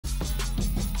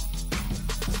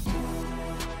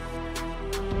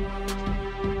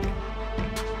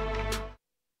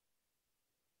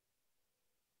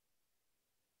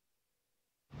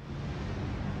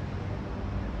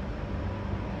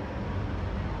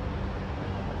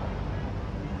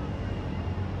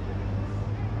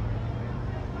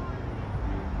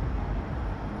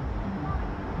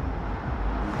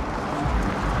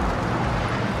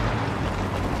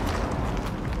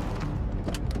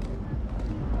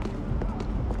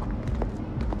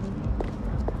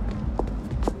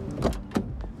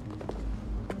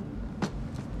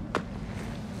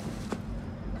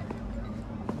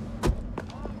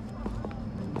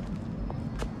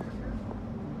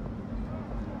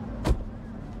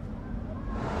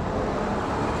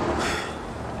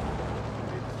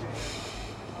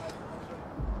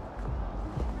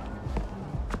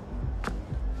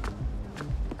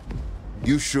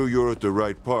You sure you're at the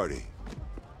right party?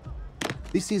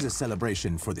 This is a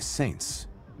celebration for the Saints,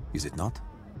 is it not?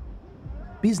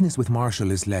 Business with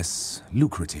Marshall is less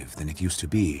lucrative than it used to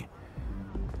be.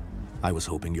 I was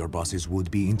hoping your bosses would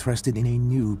be interested in a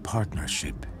new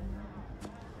partnership.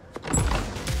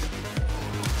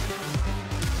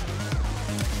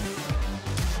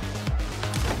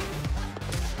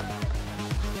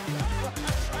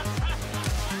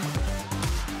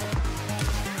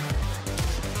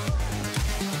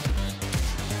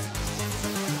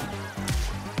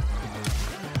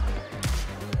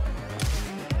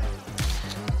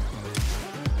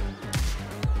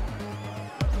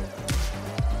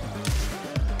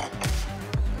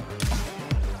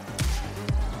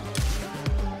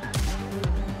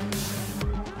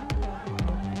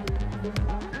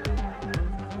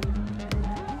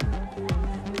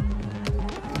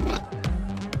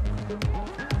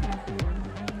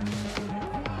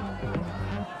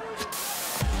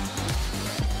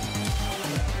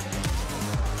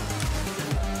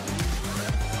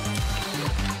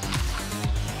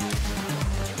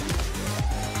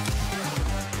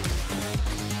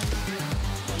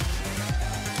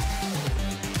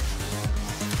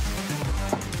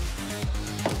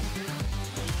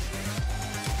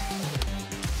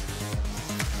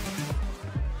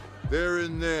 They're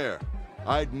in there.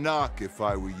 I'd knock if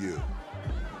I were you.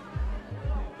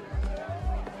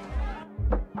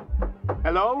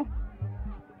 Hello?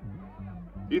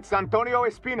 It's Antonio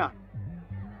Espina.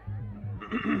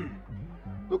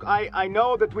 Look, I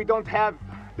know that we don't have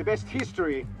the best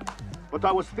history, but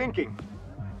I was thinking,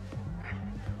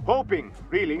 hoping,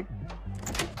 really,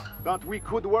 that we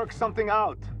could work something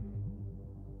out.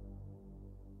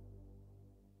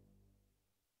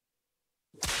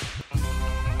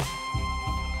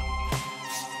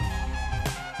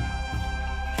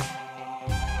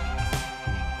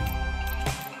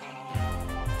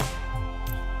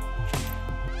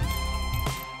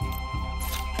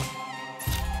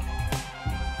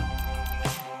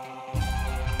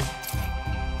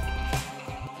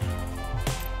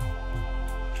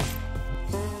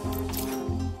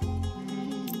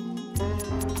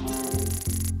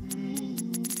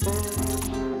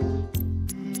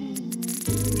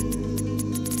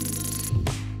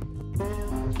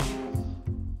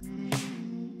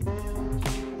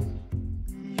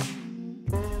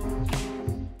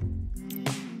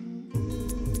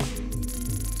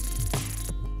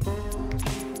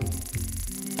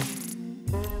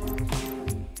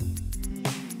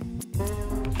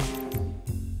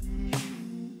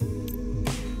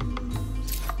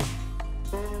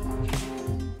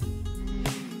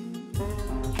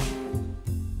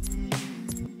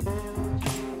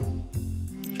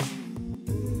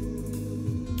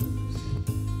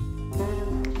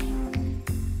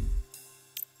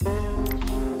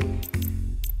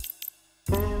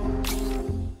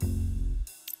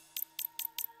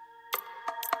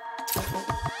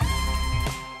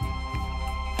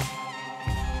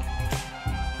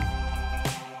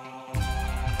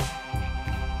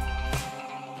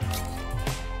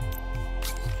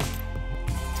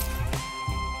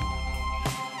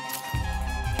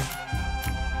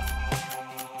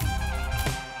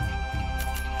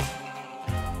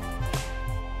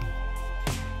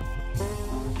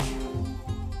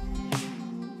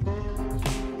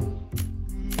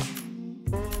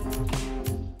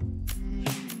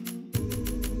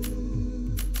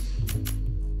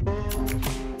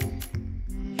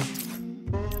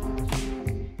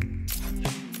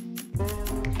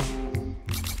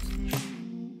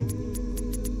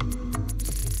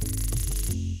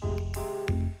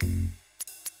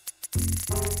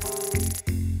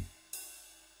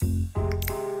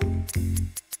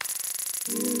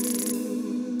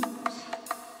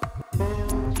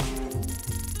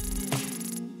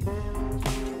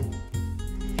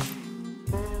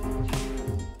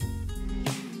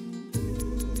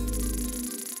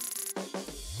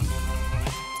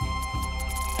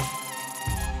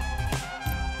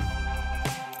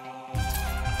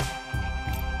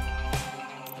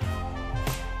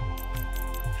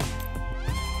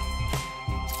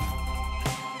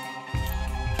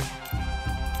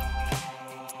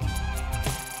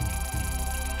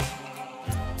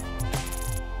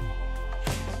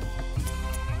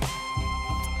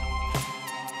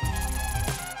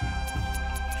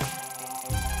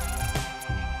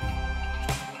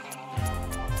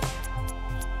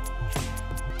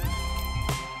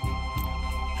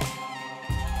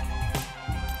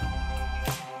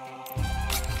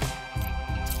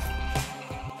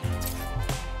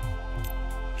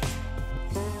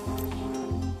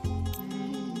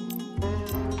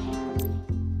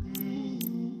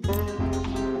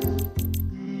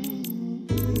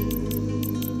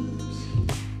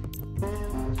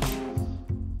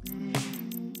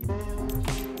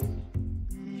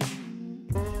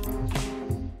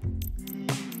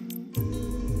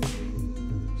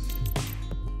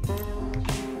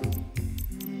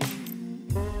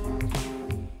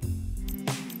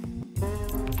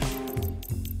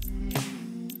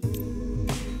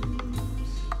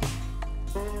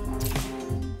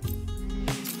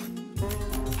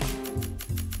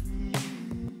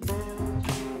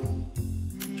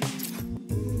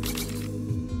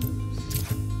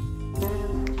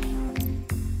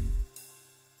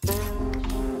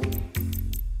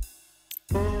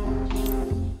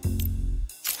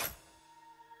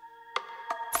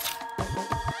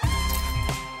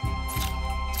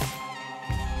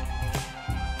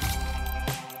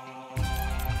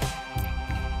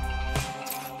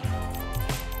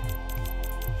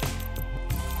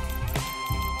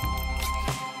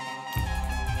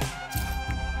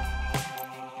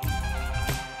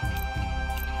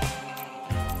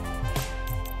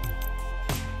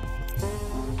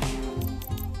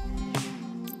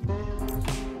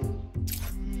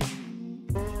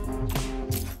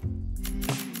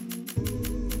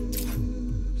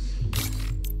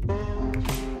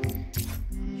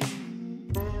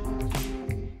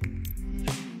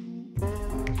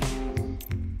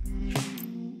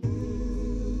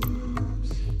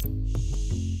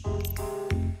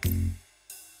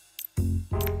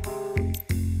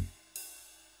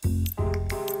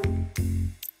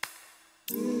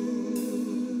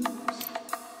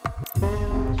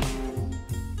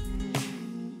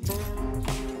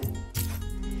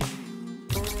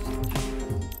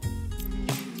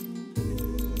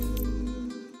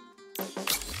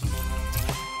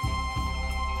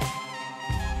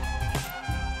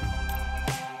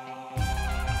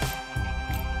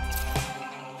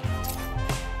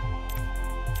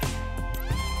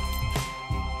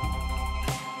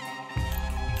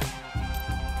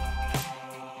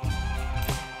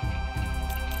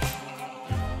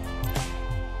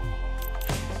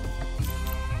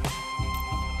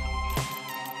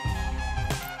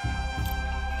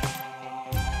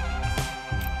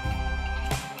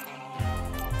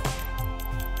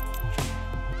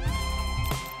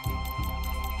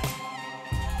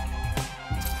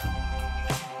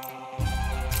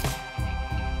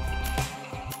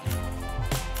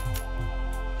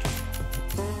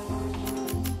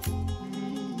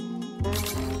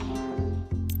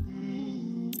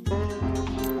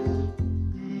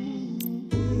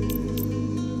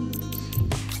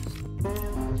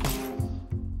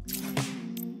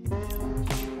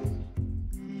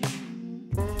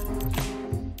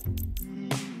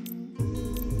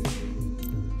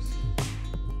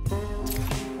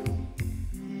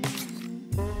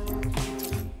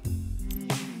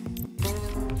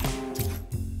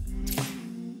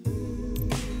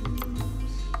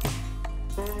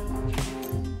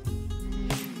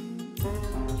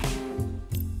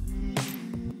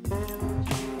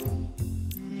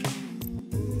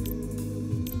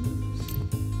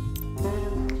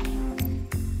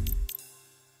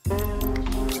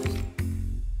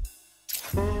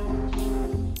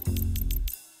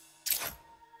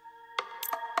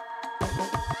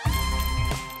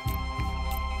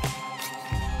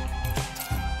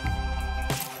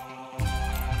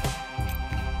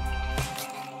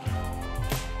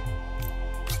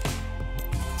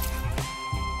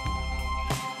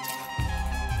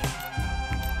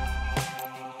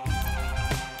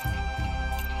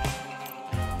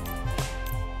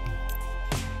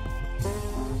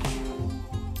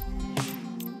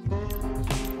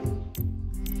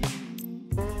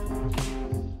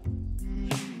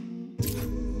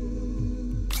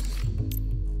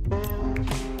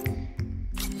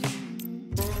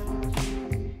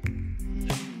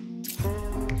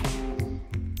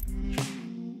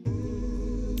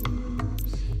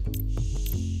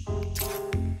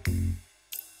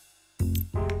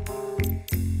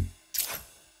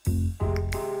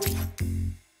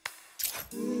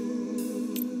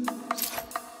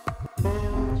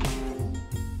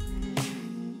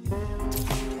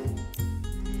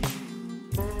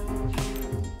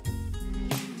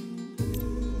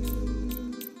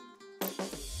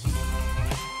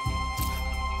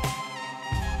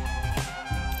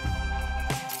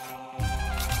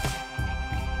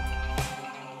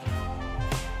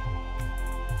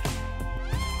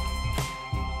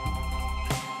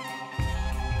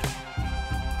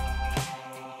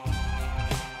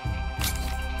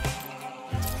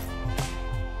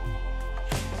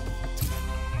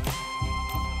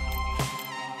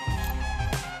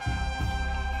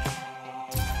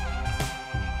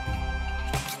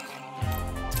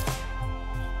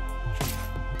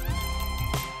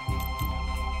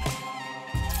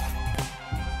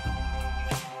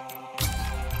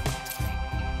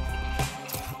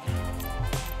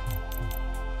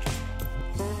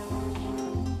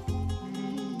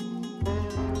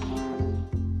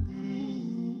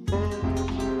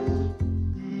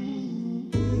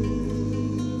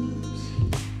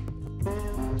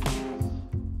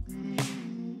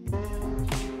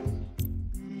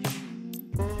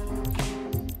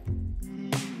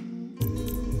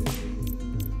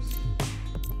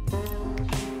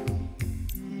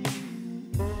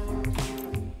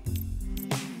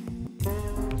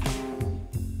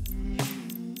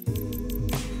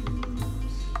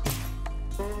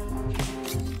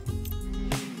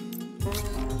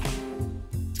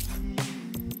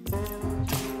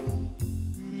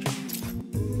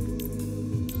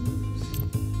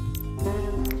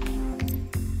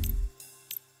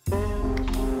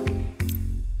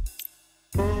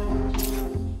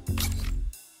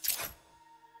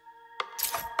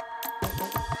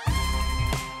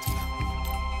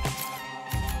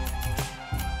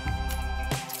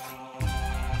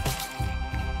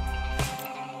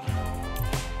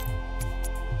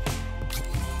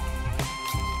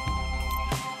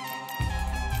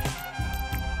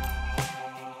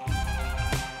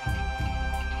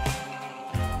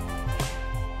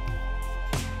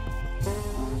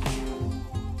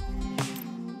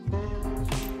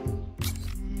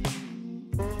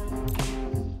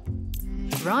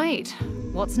 Right.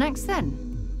 What's next then?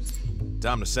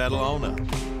 Time to settle on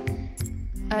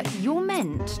up. You're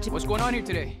meant to... What's going on here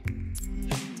today?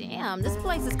 Damn, this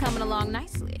place is coming along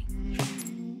nicely.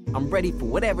 I'm ready for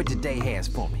whatever today has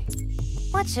for me.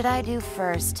 What should I do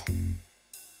first?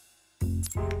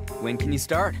 When can you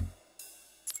start?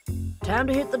 Time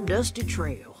to hit the dusty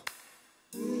trail.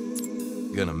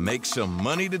 Gonna make some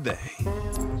money today.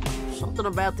 Something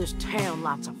about this town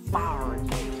lights a fire in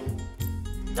me.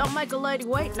 Don't make a lady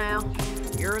wait now.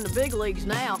 You're in the big leagues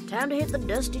now. Time to hit the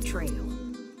dusty trail.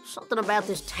 Something about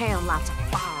this town lights a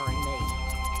fire in me.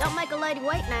 Don't make a lady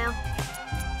wait now.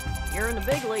 You're in the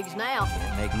big leagues now.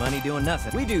 Can't make money doing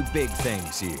nothing. We do big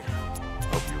things here.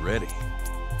 Hope you're ready.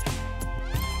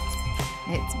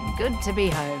 It's good to be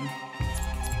home.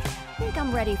 I think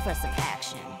I'm ready for some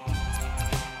action.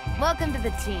 Welcome to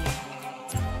the team.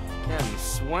 Kinda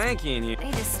swanky in here.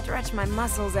 Need to stretch my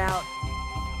muscles out.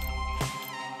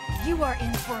 You are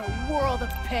in for a world of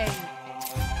pain.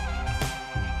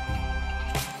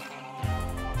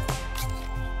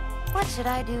 What should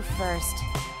I do first?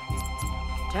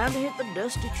 Time to hit the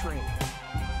dusty trail.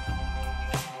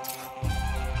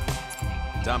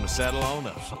 Time to settle on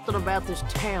up. Something about this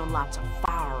town lights a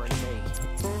fire in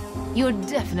me. You're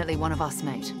definitely one of us,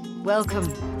 mate. Welcome.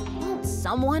 Won't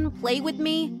someone play with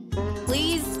me?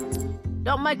 Please?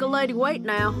 Don't make a lady wait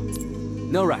now.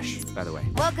 No rush, by the way.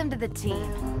 Welcome to the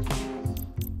team.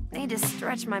 Need to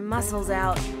stretch my muscles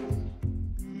out.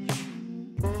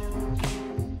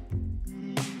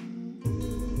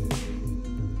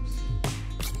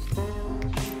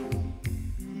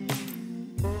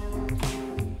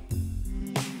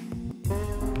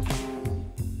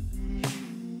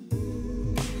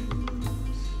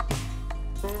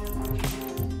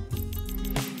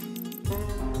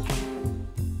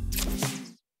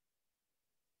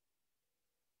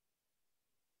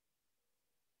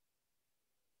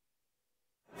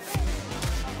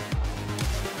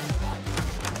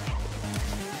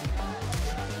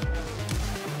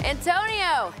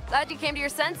 Antonio! Glad you came to your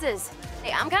senses.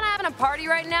 Hey, I'm kinda having a party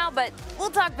right now, but we'll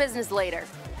talk business later.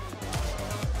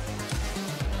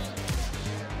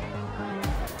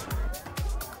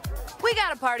 We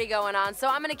got a party going on, so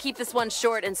I'm gonna keep this one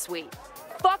short and sweet.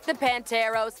 Fuck the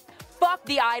Panteros, fuck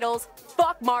the Idols,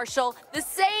 fuck Marshall. The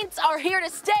Saints are here to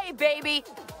stay, baby!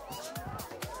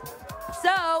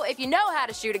 So, if you know how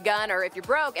to shoot a gun, or if you're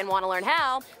broke and want to learn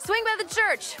how, swing by the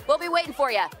church. We'll be waiting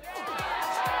for you.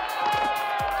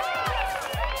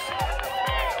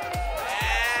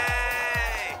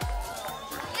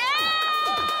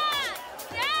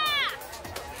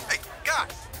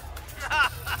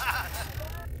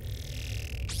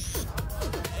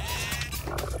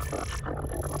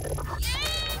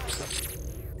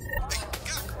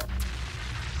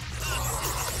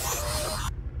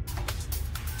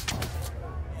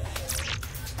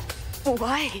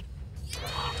 Why?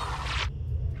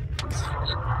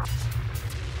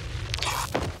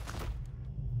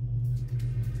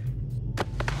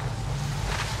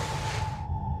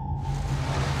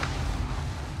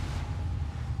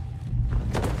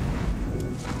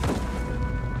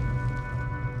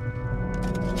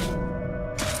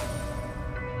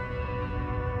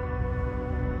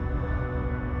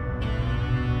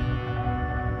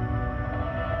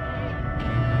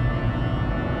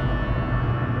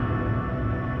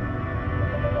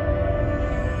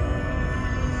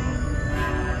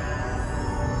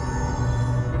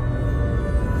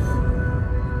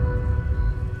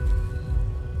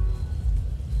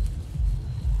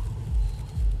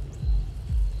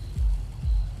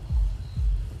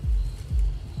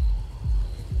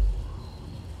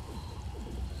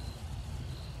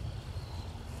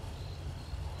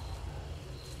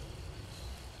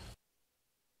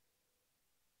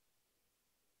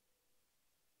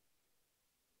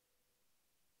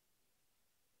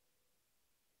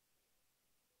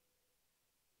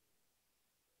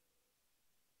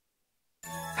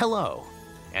 Hello,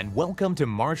 and welcome to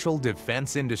Marshall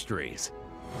Defense Industries.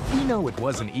 We know it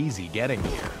wasn't easy getting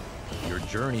here. Your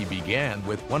journey began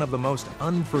with one of the most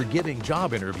unforgiving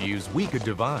job interviews we could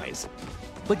devise.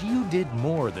 But you did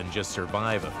more than just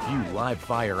survive a few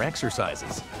live-fire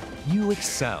exercises. You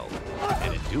excelled,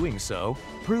 and in doing so,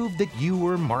 proved that you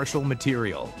were Marshall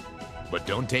material. But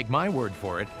don't take my word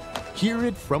for it. Hear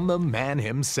it from the man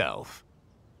himself.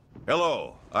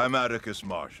 Hello, I'm Atticus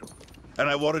Marshall, and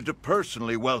I wanted to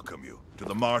personally welcome you to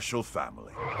the Marshall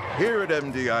family. Here at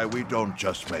MDI, we don't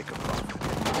just make a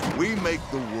profit. We make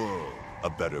the world a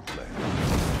better place.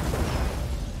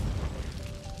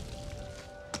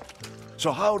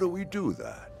 So how do we do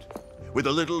that? With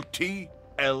a little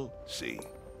TLC.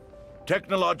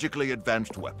 Technologically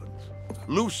advanced weapons.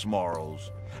 loose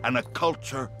morals, and a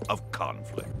culture of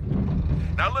conflict.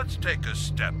 Now let's take a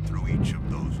step through each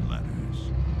of those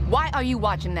letters. Why are you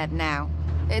watching that now?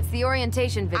 It's the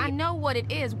orientation video. I know what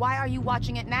it is. Why are you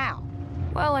watching it now?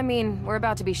 Well, I mean, we're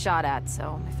about to be shot at,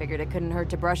 so I figured it couldn't hurt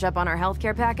to brush up on our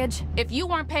healthcare package. If you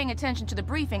weren't paying attention to the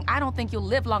briefing, I don't think you'll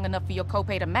live long enough for your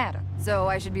copay to matter. So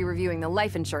I should be reviewing the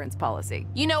life insurance policy.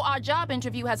 You know, our job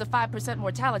interview has a 5%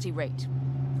 mortality rate.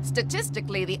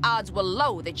 Statistically, the odds were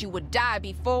low that you would die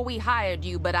before we hired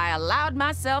you, but I allowed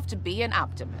myself to be an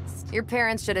optimist. Your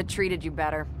parents should have treated you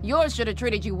better. Yours should have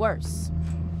treated you worse.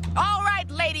 All right,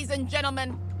 ladies and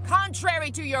gentlemen.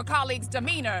 Contrary to your colleagues'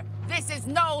 demeanor, this is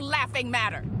no laughing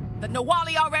matter. The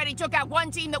Nawali already took out one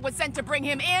team that was sent to bring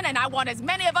him in, and I want as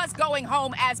many of us going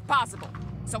home as possible.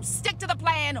 So stick to the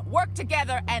plan, work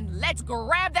together, and let's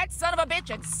grab that son of a bitch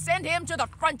and send him to the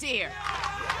frontier.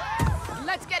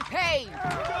 Let's get paid.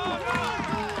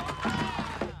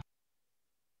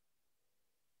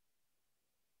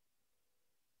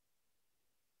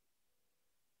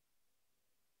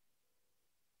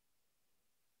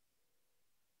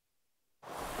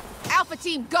 Alpha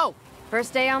team, go!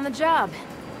 First day on the job.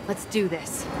 Let's do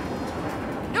this.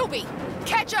 Newbie,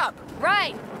 catch up!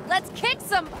 Right! Let's kick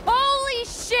some holy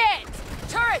shit!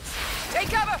 Turrets, take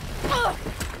cover! Ugh.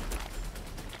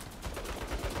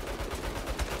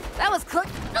 That was close.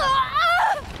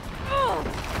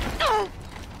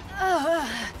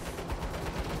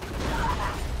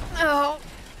 Oh,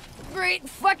 great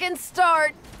fucking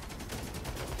start.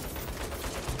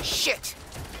 Shit!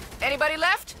 Anybody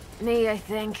left? Me, I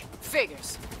think.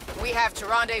 Figures. We have to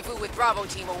rendezvous with Bravo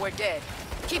team or we're dead.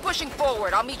 Keep pushing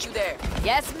forward. I'll meet you there.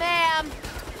 Yes, ma'am.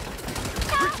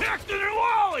 Protect the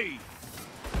Nawali!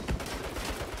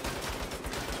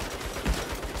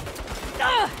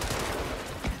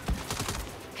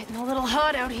 Getting a little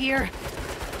hot out here.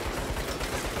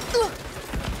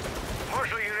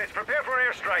 Marshal units, prepare for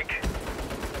airstrike.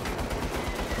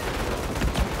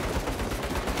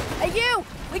 Hey, you!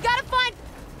 We gotta find...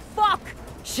 Fuck!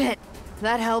 Shit,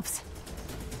 that helps.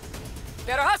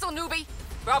 Better hustle, newbie.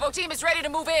 Bravo team is ready to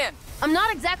move in. I'm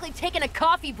not exactly taking a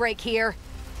coffee break here.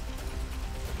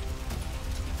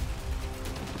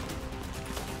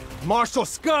 Marshal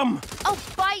scum! Oh,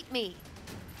 bite me!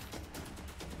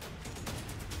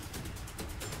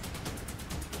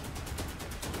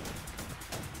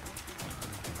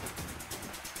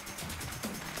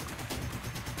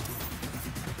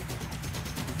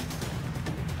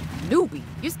 Newbie,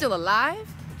 you still alive?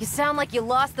 You sound like you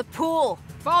lost the pool.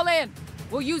 Fall in.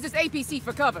 We'll use this APC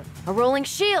for cover. A rolling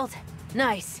shield.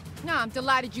 Nice. Nah, I'm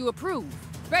delighted you approve.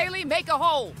 Bailey, make a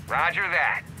hole. Roger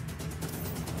that.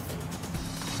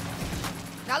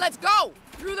 Now let's go!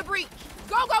 Through the breach.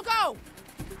 Go, go, go!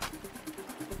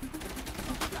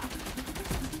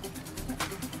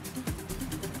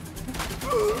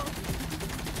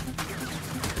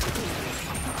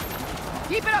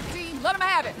 Keep it up, team. Let them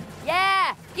have it.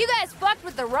 Yeah, you guys fucked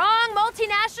with the wrong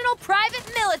multinational private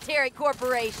military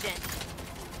corporation.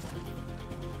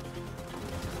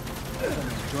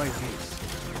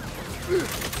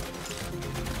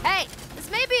 Hey, this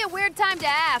may be a weird time to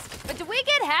ask, but do we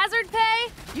get hazard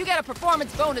pay? You get a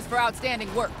performance bonus for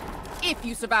outstanding work, if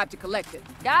you survive to collect it.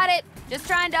 Got it. Just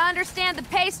trying to understand the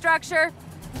pay structure.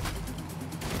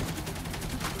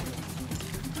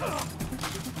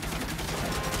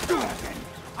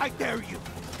 I dare you!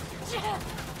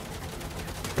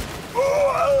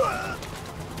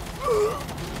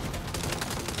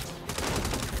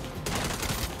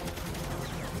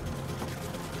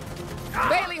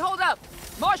 Bailey, hold up!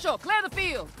 Marshal, clear the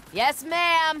field! Yes,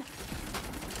 ma'am.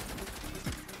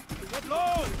 Get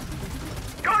low!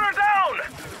 Gunner down!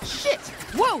 Shit!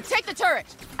 Whoa, take the turret!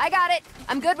 I got it.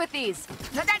 I'm good with these.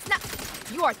 No, that's not...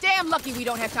 You are damn lucky we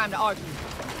don't have time to argue.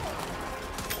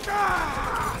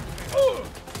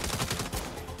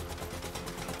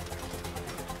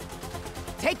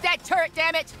 Take that turret,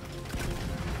 damn it!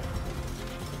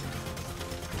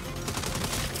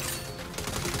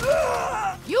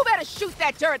 You better shoot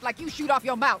that turret like you shoot off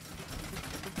your mouth.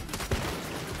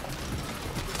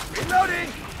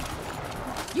 Reloading!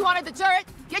 You wanted the turret?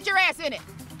 Get your ass in it.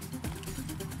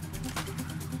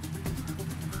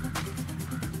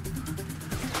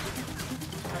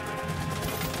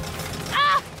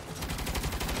 Ah!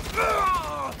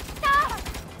 Ah!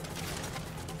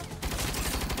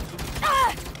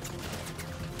 Ah!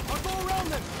 I'll go around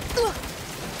them! Oh!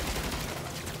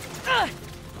 Ah!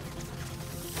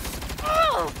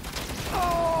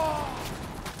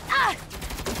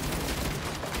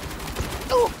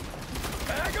 Ooh!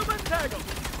 Tag 'em and tag 'em!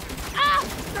 Ah!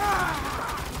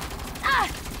 Ah!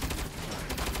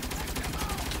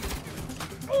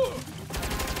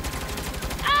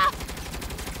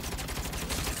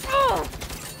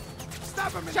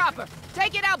 chopper.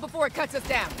 Take it out before it cuts us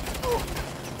down.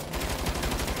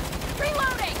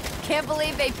 Reloading! Can't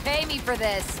believe they pay me for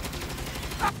this.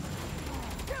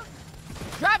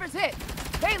 Driver's hit.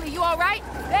 Bailey, you all right?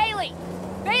 Bailey!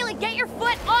 Bailey, get your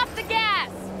foot off the gas!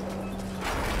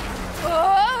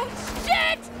 Oh,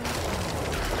 shit!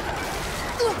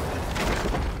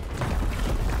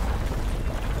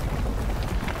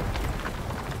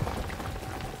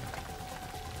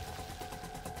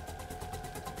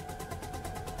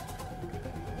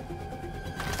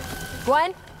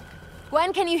 Gwen?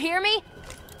 Gwen, can you hear me?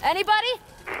 Anybody?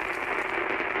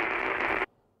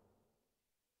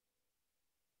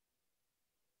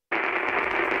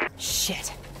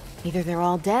 Shit. Either they're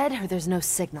all dead, or there's no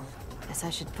signal. Guess I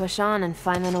should push on and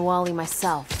find the Nawali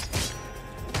myself.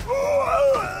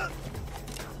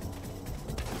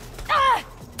 Ah!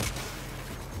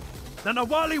 The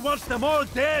Nawali wants them all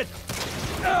dead!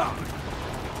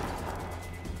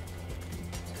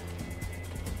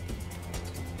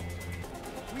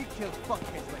 We kill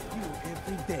fuckheads like you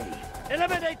every day.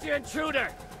 Eliminate the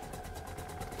intruder!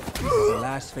 This is the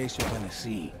last face you're gonna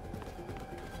see.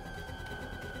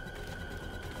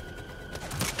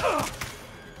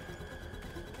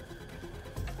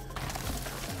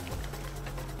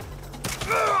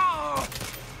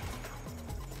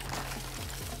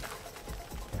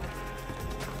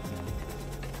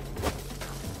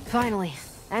 Finally,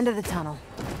 end of the tunnel.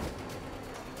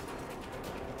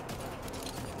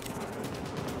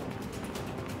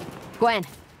 Gwen,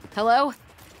 hello?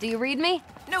 Do you read me?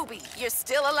 Newbie, you're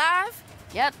still alive?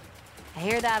 Yep. I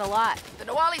hear that a lot. The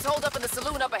Nawali's holed up in the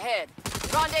saloon up ahead.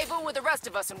 Rendezvous with the rest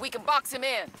of us and we can box him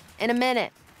in. In a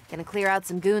minute. Gonna clear out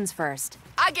some goons first.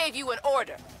 I gave you an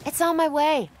order. It's on my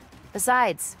way.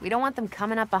 Besides, we don't want them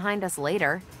coming up behind us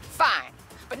later. Fine.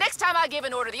 But next time I give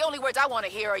an order, the only words I want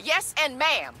to hear are yes and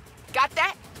ma'am. Got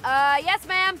that? Yes,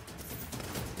 ma'am.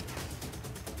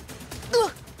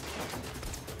 Ugh.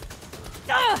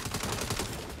 Ugh.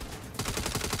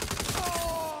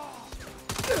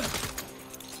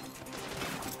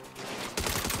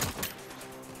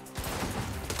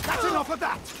 That's enough of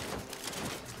that!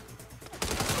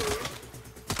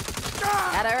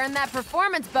 Gotta earn that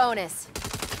performance bonus.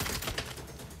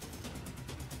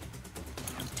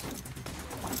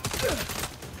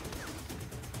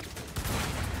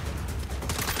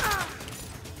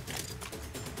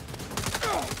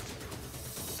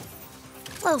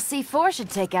 Well, C4 should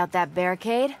take out that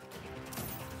barricade.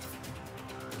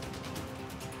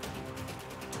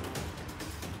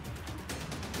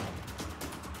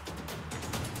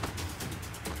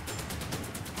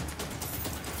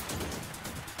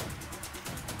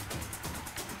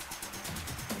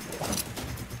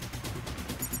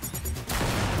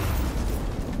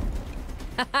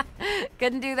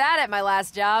 Couldn't do that at my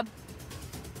last job.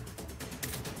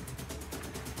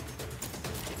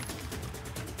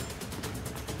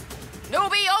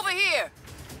 Newbie, over here!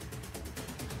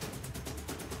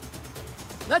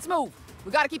 Let's move.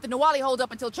 We gotta keep the Nawali holed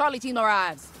up until Charlie team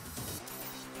arrives.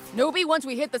 Newbie, once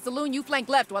we hit the saloon, you flank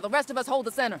left while the rest of us hold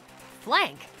the center.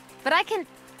 Flank? But I can...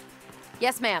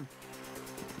 Yes, ma'am.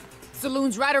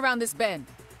 Saloon's right around this bend.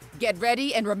 Get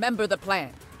ready and remember the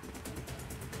plan.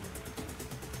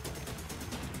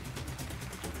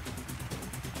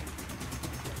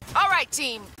 All right,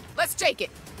 team. Let's take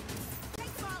it.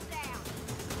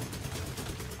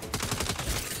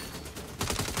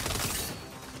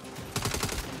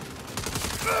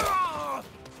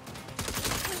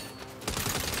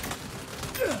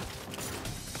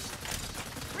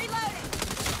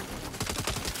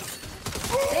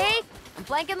 See? I'm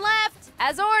flanking left,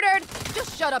 as ordered.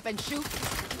 Just shut up and shoot.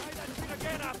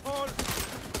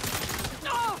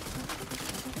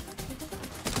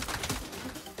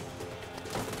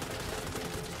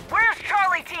 Where's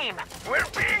Charlie team? We're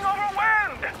being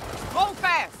overwhelmed! Hold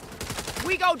fast.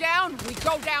 We go down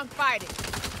fighting.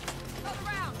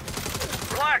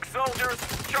 Relax, soldiers.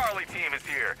 Charlie team is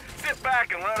here. Sit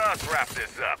back and let us wrap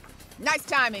this up. Nice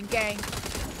timing, gang.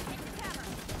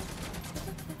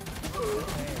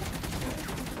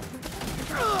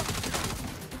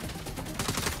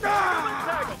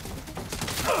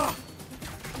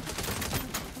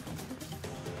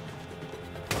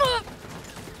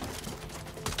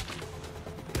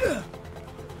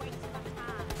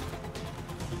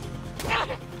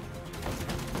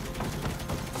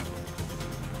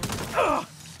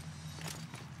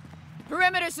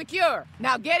 Perimeter secure.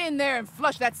 Now get in there and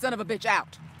flush that son of a bitch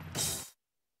out.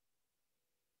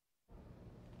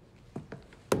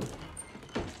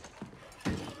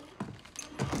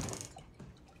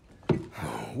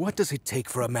 What does it take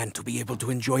for a man to be able to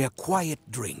enjoy a quiet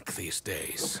drink these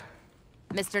days?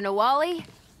 Mr. Nawali,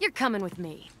 You're coming with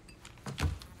me.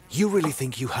 You really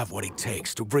think you have what it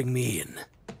takes to bring me in?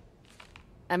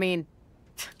 I mean,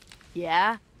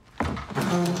 yeah.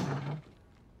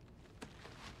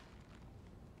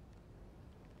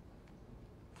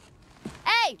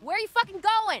 Hey, where are you fucking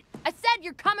going? I said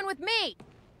you're coming with me!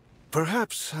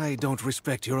 Perhaps I don't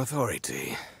respect your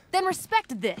authority. Then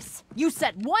respect this. You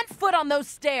set 1 foot on those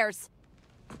stairs.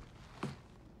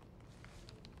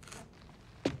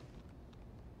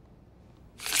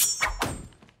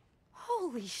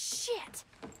 Holy shit!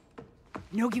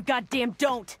 No, you goddamn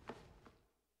don't!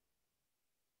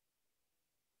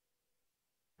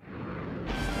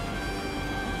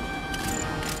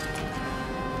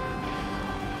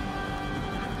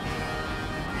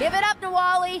 Give it up,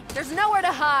 Nawali! There's nowhere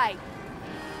to hide!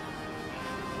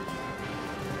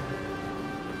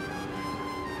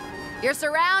 You're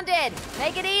surrounded!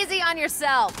 Make it easy on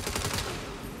yourself!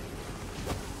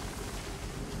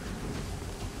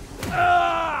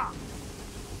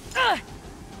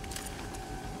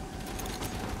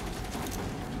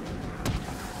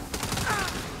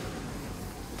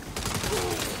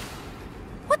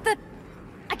 What the?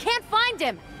 I can't find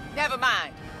him! Never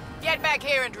mind. Get back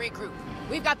here and regroup.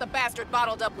 We've got the bastard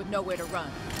bottled up with nowhere to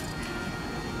run.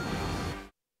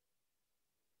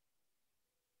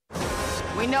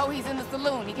 We know he's in the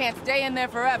saloon. He can't stay in there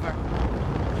forever.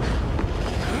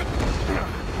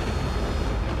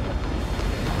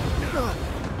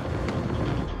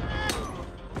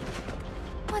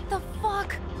 What the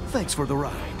fuck? Thanks for the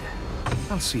ride.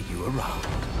 I'll see you around.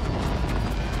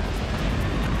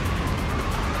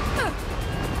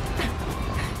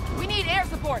 We need air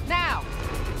support now.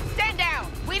 Stand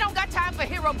down. We don't got time for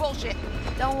hero bullshit.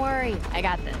 Don't worry, I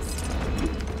got this.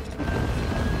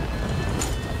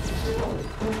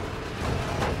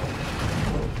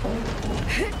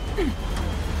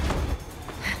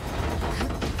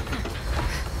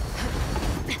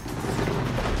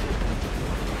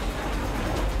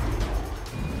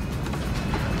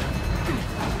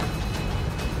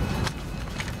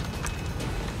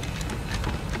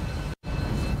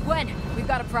 Gwen, we've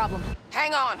got a problem.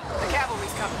 Hang on. The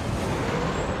cavalry's coming.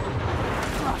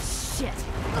 Oh, shit.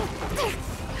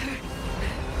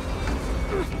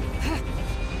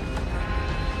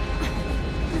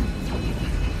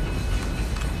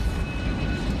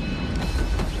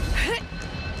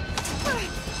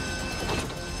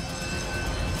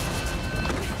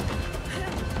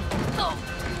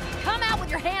 Come out with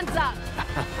your hands up!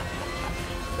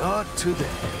 Not today.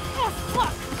 Oh,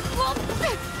 fuck!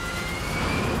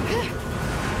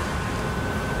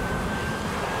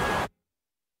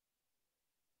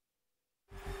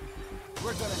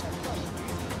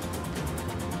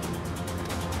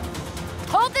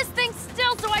 Hold this thing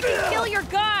still so I can kill your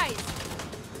guys!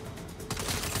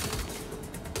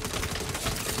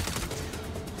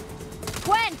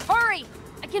 Gwen, hurry!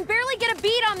 I can barely get a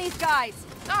beat on these guys!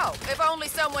 Oh, if only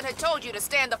someone had told you to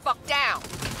stand the fuck down.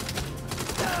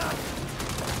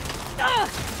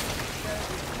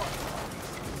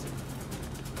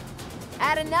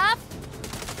 Had enough?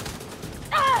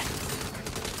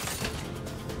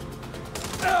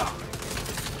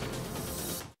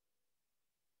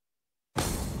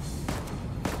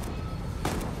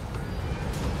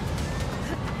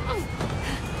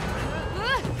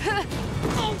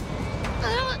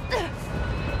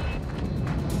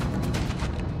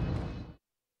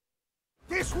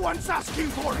 This one's asking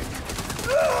for it!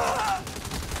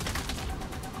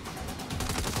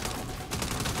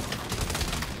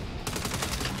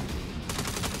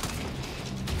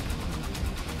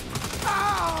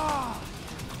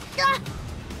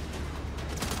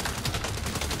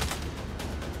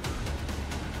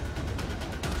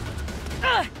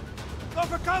 Go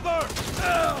for cover!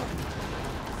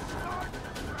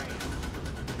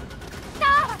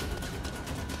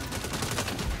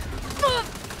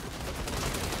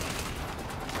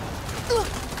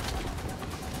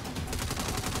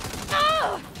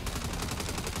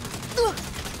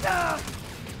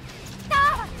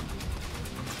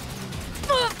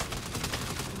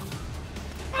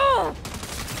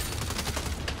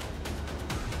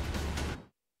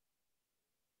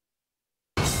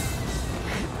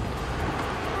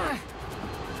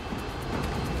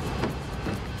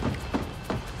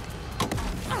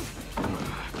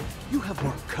 You have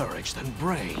more courage than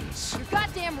brains. You're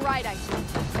goddamn right I do.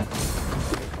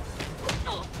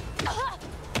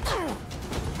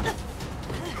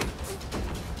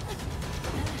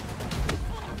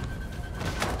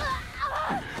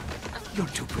 You're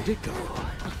too predictable.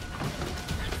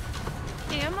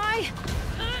 Am I?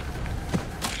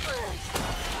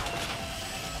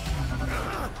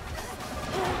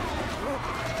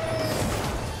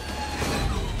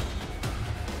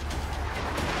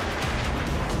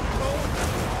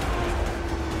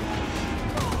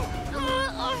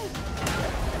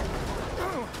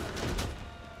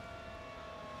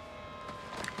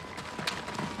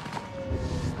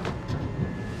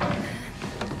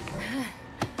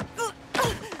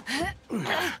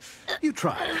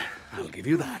 trial. I'll give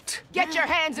you that. Get your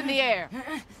hands in the air!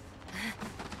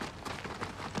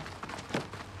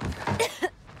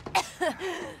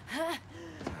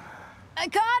 I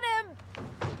got him!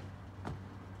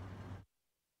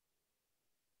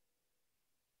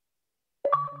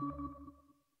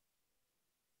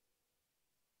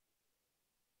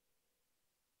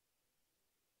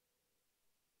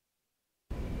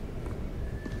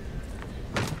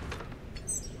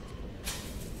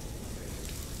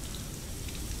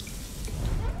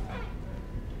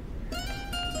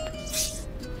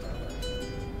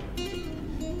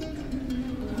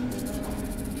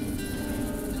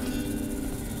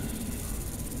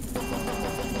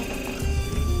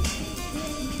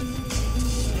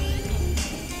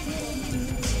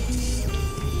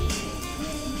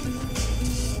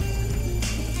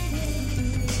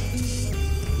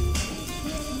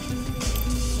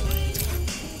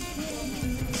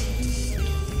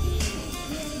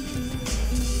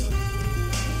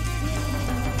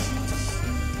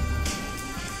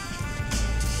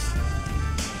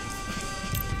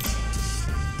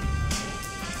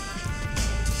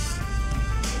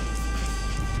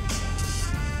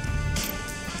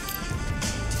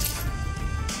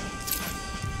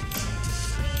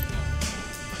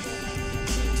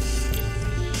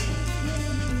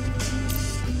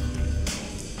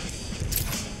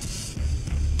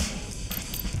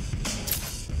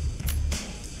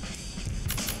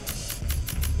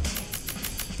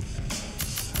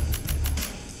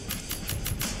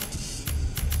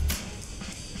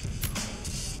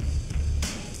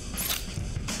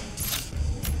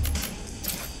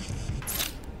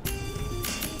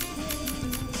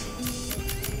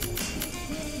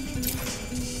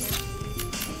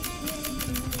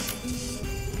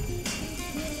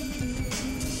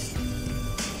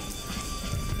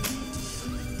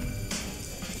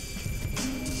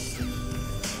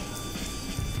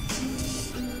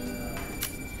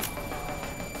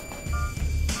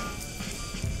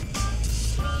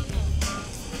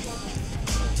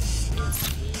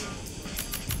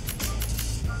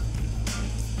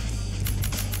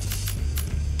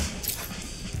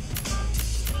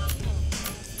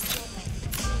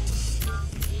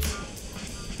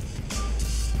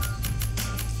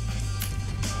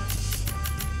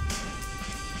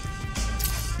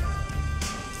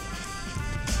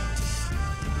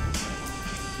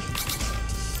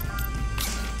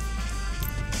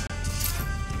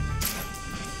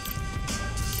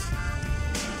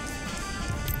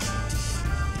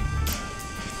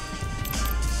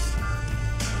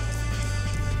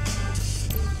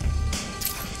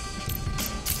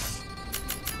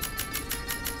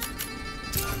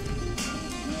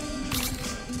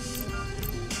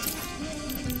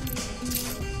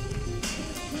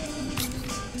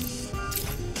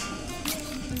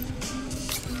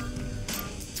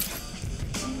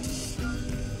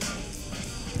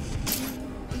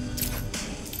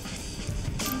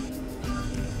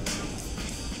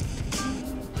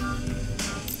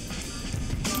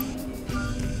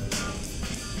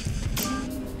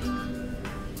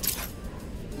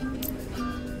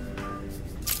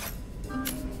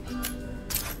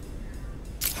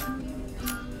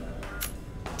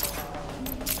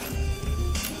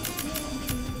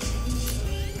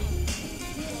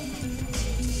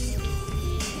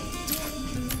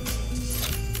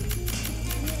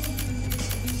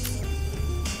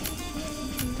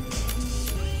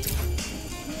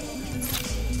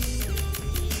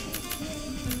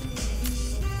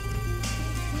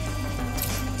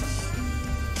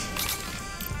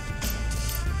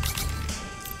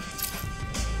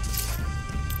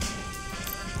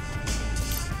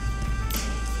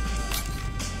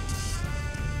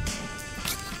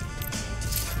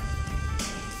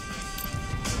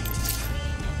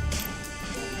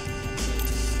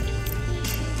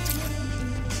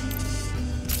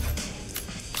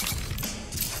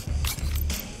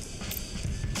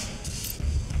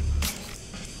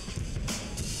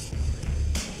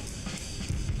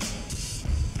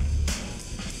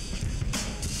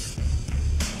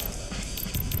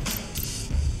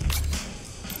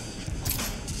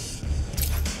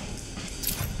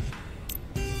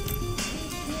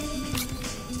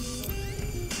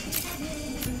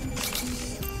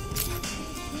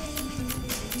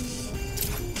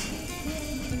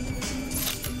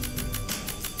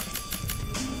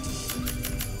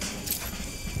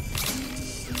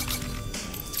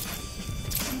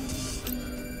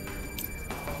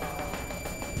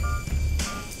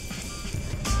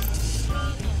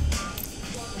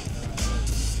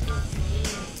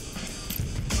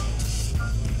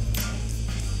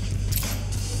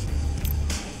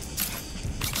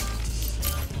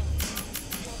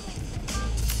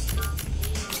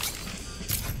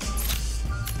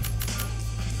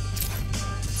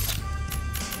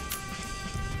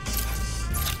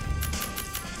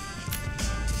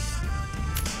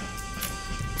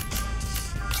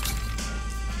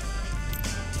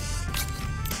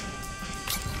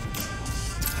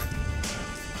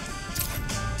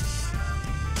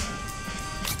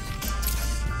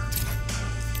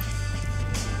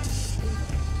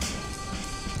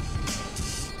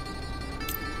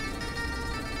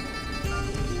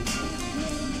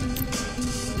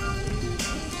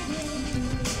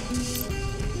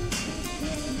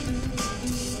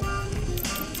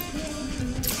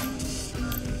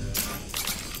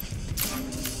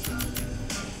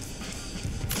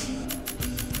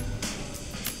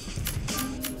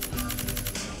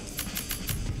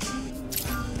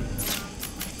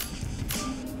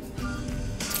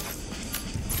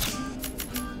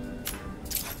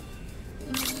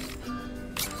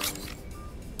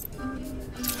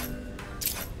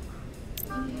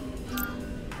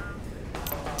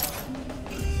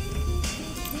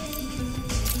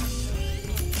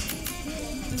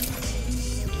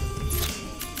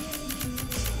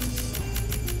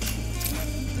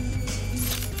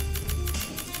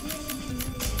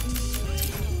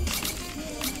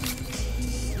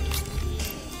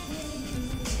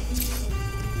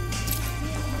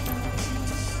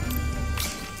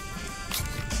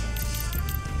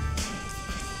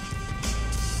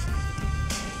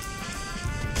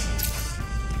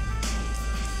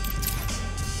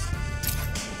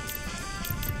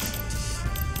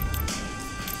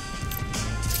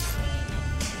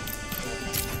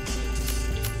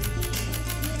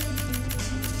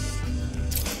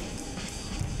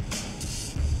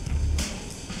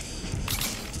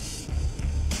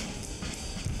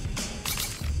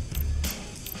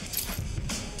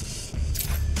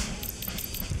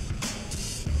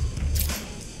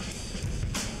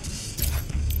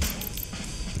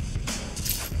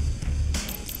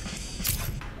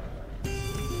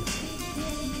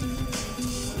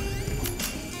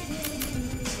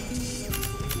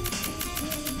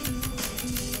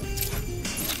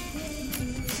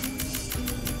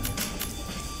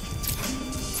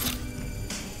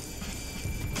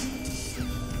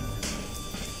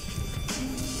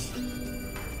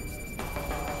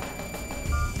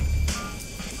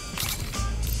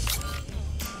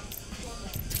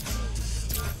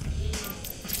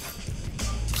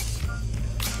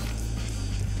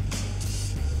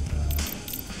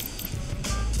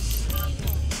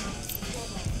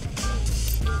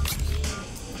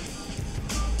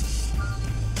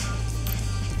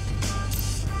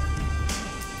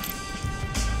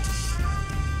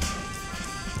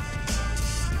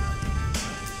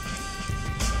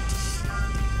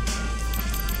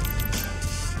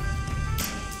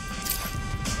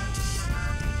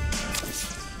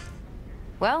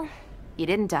 Well, you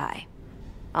didn't die.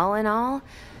 All in all,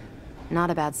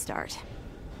 not a bad start.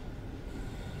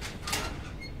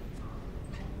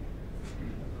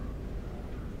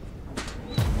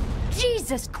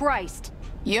 Jesus Christ!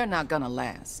 You're not gonna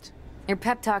last. Your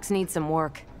pep talks need some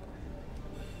work.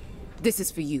 This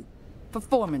is for you.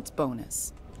 Performance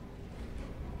bonus.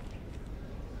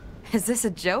 Is this a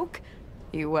joke?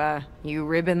 You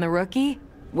ribbing the rookie?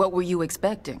 What were you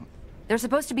expecting? There's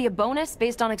supposed to be a bonus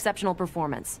based on exceptional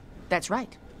performance. That's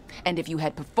right. And if you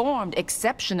had performed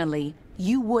exceptionally,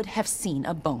 you would have seen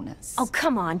a bonus. Oh,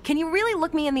 come on. Can you really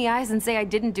look me in the eyes and say I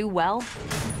didn't do well?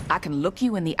 I can look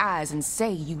you in the eyes and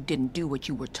say you didn't do what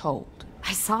you were told.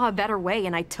 I saw a better way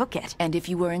and I took it. And if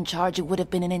you were in charge, it would have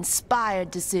been an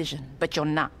inspired decision. But you're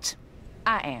not.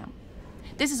 I am.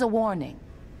 This is a warning.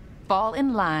 Fall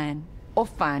in line or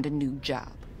find a new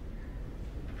job.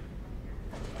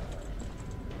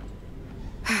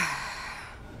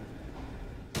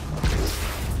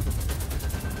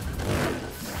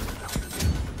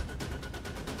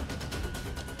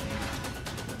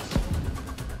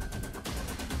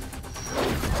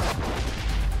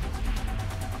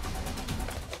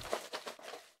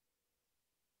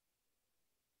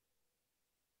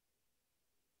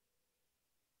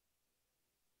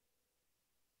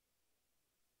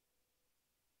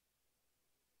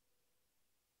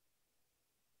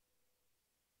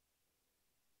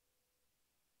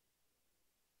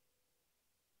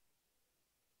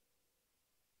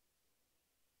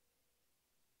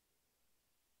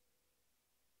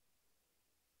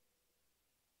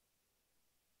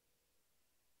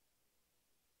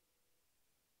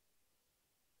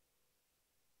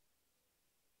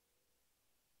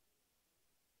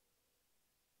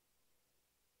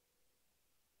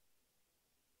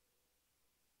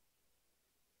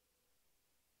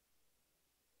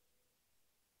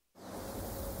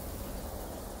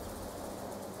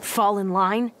 Fall in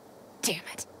line? Damn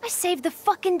it. I saved the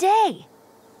fucking day.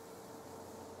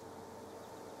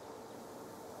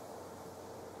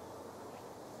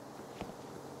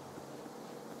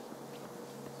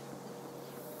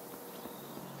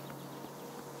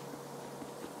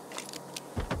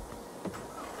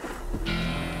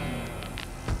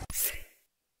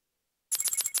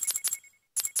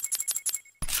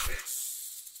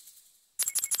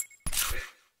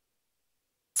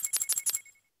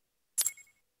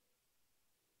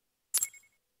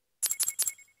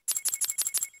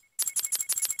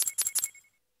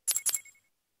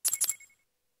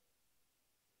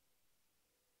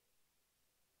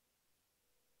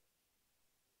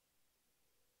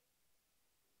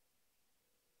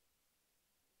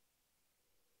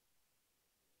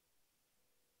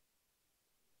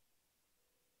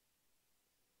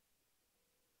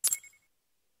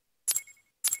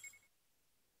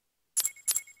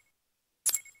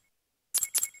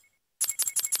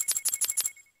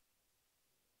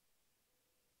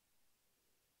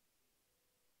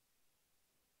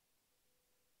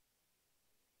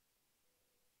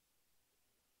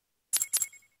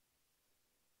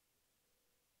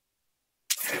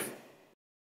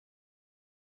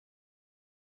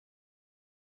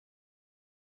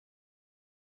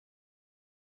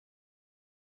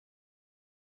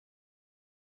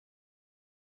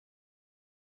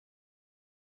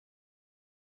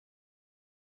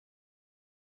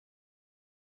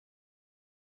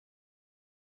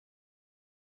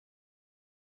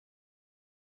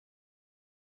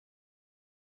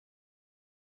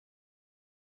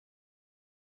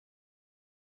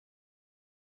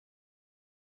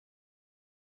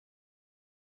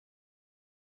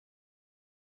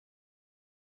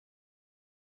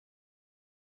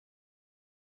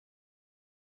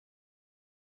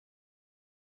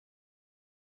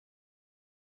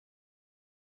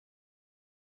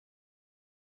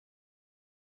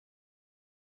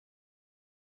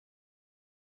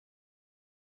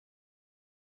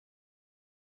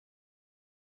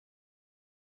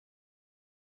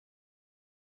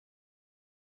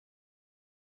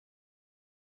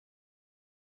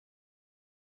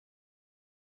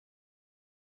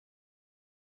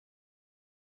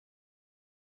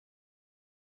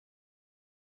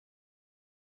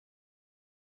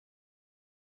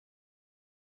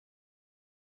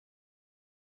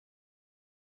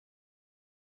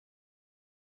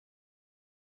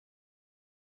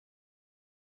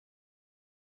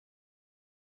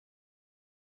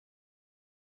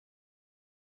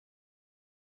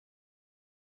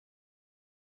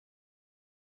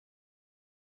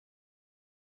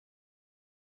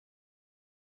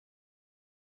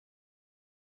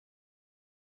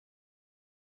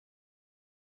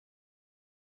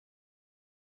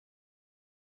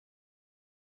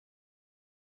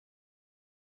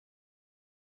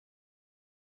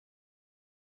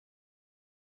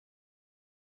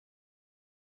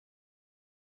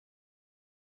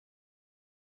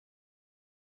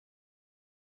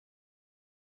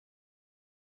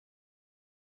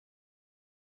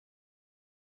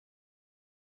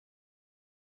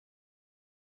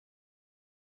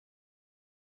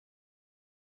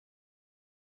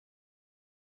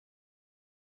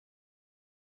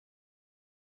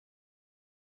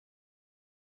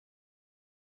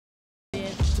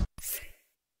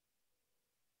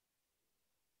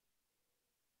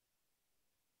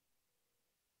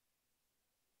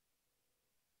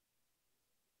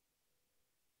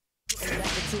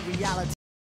 to reality.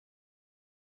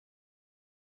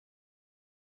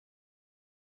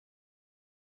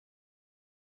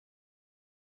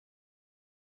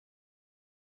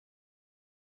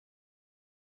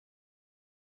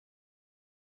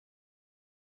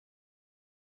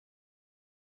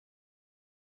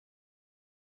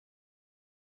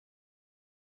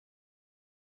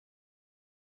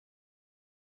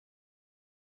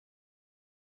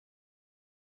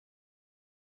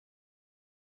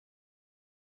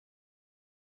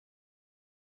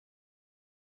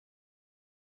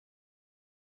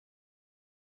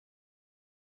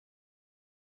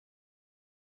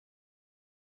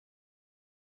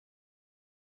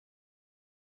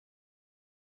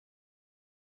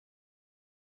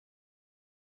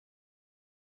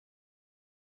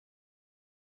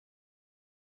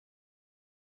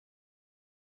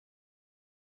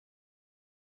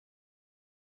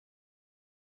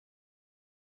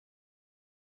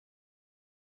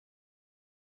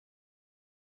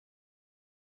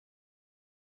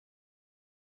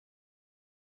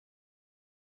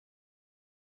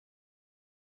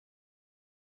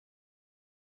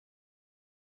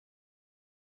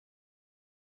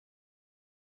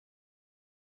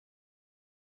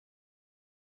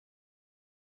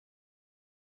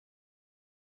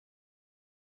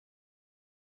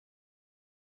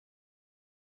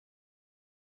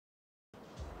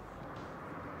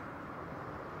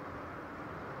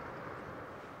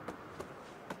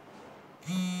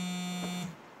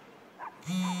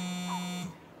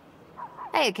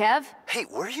 Hey, Kev. Hey,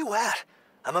 where are you at?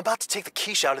 I'm about to take the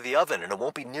quiche out of the oven and it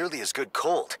won't be nearly as good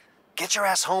cold. Get your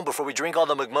ass home before we drink all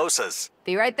the mimosas.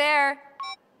 Be right there.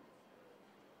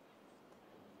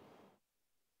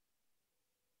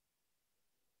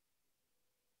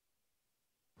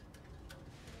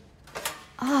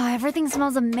 Oh, everything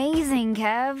smells amazing,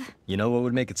 Kev. You know what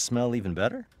would make it smell even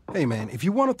better? Hey man, if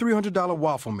you want a $300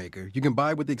 waffle maker, you can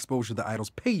buy with the exposure the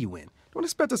idols pay you in. Don't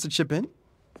expect us to chip in.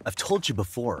 I've told you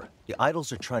before, the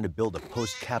idols are trying to build a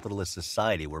post-capitalist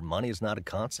society where money is not a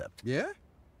concept. Yeah?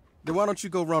 Then why don't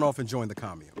you go run off and join the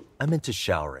commune? I'm into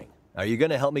showering. Are you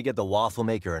gonna help me get the waffle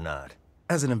maker or not?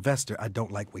 As an investor, I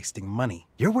don't like wasting money.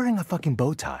 You're wearing a fucking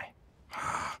bow tie.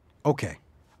 Okay,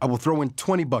 I will throw in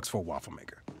 $20 for a waffle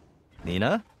maker.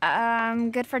 Nina?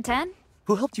 Good for 10?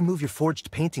 Who helped you move your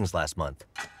forged paintings last month?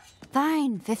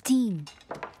 Fine, 15.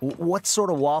 What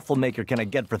sort of waffle maker can I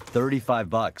get for 35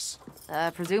 bucks?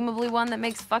 Presumably one that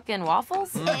makes fucking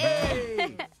waffles?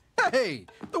 Hey! Hey!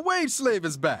 The wage slave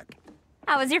is back!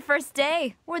 How was your first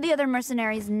day? Were the other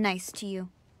mercenaries nice to you?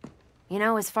 You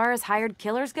know, as far as hired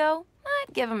killers go,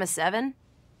 I'd give him a 7.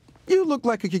 You look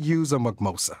like you could use a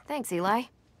mimosa. Thanks, Eli.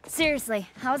 Seriously,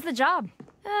 how's the job?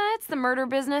 It's the murder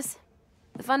business.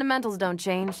 The fundamentals don't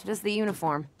change, just the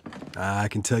uniform. I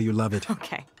can tell you love it.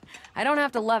 Okay. I don't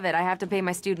have to love it, I have to pay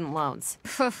my student loans.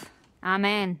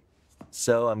 Amen.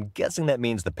 So I'm guessing that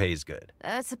means the pay's good.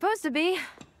 It's supposed to be.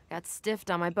 Got stiffed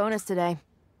on my bonus today.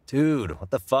 Dude, what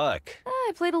the fuck?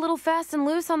 I played a little fast and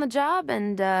loose on the job,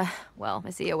 and, well, my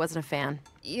CEO wasn't a fan.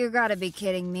 You gotta be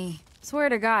kidding me. Swear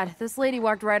to God, this lady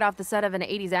walked right off the set of an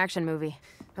 80s action movie.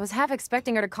 I was half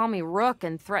expecting her to call me Rook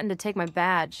and threaten to take my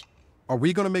badge. Are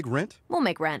we gonna make rent? We'll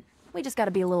make rent. We just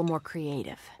gotta be a little more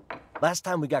creative. Last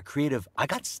time we got creative, I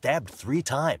got stabbed 3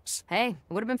 times. Hey,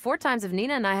 it would have been 4 times if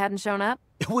Nina and I hadn't shown up.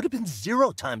 It would have been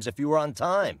 0 times if you were on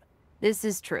time. This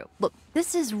is true. Look,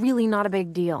 this is really not a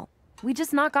big deal. We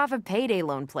just knock off a payday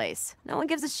loan place. No one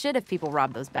gives a shit if people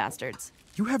rob those bastards.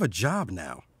 You have a job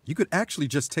now. You could actually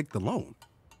just take the loan.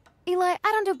 Eli,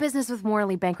 I don't do business with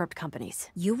morally bankrupt companies.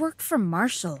 You work for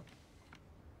Marshall.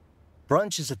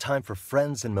 Brunch is a time for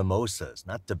friends and mimosas,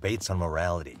 not debates on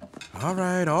morality. All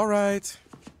right, all right.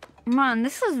 Man,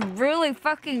 this is really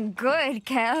fucking good,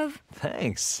 Kev.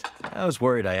 Thanks. I was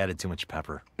worried I added too much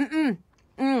pepper.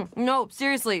 No,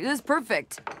 seriously, this is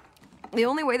perfect. The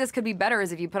only way this could be better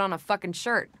is if you put on a fucking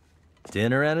shirt.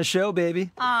 Dinner and a show,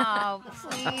 baby. Oh,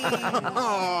 please.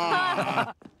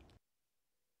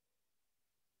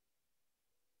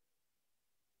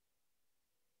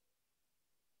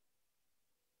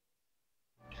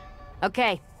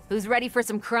 Okay, who's ready for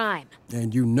some crime?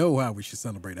 And you know how we should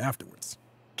celebrate afterwards.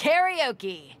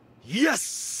 Karaoke!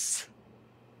 Yes!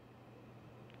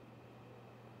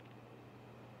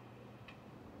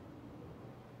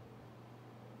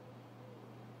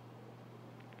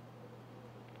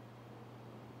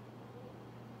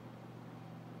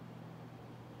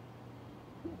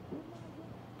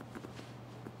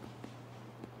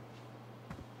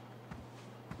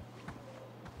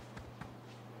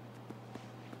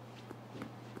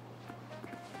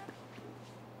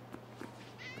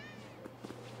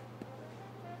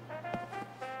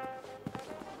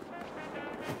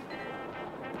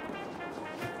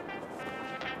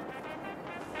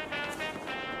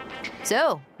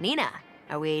 So, Nina,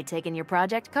 are we taking your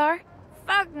project car?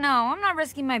 Fuck no, I'm not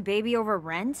risking my baby over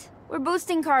rent. We're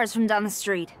boosting cars from down the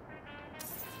street.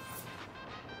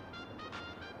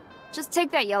 Just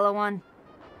take that yellow one.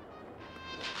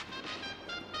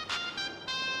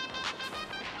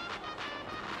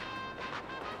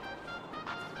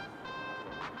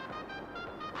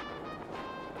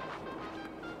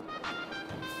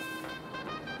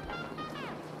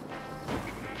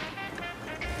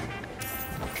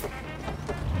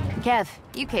 Kev,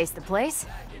 you cased the place.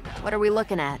 What are we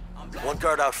looking at? One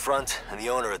guard out front and the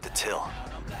owner at the till.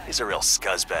 He's a real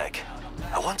scuzzbag.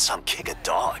 I want some kick a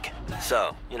dog.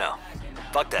 So, you know,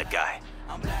 fuck that guy.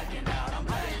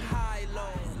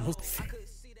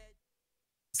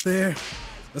 It's there.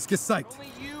 Let's get psyched.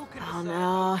 Oh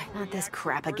no, not this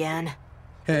crap again.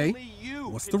 Hey,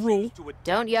 what's the rule?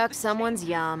 Don't yuck someone's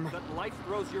yum. That life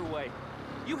throws your way.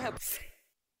 You have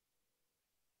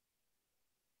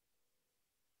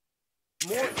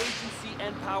more agency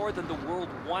and power than the world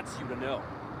wants you to know.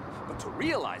 But to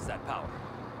realize that power,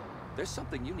 there's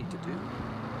something you need to do.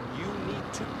 You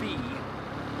need to be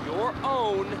your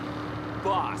own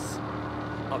boss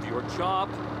of your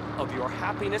job, of your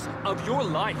happiness, of your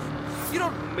life. You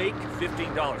don't make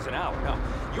 $15 an hour, no.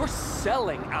 You're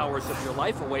selling hours of your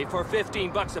life away for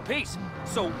 15 bucks a piece.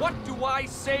 So what do I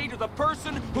say to the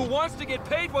person who wants to get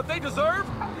paid what they deserve?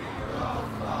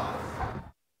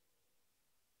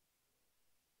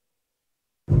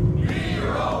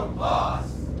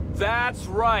 That's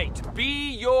right.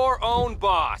 Be your own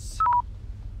boss.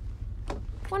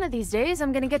 One of these days,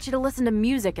 I'm gonna get you to listen to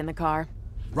music in the car.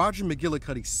 Roger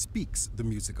McGillicuddy speaks the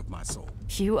music of my soul.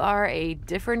 You are a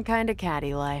different kind of cat,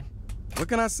 Eli. What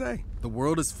can I say? The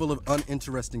world is full of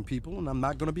uninteresting people, and I'm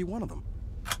not gonna be one of them.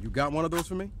 You got one of those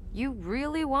for me? You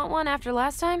really want one after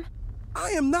last time?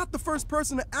 I am not the first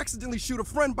person to accidentally shoot a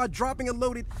friend by dropping a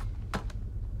loaded...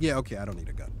 Yeah, okay, I don't need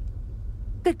a gun.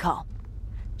 Good call.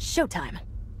 Showtime.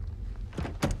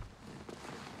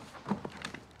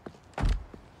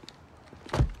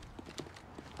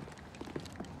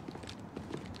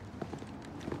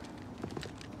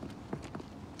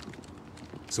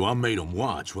 So I made them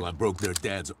watch while I broke their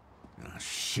dad's... Ah,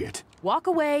 shit. Walk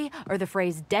away, or the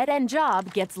phrase dead-end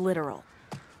job gets literal.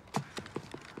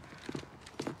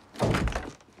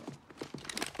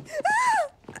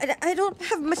 I don't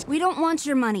have much... We don't want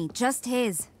your money, just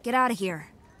his. Get out of here.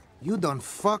 You done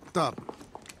fucked up.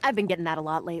 I've been getting that a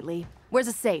lot lately. Where's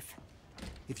a safe?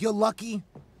 If you're lucky,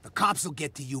 the cops will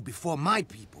get to you before my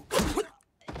people.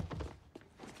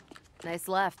 Nice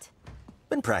left.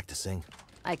 Been practicing.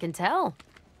 I can tell.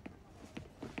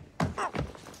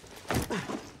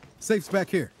 Safe's back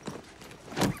here.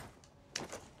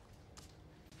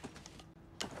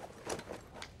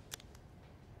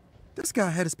 This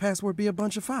guy had his password be a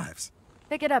bunch of 5s.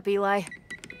 Pick it up, Eli.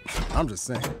 I'm just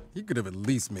saying, he could have at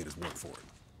least made us work for it.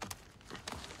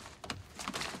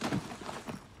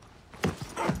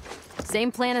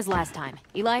 Same plan as last time.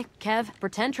 Eli, Kev,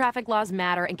 pretend traffic laws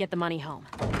matter and get the money home.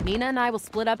 Nina and I will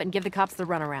split up and give the cops the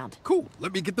runaround. Cool.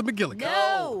 Let me get the McGillicuddy.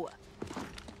 No!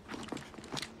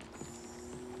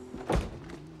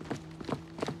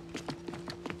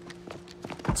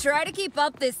 Try to keep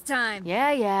up this time.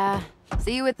 Yeah.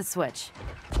 See you at the switch.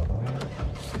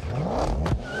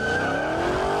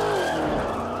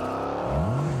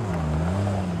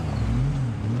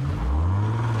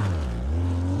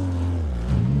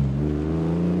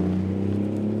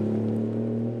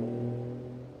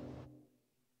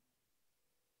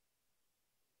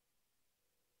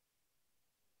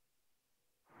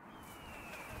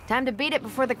 Time to beat it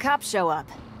before the cops show up.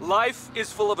 Life is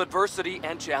full of adversity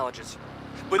and challenges.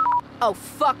 But oh,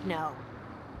 fuck no.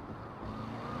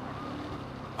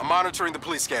 I'm monitoring the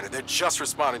police scanner. They're just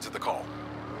responding to the call.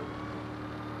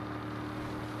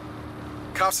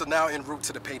 Cops are now en route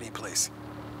to the payday place.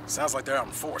 Sounds like they're out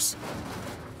in force.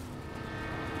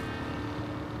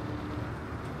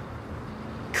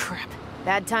 Crap.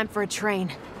 Bad time for a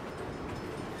train.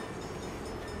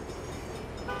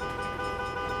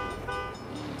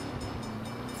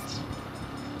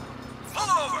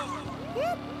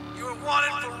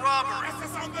 Wanted for robbery.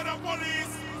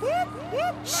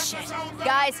 Shit.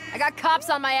 Guys, I got cops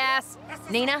on my ass.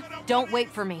 Nina, don't wait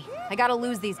for me. I gotta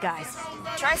lose these guys.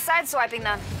 Try sideswiping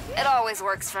them. It always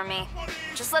works for me.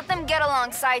 Just let them get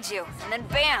alongside you, and then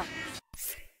bam!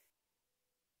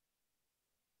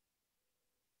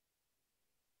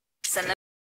 Send them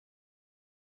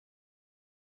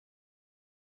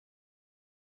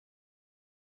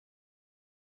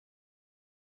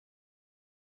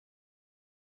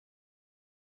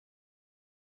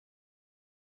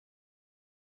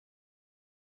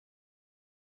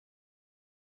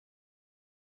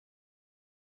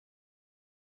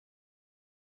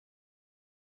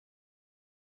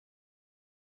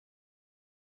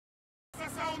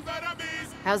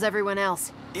How's everyone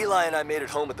else? Eli and I made it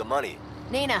home with the money.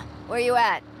 Nina, where you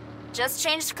at? Just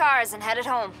changed cars and headed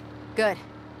home. Good.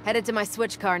 Headed to my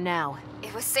switch car now.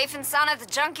 It was safe and sound at the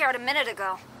junkyard a minute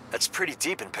ago. That's pretty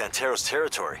deep in Pantero's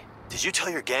territory. Did you tell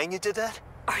your gang you did that?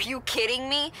 Are you kidding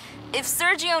me? If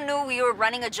Sergio knew we were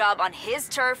running a job on his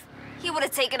turf, he would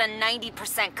have taken a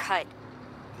 90% cut.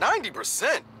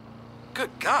 90%?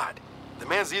 Good God. The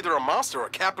man's either a monster or a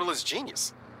capitalist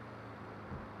genius.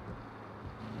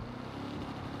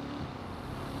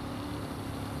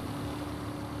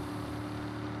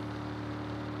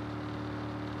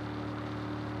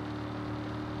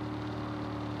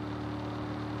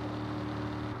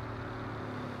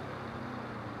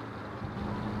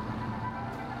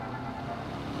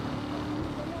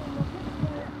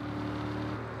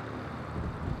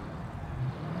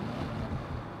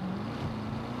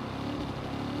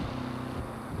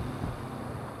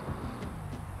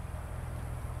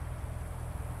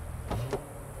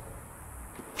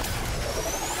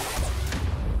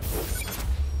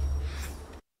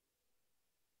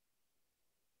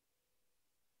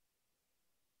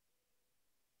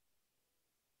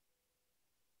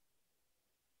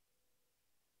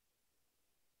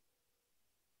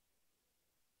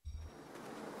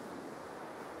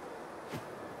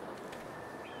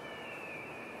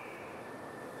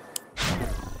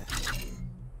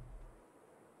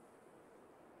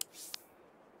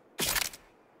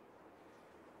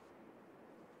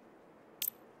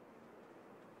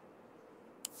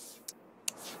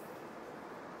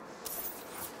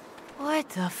 What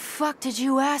the fuck did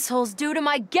you assholes do to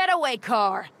my getaway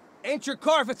car? Ain't your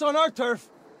car if it's on our turf.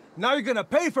 Now you're gonna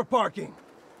pay for parking.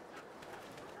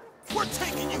 We're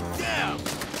taking you down!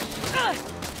 Ugh!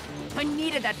 I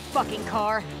needed that fucking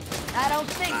car. I don't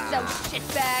think so,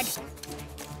 shitbag.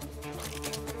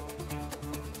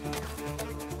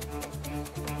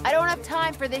 I don't have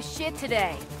time for this shit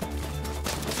today.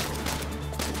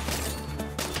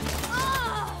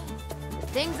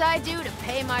 Things I do to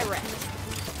pay my rent.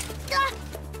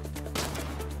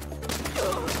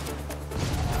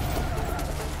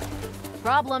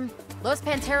 Problem. Los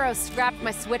Panteros scrapped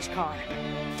my switch car.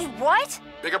 What?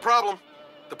 Bigger problem.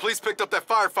 The police picked up that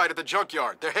firefight at the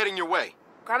junkyard. They're heading your way.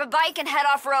 Grab a bike and head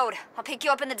off-road. I'll pick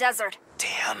you up in the desert.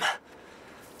 Damn.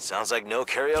 Sounds like no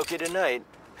karaoke tonight.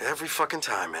 Every fucking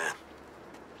time, man.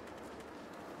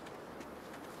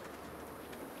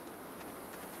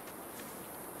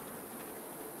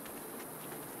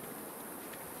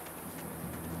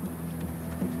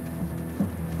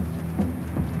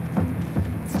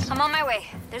 I'm on my way.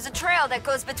 There's a trail that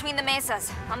goes between the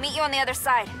mesas. I'll meet you on the other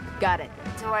side. Got it.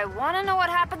 Do I want to know what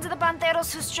happened to the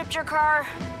Panteros who stripped your car?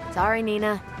 Sorry,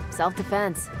 Nina.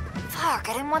 Self-defense. Fuck,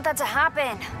 I didn't want that to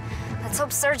happen. Let's hope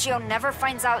Sergio never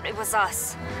finds out it was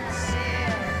us.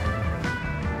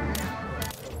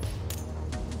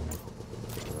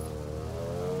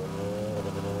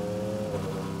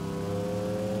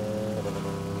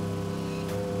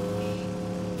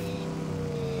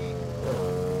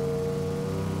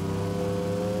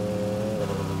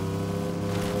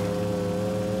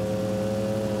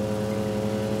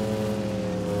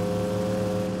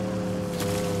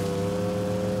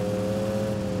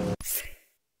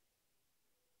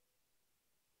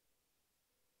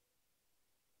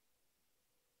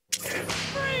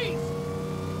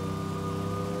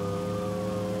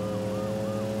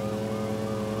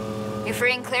 You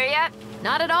free and clear yet?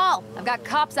 Not at all. I've got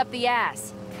cops up the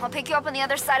ass. I'll pick you up on the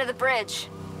other side of the bridge.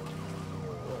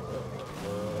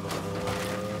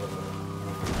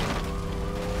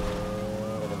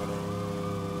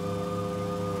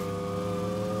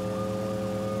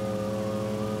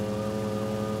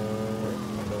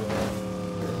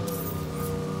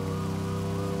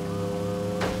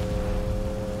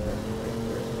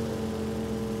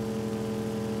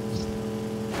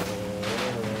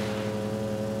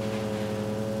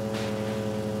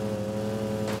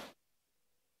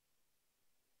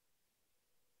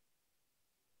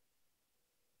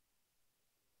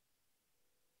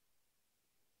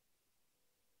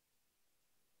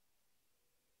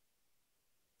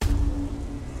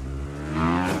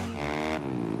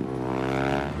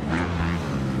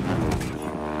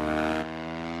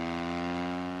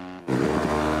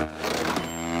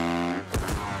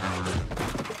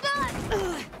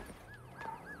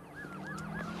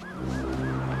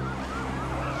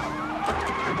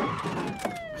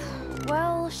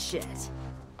 Well, shit.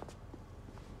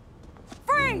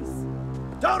 Freeze!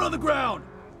 Down on the ground!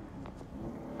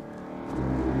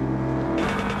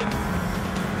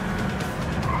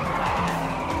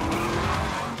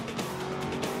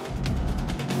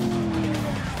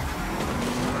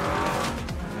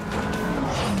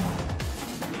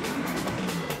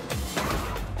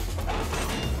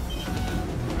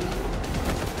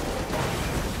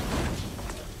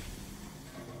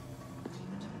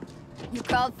 You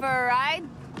called for a ride?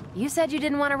 You said you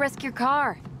didn't want to risk your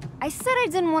car. I said I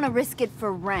didn't want to risk it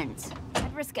for rent.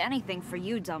 I'd risk anything for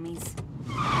you dummies.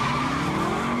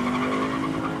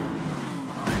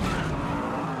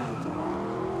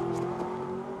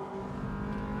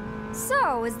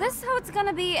 So, is this how it's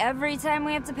gonna be every time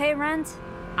we have to pay rent?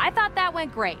 I thought that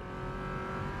went great.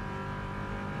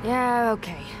 Yeah,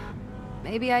 okay.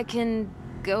 Maybe I can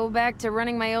go back to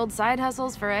running my old side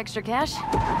hustles for extra cash?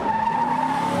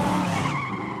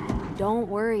 Don't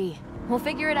worry. We'll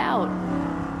figure it out.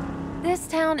 This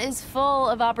town is full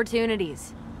of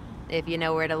opportunities, if you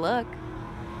know where to look.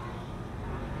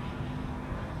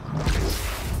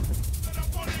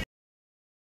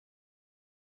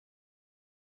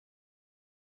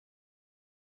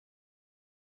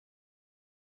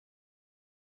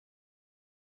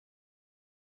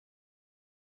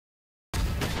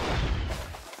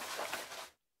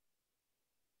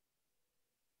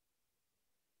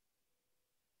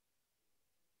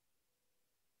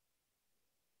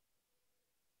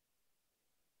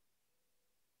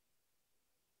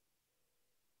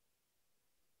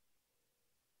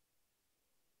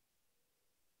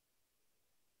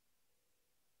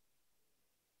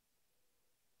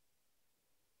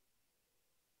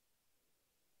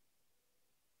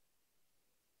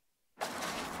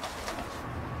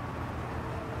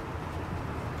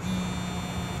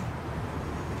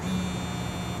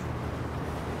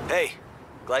 Hey,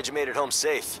 glad you made it home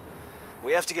safe.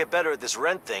 We have to get better at this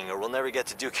rent thing or we'll never get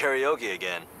to do karaoke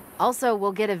again. Also,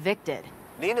 we'll get evicted.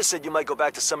 Nina said you might go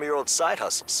back to some of your old side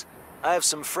hustles. I have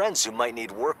some friends who might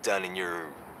need work done in your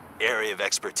area of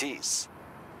expertise.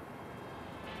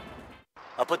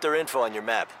 I'll put their info on your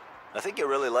map. I think you'll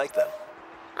really like them.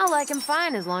 I'll like them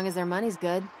fine as long as their money's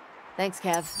good. Thanks,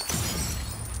 Kev.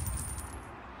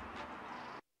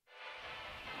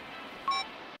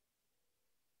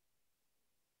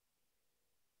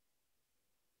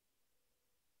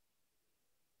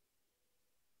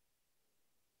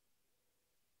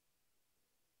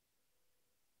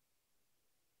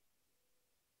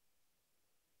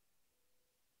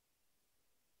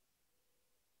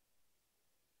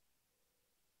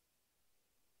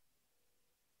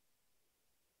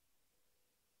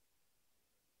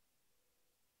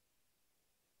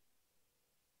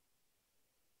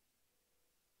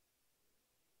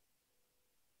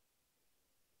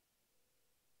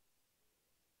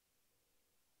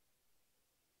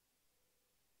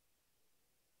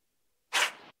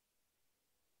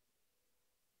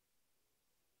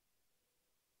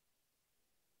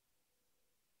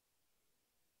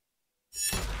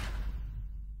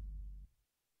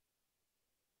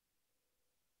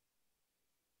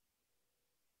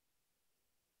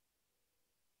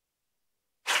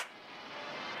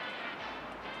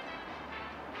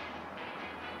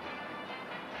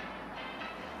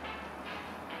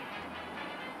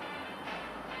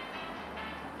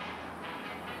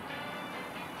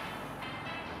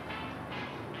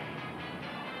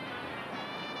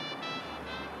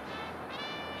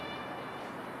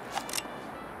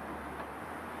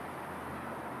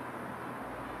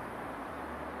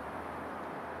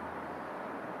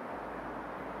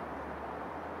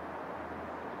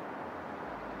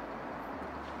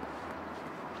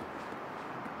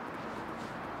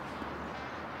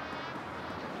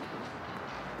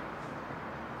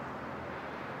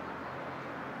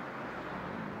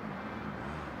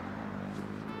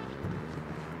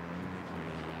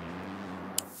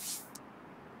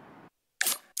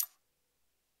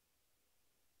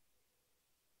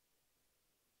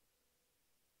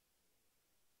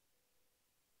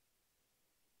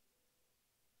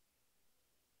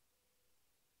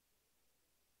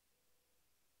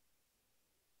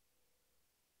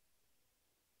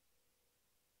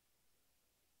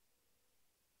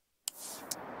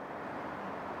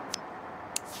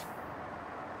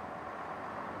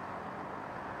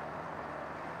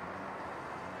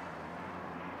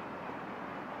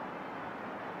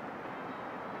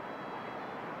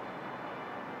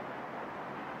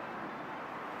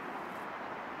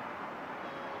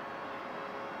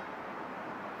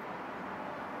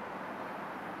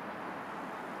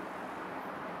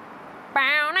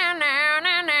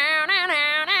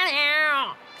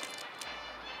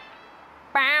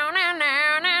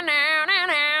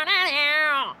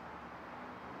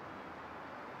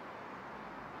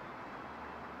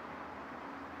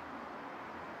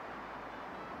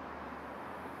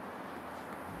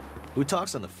 Who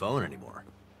talks on the phone anymore?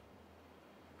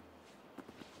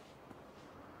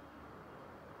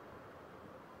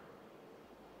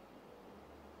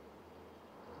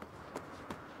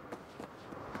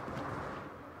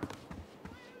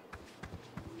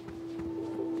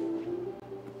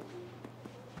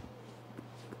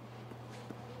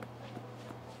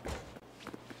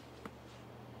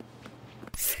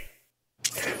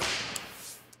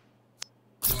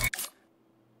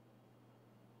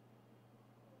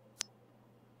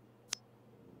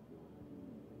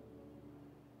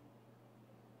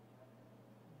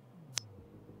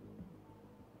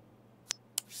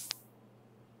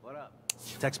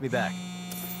 Text me back.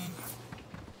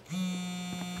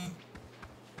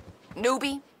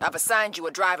 Newbie, I've assigned you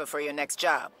a driver for your next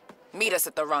job. Meet us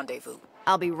at the rendezvous.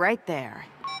 I'll be right there.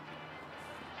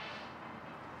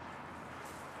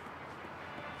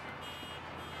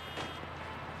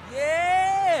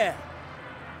 Yeah!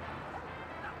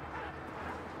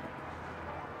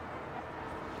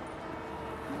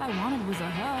 All I wanted was a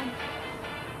hug.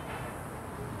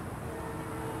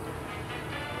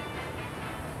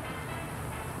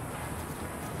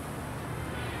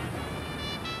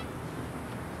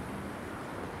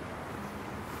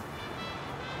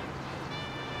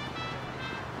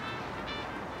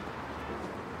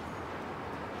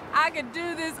 I could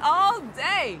do this all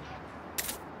day.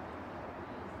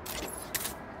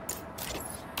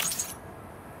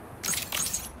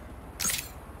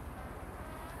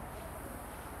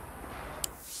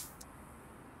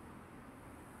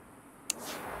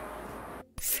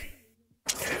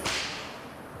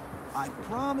 I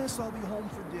promise I'll be home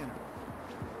for dinner.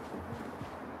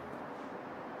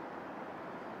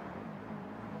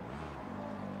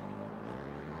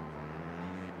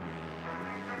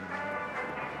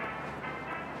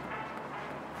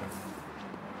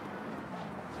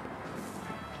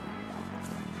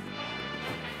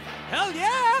 Hell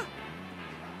yeah!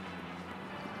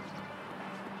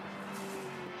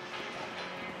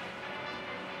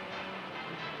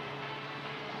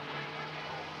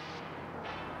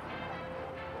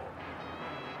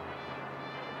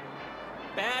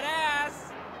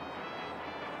 Badass!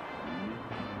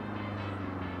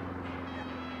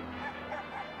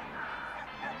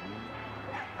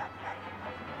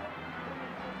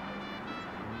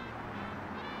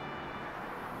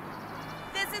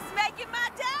 This is making my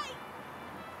day!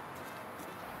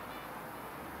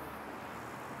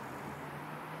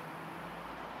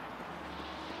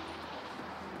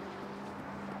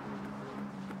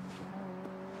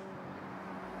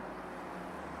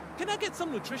 Can I get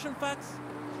some nutrition facts?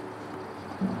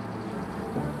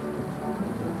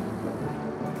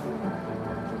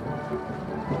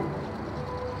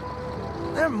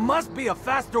 There must be a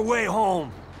faster way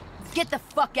home. Get the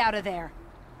fuck out of there.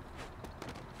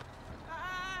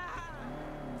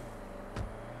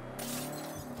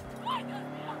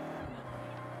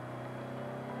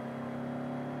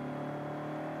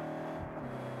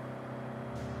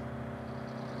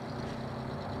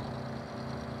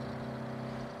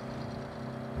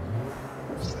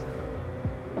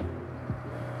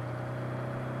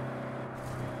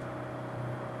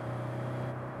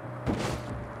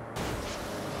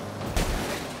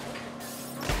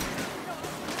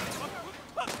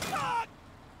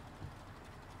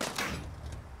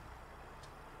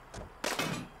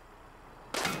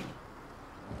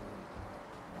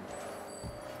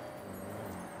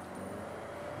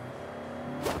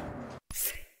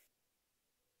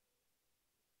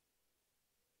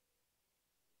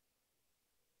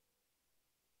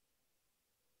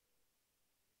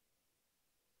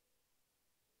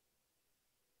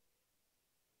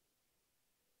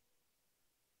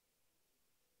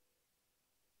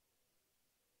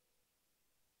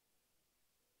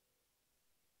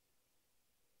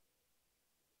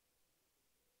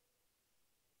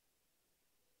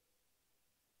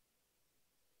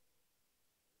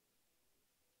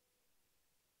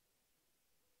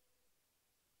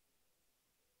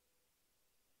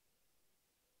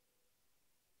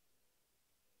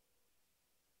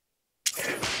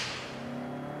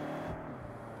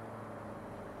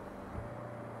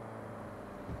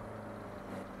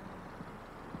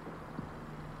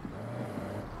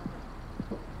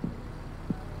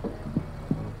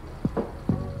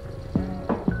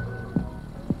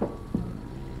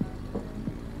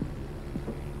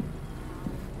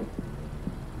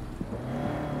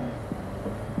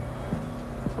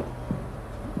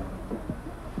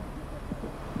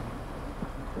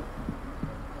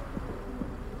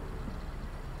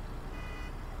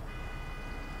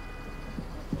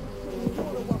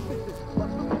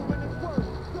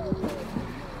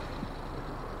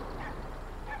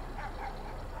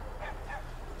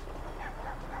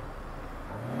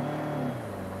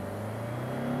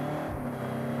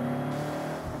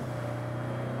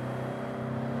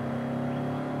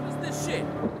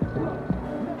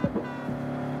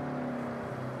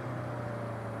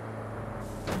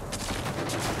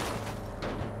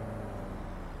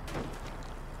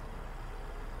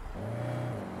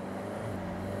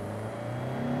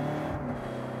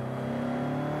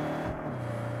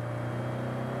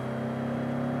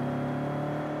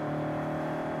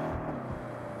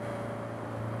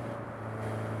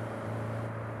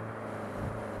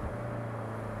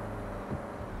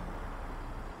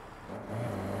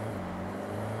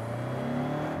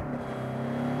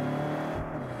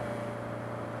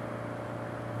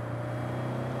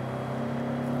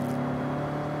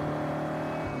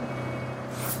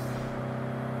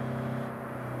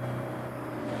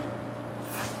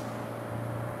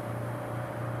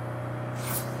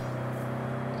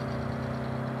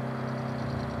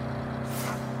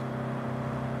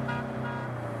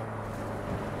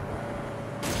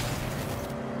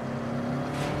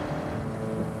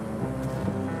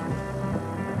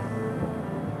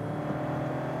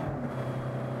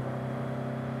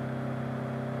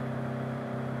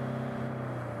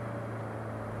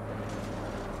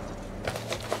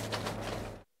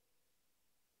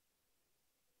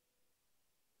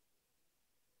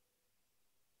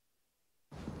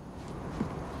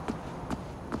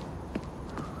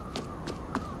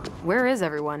 Where is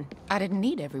everyone? I didn't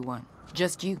need everyone.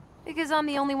 Just you. Because I'm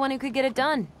the only one who could get it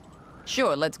done.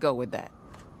 Sure, let's go with that.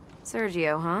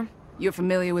 Sergio, huh? You're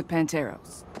familiar with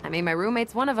Panteros? I mean, my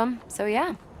roommate's one of them, so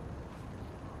yeah.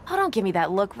 Oh, don't give me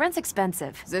that look. Rent's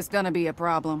expensive. Is this gonna be a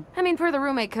problem? I mean, per the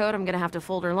roommate code, I'm gonna have to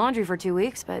fold her laundry for 2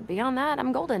 weeks, but beyond that,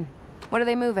 I'm golden. What are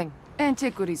they moving?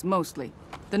 Antiquities, mostly.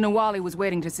 The Nawali was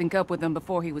waiting to sync up with them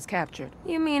before he was captured.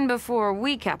 You mean before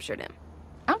we captured him?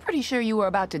 I'm pretty sure you were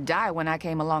about to die when I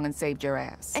came along and saved your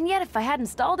ass. And yet, if I hadn't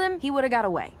stalled him, he would have got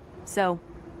away. So,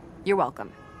 you're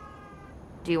welcome.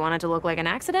 Do you want it to look like an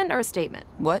accident or a statement?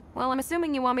 What? Well, I'm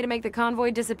assuming you want me to make the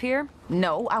convoy disappear?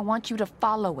 No, I want you to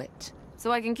follow it.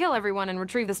 So I can kill everyone and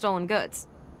retrieve the stolen goods.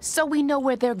 So we know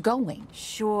where they're going.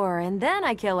 Sure, and then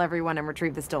I kill everyone and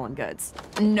retrieve the stolen goods.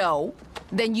 No.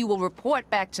 Then you will report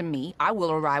back to me, I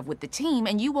will arrive with the team,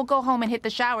 and you will go home and hit the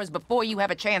showers before you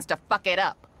have a chance to fuck it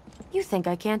up. You think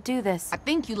I can't do this? I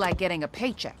think you like getting a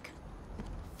paycheck.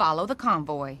 Follow the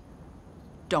convoy.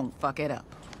 Don't fuck it up.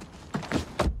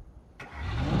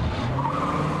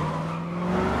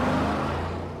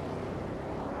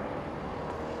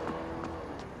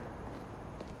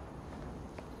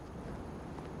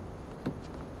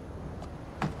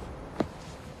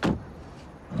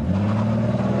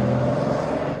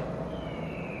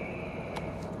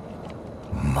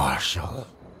 Marshall.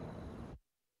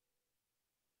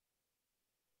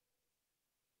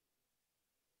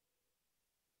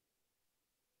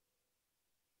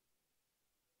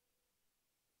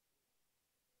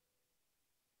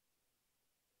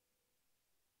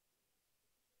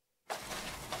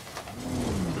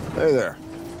 Hey there.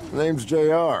 Name's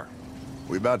JR.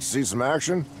 We about to see some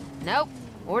action? Nope.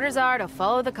 Orders are to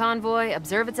follow the convoy,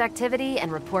 observe its activity,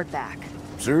 and report back.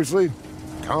 Seriously?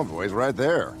 Convoy's right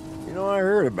there. You know, I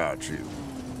heard about you.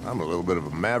 I'm a little bit of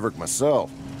a maverick myself.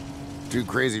 Two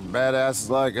crazy badasses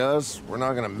like us, we're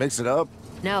not gonna mix it up?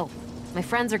 No. My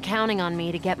friends are counting on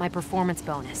me to get my performance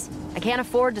bonus. I can't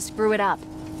afford to screw it up.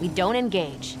 We don't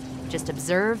engage. Just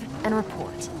observe and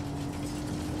report.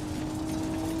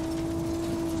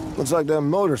 Looks like them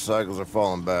motorcycles are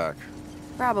falling back.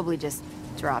 Probably just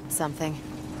dropped something.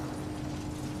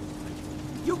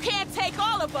 You can't take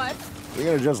all of us! You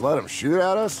gonna just let them shoot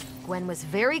at us? Gwen was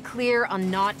very clear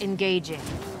on not engaging.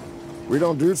 We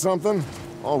don't do something?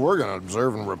 All we're gonna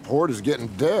observe and report is getting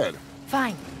dead.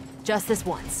 Fine. Just this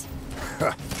once.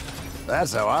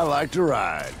 That's how I like to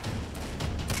ride.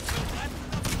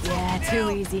 Yeah, too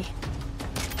easy.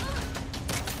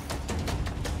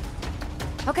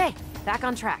 Okay, back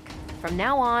on track. From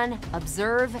now on,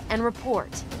 observe and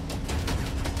report.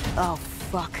 Oh,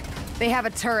 fuck. They have a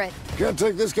turret. Can't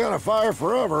take this kind of fire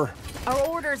forever. Our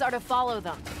orders are to follow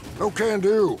them. No can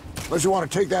do. Unless you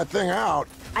want to take that thing out.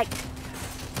 God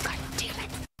damn it.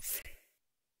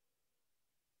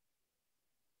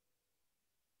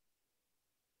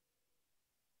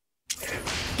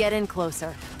 Get in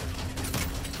closer.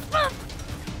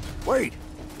 Wait,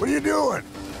 what are you doing?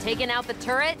 Taking out the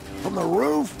turret? From the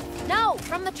roof? No,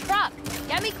 from the truck.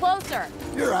 Get me closer.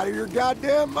 You're out of your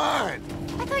goddamn mind.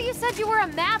 I thought you said you were a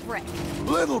maverick.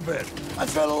 Little bit. I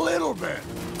said a little bit.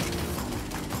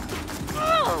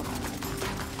 Oh.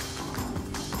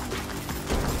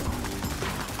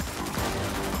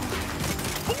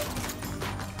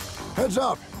 Heads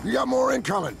up. You got more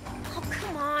incoming. Oh,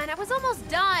 come on. I was almost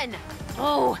done.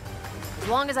 Oh, as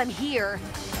long as I'm here.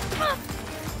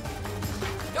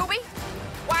 Newbie,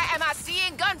 why am I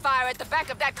seeing gunfire at the back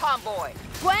of that convoy?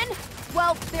 Gwen,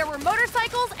 well, there were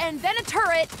motorcycles and then a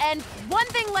turret, and one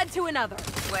thing led to another.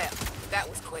 Well, that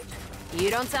was quick. You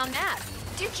don't sound mad.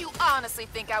 Did you honestly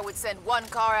think I would send one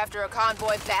car after a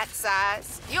convoy that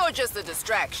size? You're just a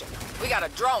distraction. We got a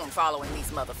drone following these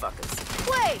motherfuckers.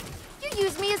 Wait, you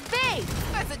used me as bait.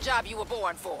 That's the job you were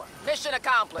born for. Mission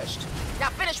accomplished. Now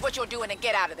finish what you're doing and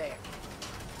get out of there.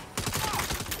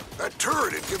 That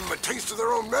turret had given them a taste of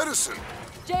their own medicine.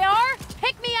 JR,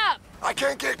 pick me up. I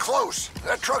can't get close.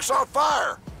 That truck's on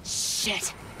fire.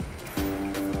 Shit.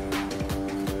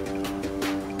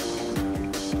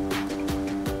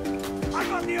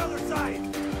 I'm on the other side.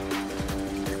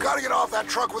 You gotta get off that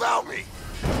truck without me.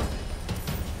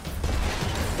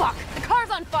 Fuck, the car's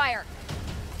on fire.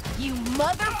 You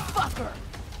motherfucker.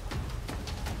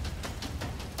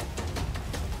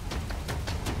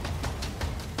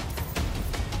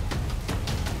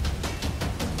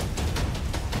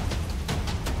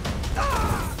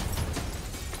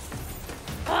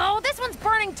 Oh, this one's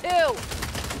burning too!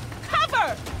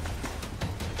 Cover!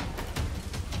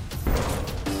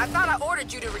 I thought I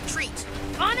ordered you to retreat.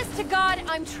 Honest to God,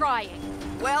 I'm trying.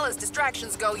 Well, as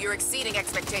distractions go, you're exceeding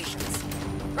expectations.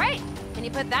 Great. Can you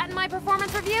put that in my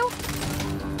performance review?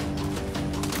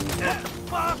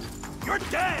 Fuck! You're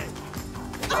dead!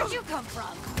 Where'd you come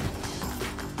from?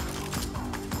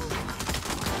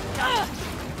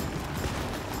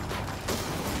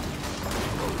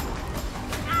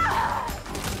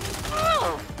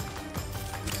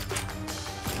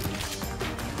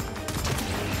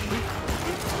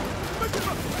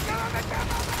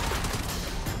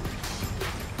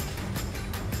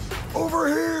 Over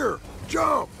here!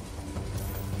 Jump!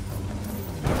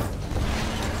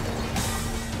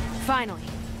 Finally.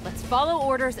 Let's follow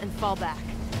orders and fall back.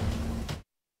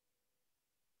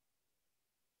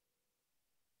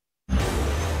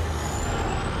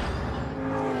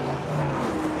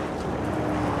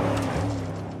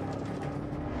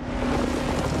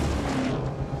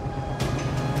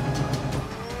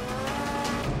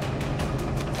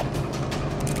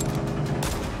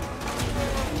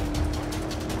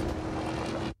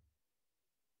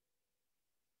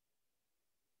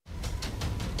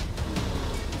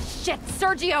 Shit,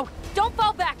 Sergio! Don't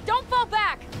fall back! Don't fall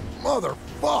back!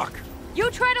 Motherfuck! You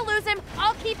try to lose him,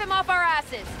 I'll keep him off our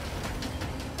asses.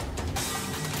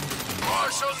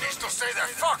 Marshall needs to stay the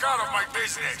fuck out of my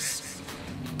business!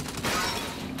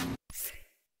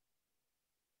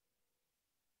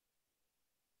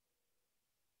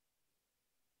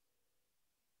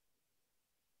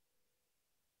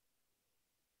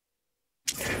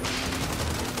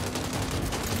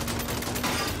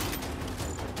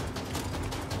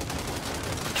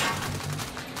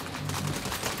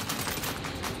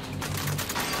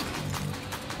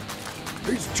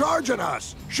 He's charging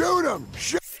us! Shoot him!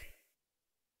 Shoot!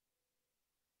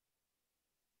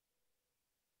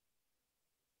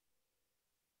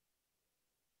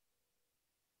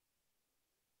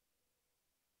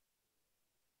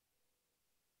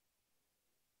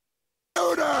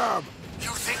 Shoot him!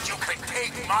 You think you can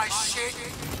take my shit?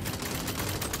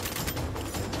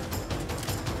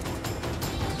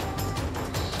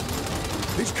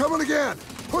 He's coming again!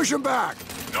 Push him back!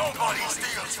 Nobody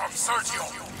steals from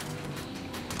Sergio!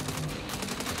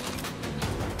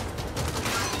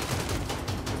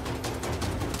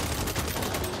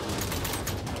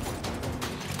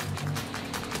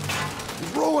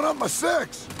 Rolling up my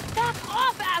 6! Back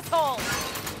off, asshole!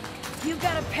 You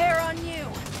got a pair on you.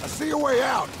 I see a way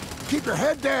out. Keep your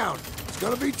head down. It's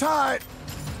gonna be tight.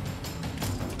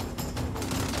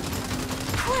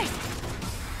 Christ!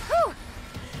 Whew!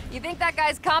 You think that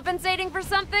guy's compensating for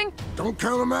something? Don't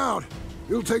count him out.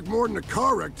 It'll take more than a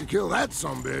car wreck to kill that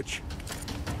sumbitch.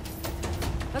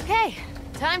 Okay,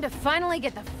 time to finally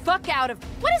get the fuck out of...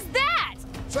 What is that?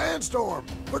 Sandstorm!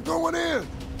 We're going in!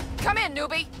 Come in,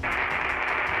 newbie!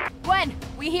 Gwen,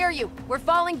 we hear you. We're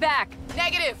falling back.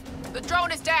 Negative. The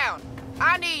drone is down.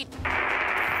 I need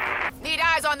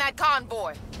eyes on that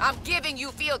convoy. I'm giving you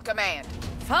field command.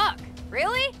 Fuck.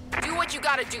 Really? Do what you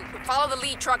gotta do, but follow the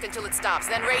lead truck until it stops,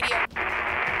 then radio.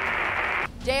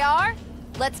 JR,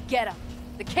 let's get him.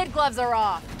 The kid gloves are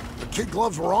off. The kid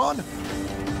gloves were on?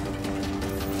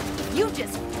 You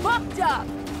just fucked up.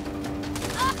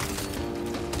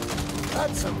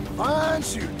 That's some fine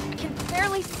shooting. I can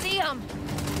barely see him.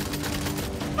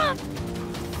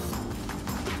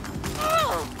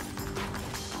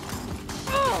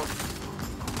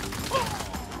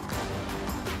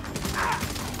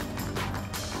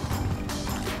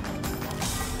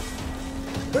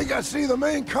 Think I see the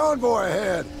main convoy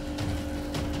ahead.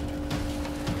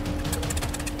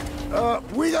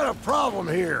 We got a problem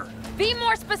here. Be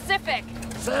more specific.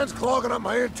 Sand's clogging up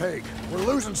my intake. We're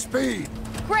losing speed.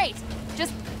 Great.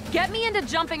 Just get me into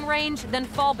jumping range, then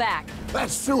fall back.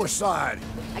 That's suicide.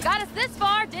 I got us this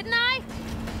far, didn't I?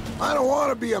 I don't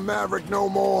want to be a maverick no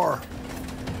more.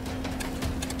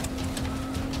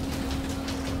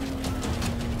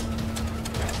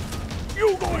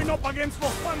 You going up against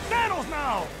los Panteros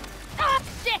now! Ah,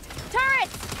 shit!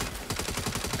 Turrets!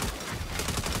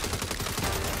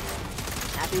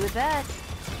 Happy with that.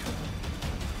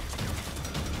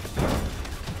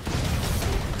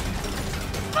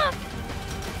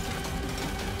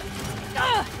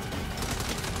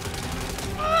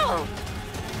 Are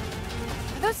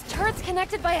those turrets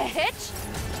connected by a hitch?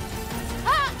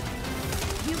 Ah!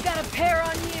 You got a pair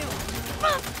on you.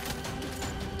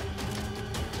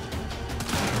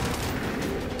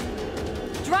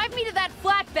 Drive me to that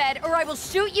flatbed, or I will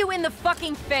shoot you in the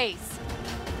fucking face.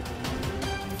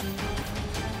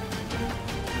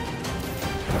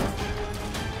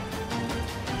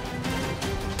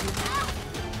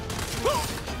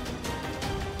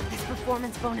 This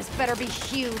performance bonus better be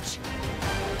huge.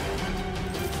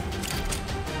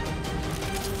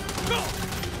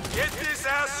 Get this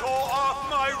asshole off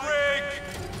my rig!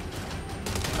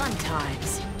 Fun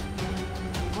times.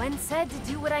 Gwen said to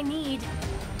do what I need.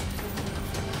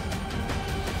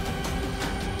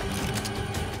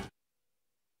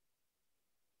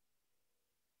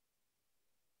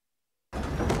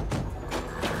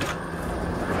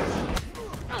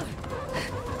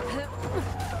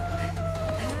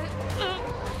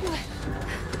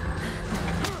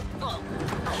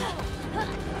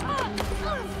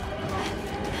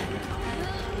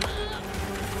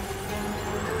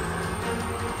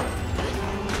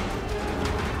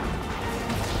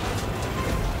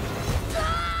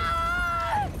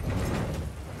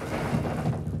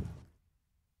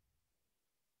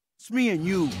 It's me and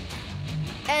you.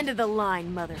 End of the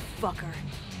line, motherfucker.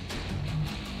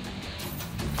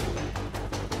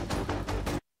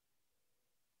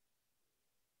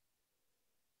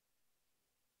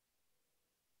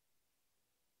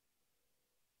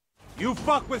 You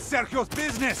fuck with Sergio's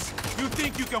business! You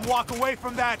think you can walk away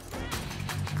from that?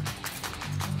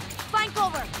 Find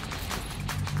cover!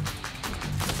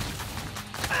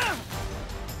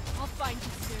 I'll find you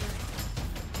soon.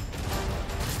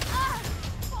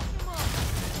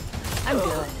 I'm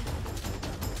good.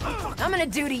 I'm gonna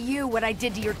do to you what I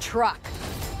did to your truck.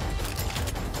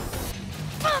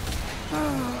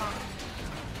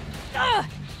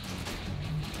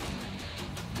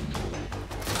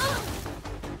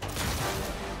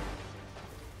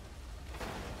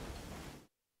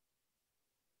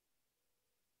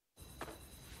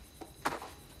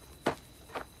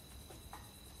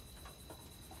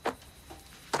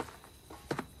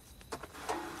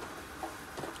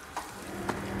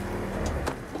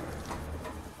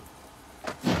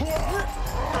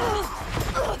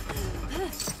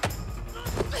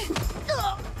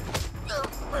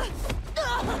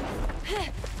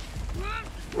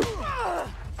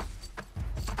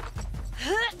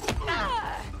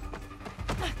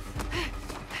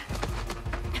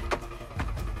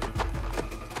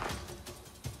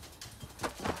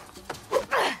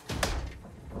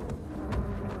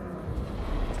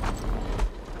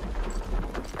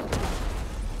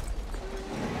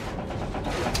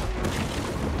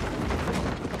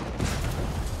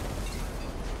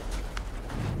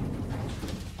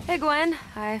 Hey, Gwen.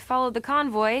 I followed the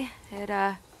convoy.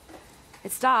 It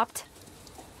stopped.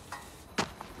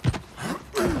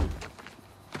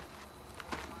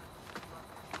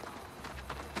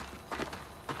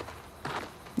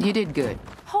 You did good.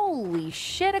 Holy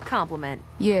shit, a compliment.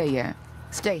 Yeah.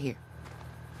 Stay here.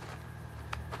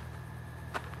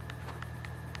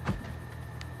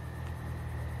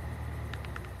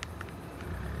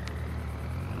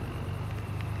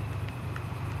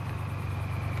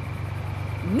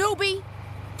 Newbie,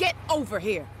 get over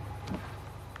here.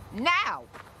 Now!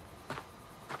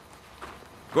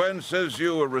 Gwen says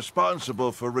you were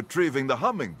responsible for retrieving the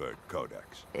Hummingbird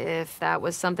Codex. If that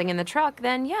was something in the truck,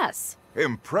 then yes.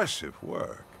 Impressive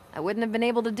work. I wouldn't have been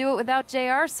able to do it without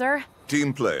JR, sir.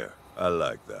 Team player. I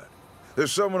like that.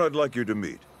 There's someone I'd like you to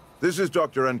meet. This is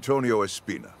Dr. Antonio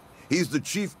Espina. He's the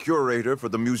chief curator for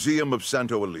the Museum of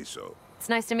Santo Eliso. It's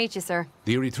nice to meet you, sir.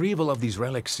 The retrieval of these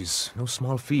relics is no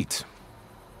small feat.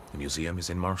 The museum is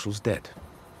in Marshall's debt.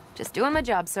 Just doing my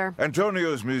job, sir.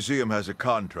 Antonio's museum has a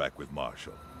contract with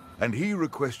Marshall, and he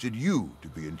requested you to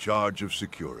be in charge of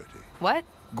security. What?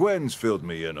 Gwen's filled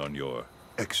me in on your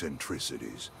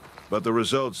eccentricities, but the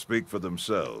results speak for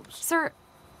themselves. Sir,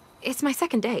 it's my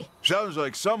second day. Sounds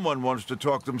like someone wants to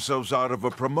talk themselves out of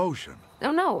a promotion.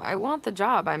 Oh, no, I want the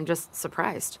job. I'm just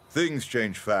surprised. Things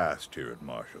change fast here at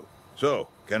Marshall. So,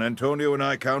 can Antonio and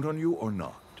I count on you or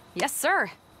not? Yes,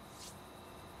 sir.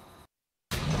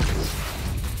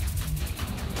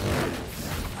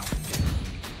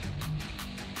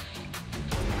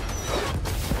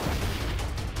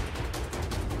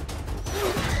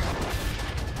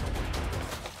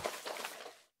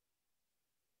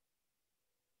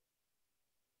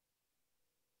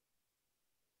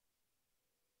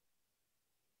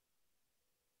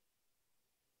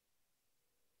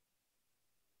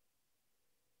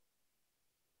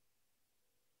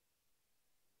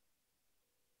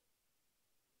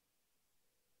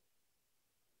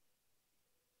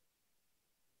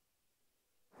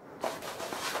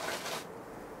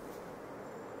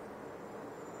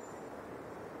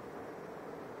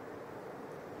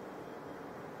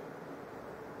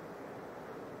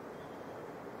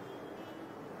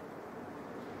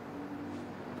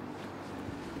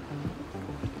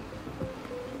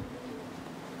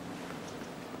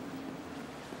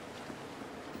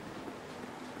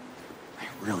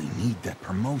 Really need that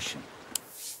promotion.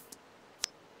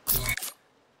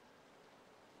 Hey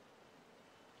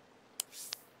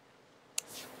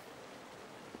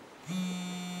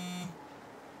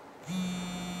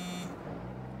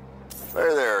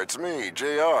there, it's me,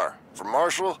 JR. From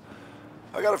Marshall.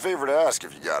 I got a favor to ask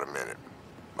if you got a minute.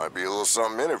 Might be a little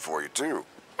something in it for you, too.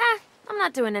 I'm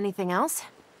not doing anything else.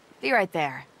 Be right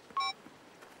there.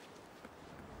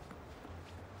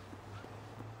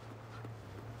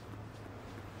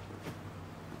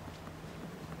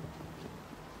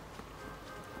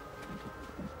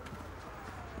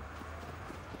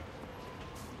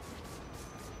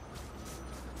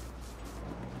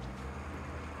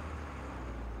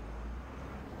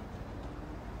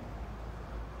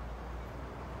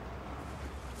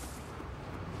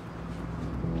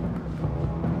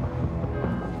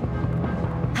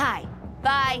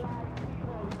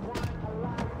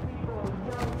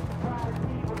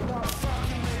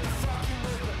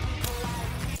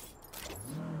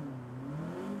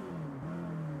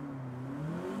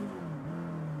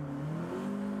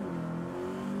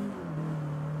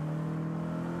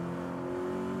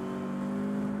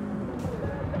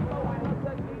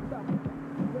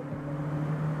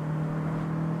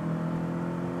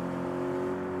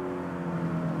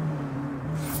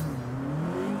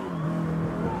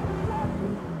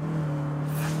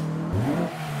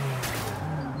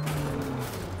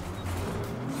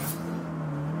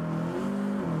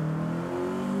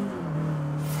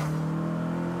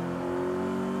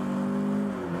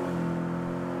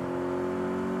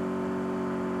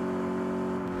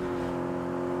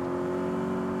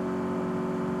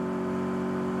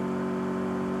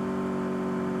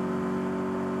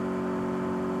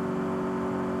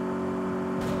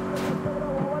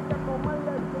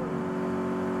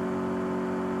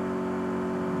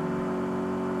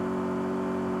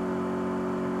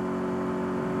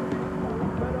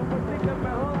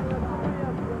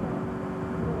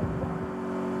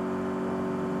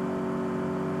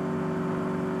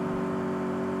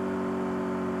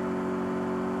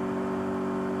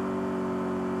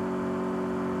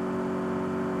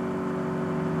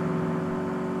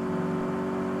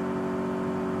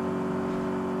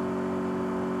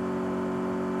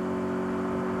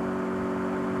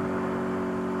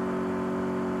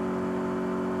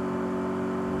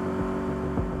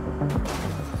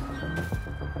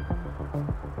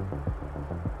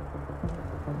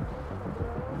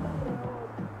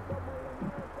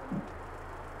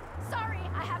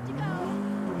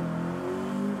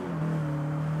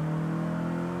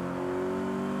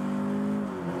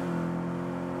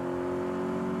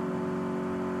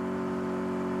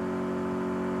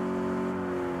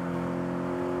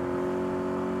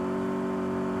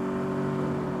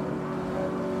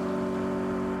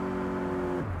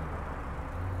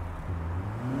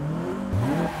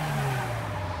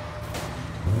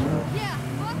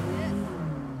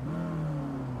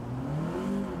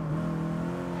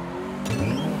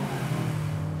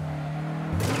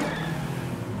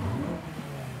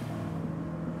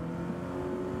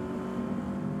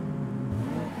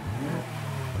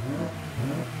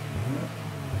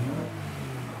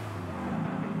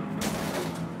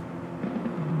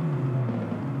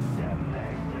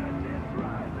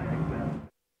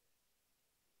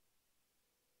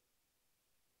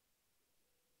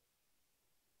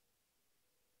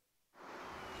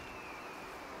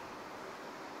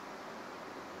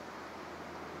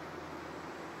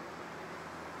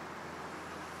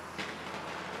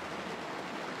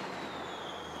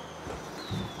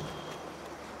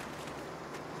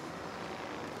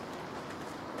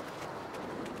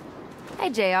 Hey,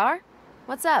 JR.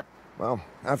 What's up? Well,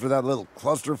 after that little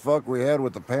clusterfuck we had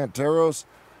with the Panteros,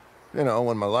 you know,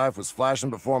 when my life was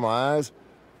flashing before my eyes,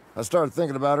 I started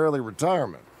thinking about early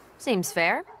retirement. Seems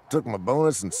fair. Took my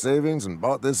bonus and savings and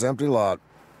bought this empty lot.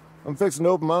 I'm fixing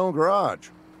to open my own garage.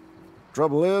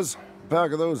 Trouble is, a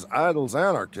pack of those Idols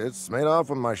anarchists made off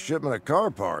with my shipment of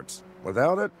car parts.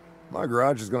 Without it, my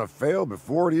garage is gonna fail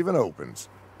before it even opens.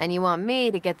 And you want me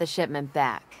to get the shipment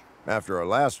back? After our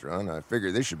last run, I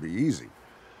figured this should be easy.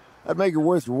 I'd make it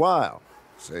worth your while.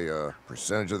 Say a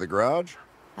percentage of the garage?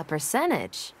 A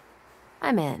percentage?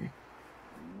 I'm in.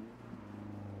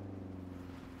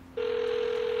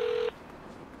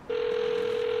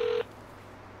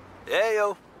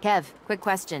 Heyo. Kev, quick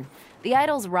question. The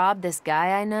Idols robbed this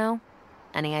guy I know.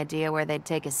 Any idea where they'd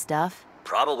take his stuff?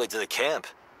 Probably to the camp.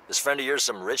 This friend of yours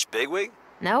some rich bigwig?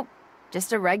 Nope.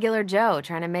 Just a regular Joe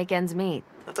trying to make ends meet.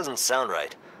 That doesn't sound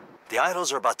right. The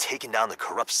Idols are about taking down the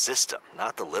corrupt system,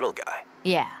 not the little guy.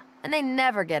 Yeah, and they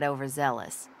never get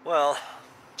overzealous. Well,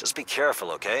 just be careful,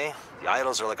 okay? The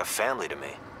Idols are like a family to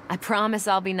me. I promise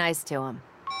I'll be nice to him.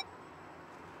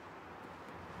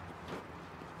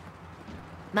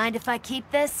 Mind if I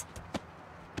keep this?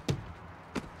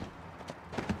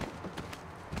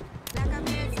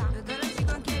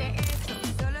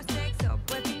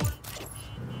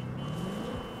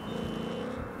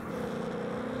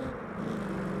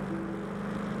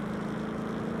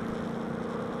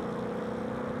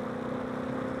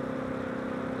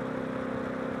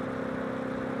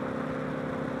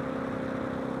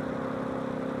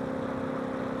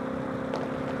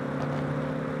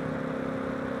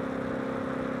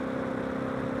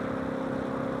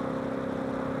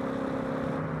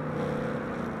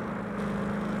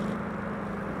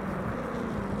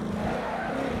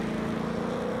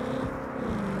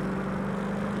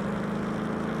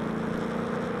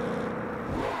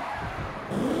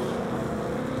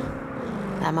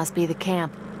 That must be the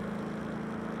camp.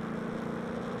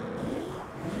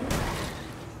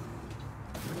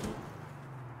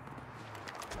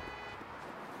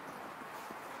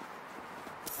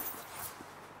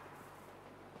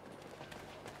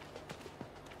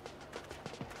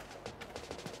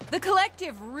 The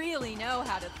Collective really know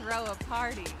how to throw a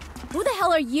party. Who the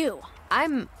hell are you?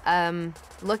 I'm,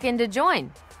 looking to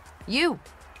join. You.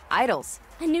 Idols.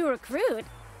 A new recruit?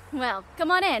 Well,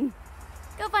 come on in.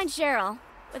 Go find Cheryl,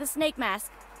 with a snake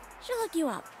mask. She'll hook you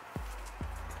up.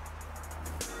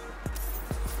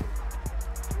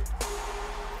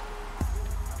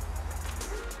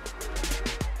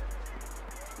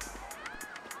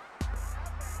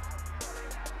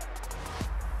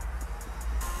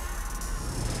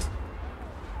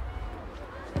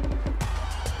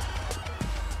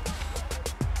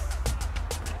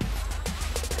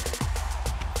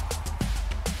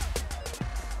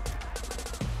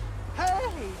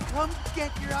 Come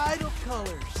get your idol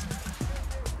colors.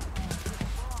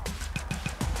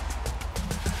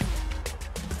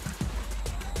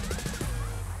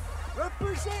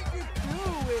 Represent your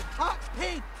crew with hot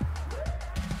pink.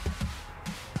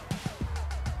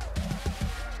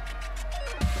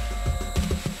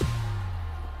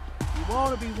 You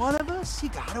want to be one of us? You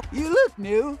gotta. You look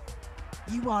new.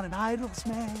 You want an Idol's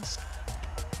mask?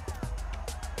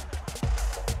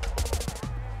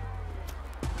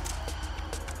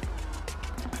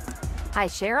 Hi,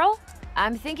 Cheryl.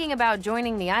 I'm thinking about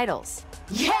joining the Idols.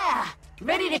 Yeah!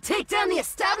 Ready to take down the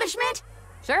establishment?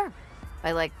 Sure.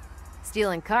 By, like,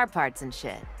 stealing car parts and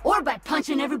shit. Or by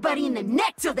punching everybody in the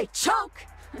neck till they choke.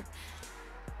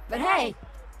 But hey,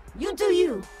 you do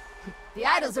you. The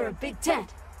Idols are a big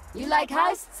tent. You like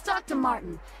heists? Talk to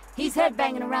Martin. He's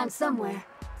headbanging around somewhere.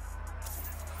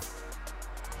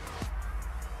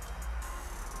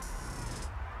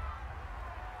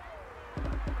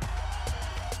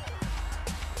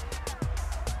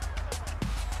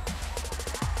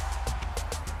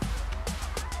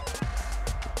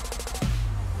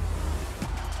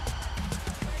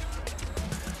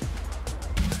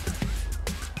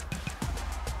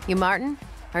 You Martin?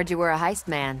 Heard you were a heist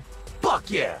man. Fuck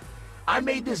yeah! I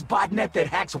made this botnet that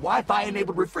hacks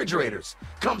Wi-Fi-enabled refrigerators.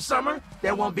 Come summer,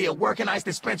 there won't be a working ice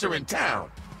dispenser in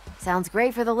town. Sounds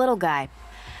great for the little guy.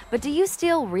 But do you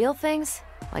steal real things?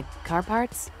 Like car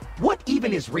parts? What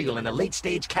even is real in a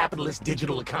late-stage capitalist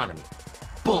digital economy?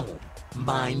 Boom.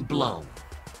 Mind blown.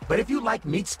 But if you like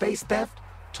meat space theft,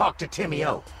 talk to Timmy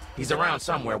O. He's around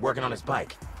somewhere working on his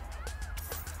bike.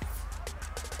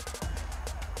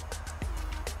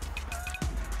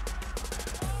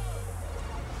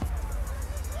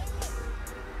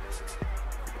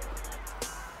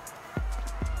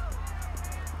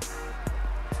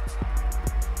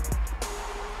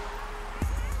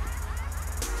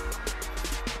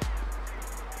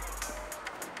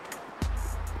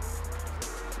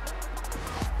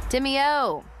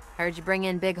 Timmy-O, heard you bring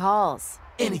in big hauls.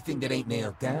 Anything that ain't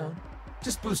nailed down.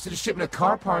 Just boosted a shipment of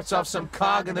car parts off some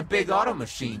cog in the big auto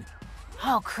machine.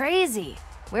 Oh, crazy.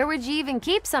 Where would you even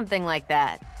keep something like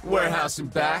that? Warehouse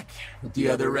and back, with the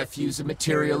other refuse of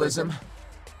materialism.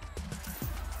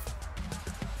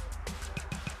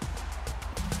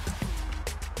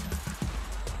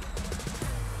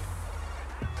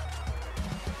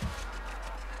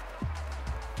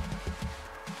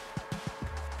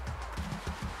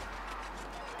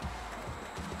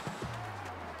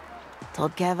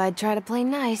 Told Kev I'd try to play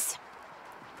nice.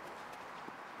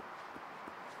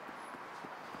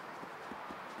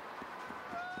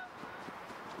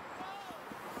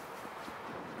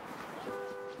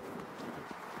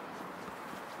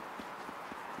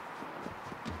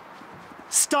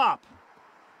 Stop!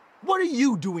 What are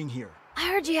you doing here? I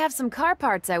heard you have some car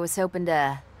parts I was hoping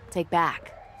to take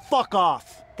back. Fuck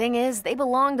off! Thing is, they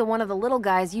belong to one of the little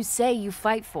guys you say you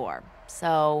fight for,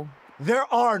 so...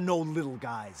 There are no little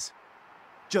guys.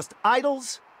 Just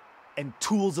idols and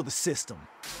tools of the system.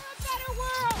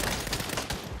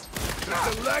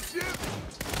 Selective?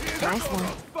 Nice one.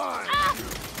 Fine.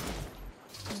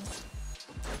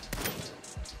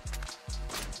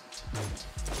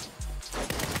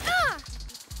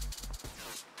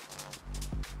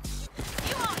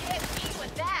 You won't hit me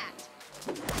with that.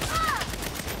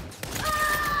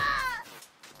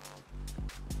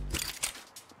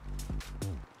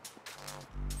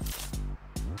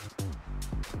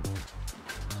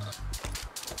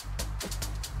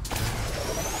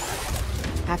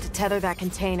 Have to tether that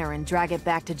container and drag it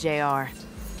back to JR.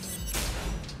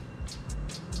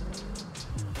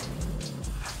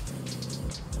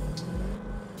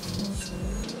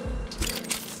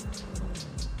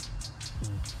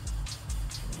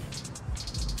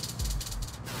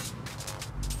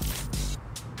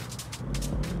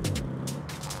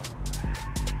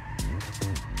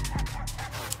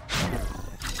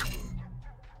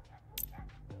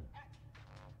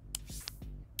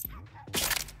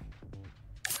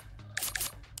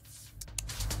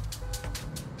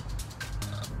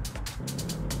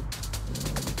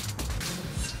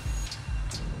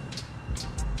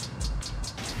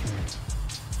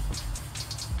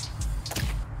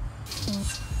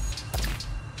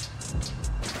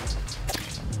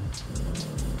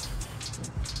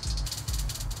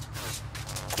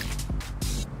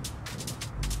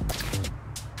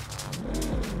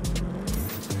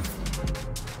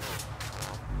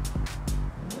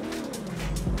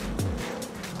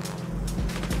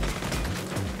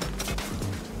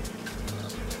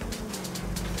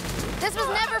 This was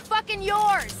never fucking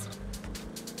yours!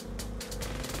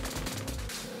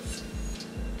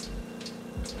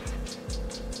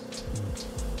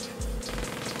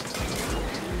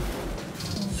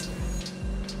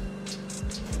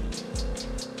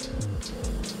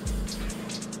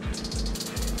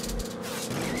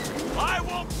 I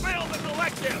won't fail the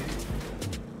collective!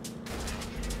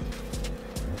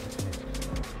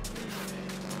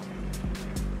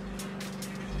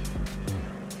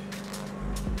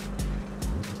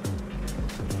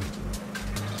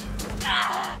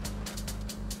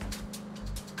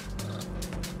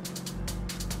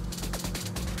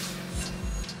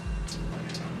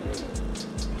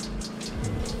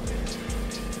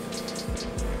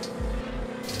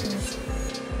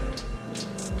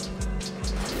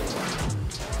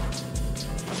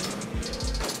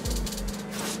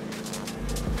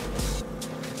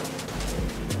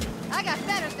 I got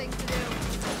better things to do.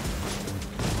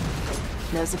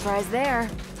 No surprise there.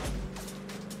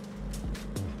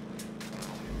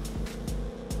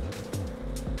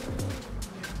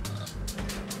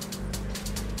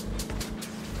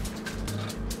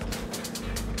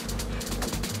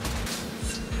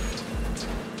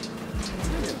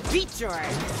 Beat your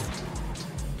ass.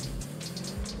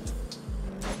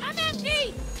 I'm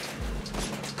empty!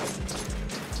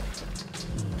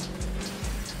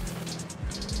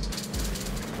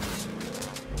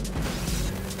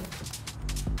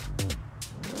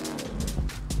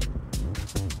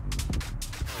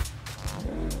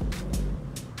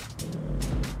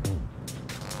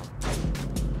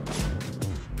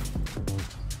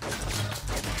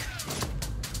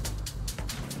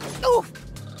 Oof!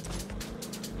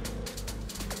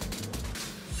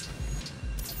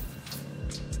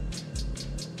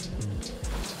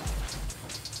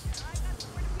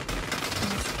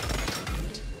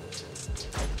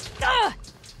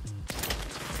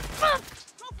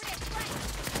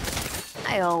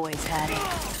 I always had it.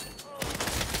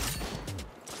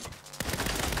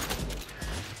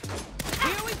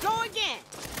 Here we go again!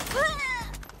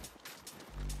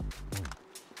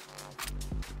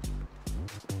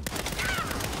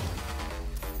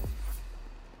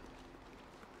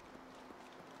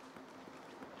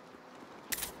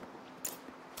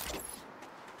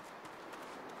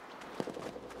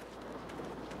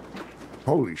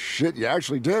 Holy shit, you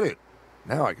actually did it.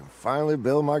 Now I can finally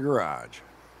build my garage.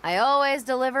 I always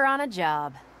deliver on a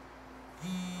job.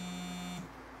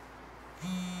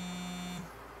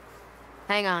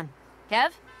 Hang on.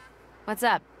 Kev? What's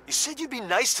up? You said you'd be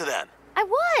nice to them. I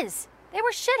was! They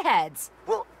were shitheads.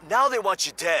 Well, now they want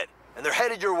you dead, and they're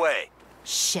headed your way.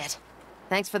 Shit.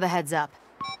 Thanks for the heads up.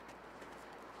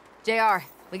 JR,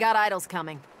 we got idols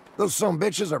coming. Those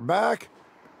sumbitches are back.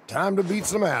 Time to beat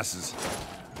some asses.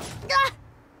 Ah!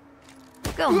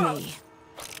 Go me.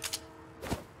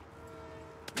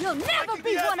 You'll never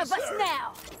be one of us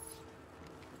now!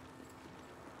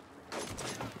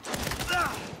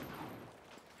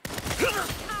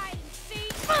 Hide and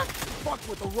seek! Fuck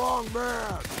with the wrong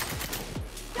man!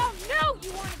 Don't know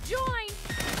you want to join!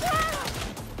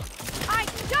 I'd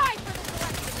die for the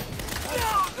collection!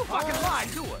 You fucking lied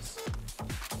to us!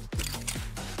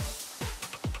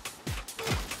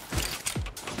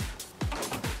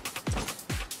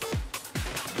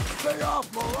 Stay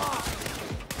off, Mirage!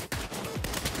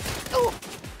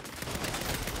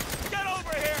 Get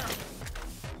over here!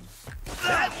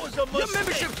 That was a mistake! Your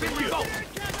membership's been revoked!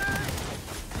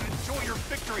 Enjoy your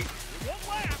victory! It won't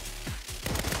last!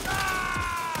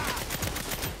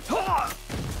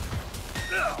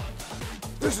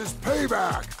 This is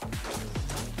payback!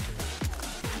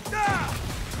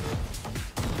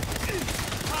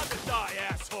 Time to die,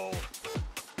 asshole!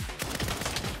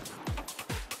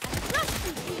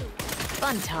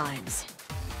 Fun times.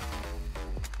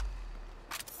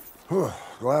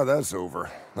 Glad that's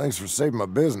over. Thanks for saving my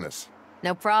business.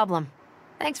 No problem.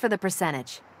 Thanks for the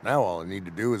percentage. Now all I need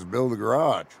to do is build a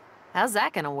garage. How's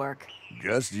that gonna work?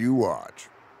 Just you watch.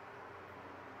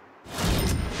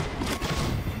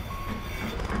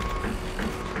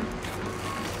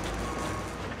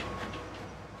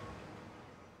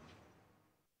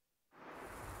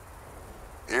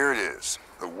 Here it is,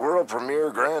 the world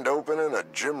premiere grand opening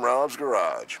at Jim Rob's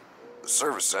Garage. The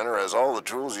service center has all the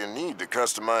tools you need to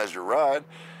customize your ride,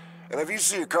 and if you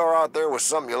see a car out there with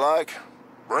something you like,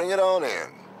 bring it on in.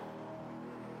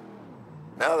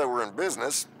 Now that we're in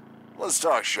business, let's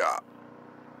talk shop.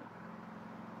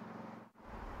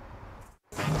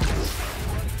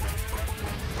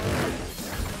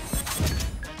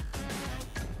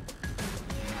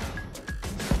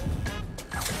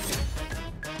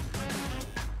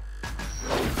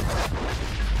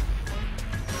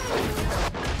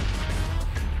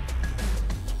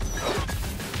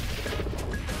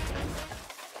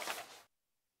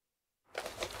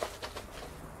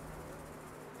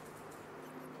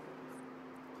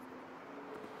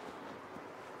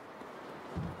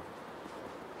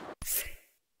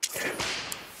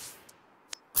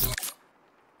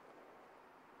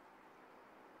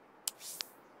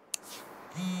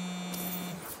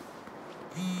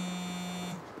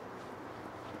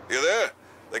 You there?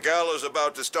 The gala's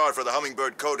about to start for the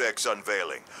Hummingbird Codex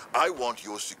unveiling. I want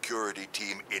your security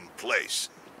team in place.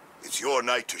 It's your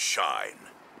night to shine.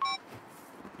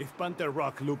 If Panther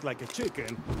Rock looked like a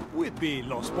chicken, we'd be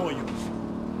Los Pollos.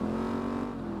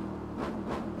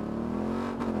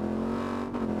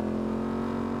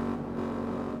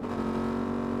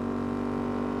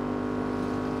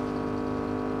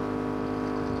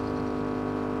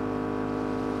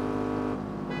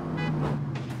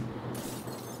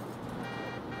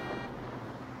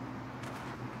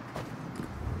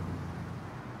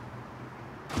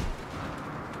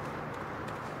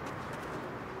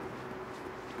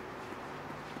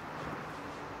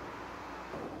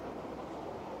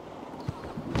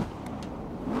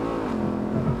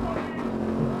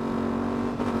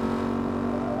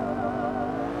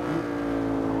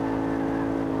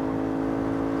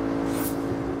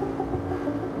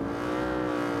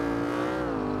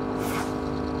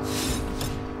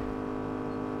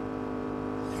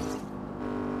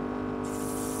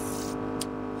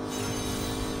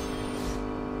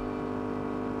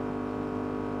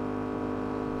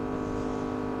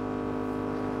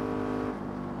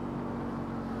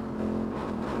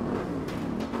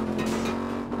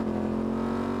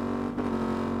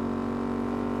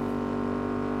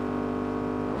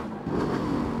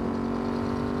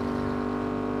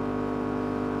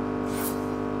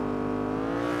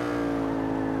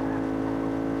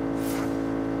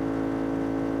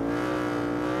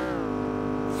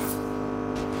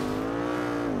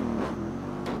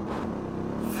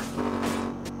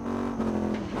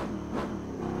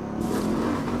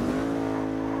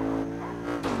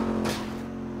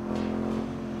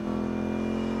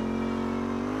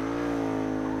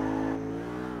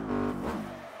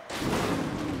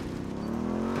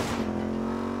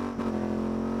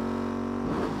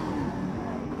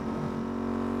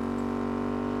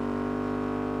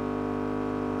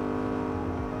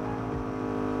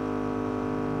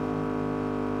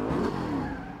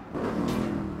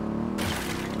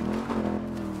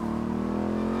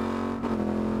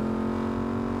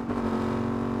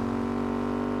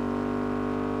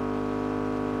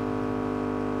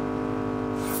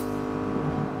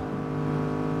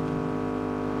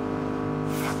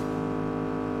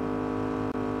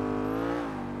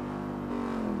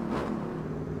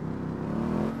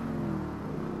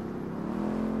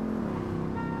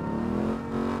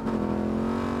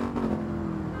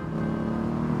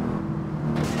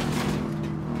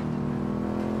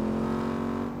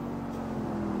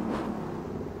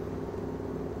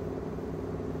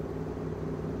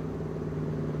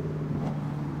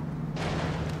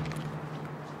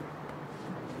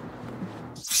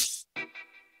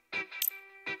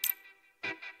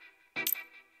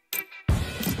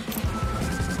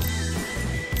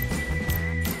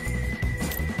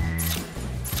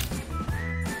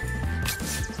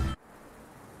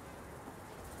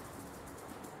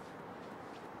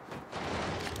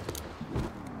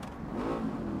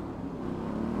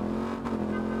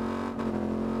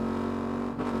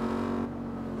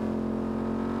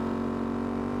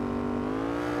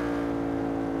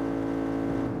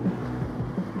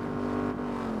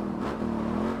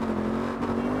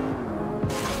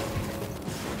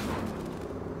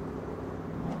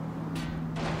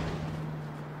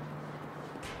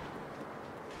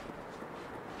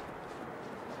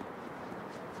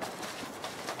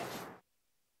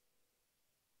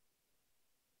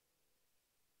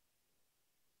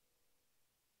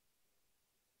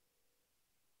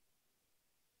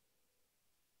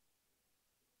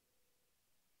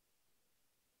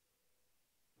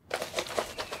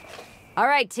 All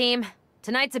right, team.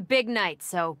 Tonight's a big night,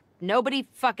 so nobody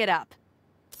fuck it up.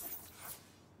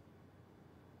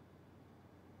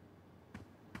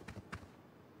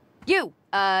 You,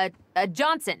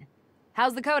 Johnson.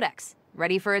 How's the Codex?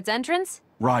 Ready for its entrance?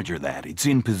 Roger that. It's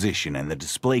in position, and the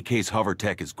display case hover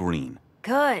tech is green.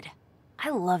 Good. I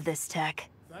love this tech.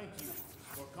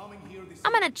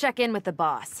 I'm gonna check in with the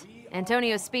boss.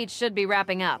 Antonio's speech should be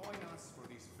wrapping up.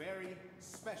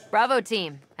 Bravo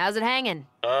team, how's it hanging?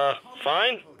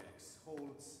 Fine.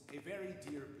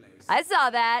 I saw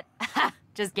that.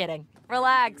 Just kidding.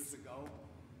 Relax.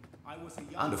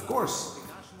 And of course,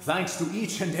 thanks to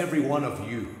each and every one of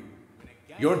you.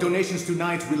 Your donations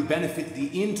tonight will benefit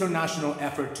the international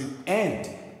effort to end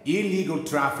illegal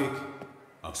traffic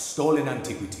of stolen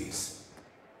antiquities.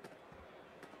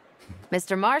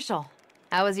 Mr. Marshall,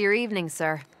 how was your evening,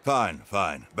 sir? Fine,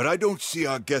 fine. But I don't see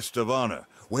our guest of honor.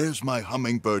 Where's my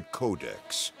Hummingbird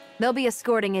Codex? They'll be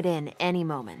escorting it in any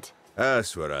moment.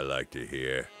 That's what I like to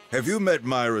hear. Have you met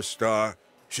Myra Starr?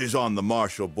 She's on the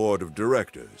Marshall Board of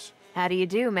Directors. How do you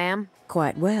do, ma'am?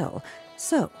 Quite well.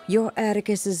 So, you're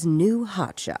Atticus's new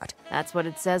hotshot. That's what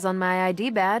it says on my ID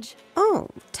badge. Oh,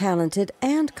 talented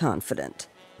and confident.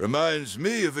 Reminds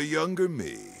me of a younger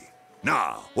me.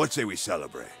 Now, what say we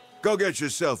celebrate? Go get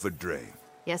yourself a drink.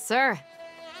 Yes, sir.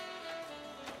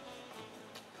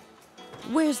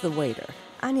 Where's the waiter?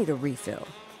 I need a refill.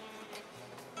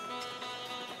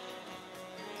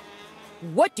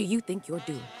 What do you think you're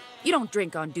doing? You don't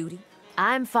drink on duty.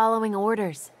 I'm following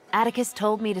orders. Atticus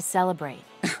told me to celebrate.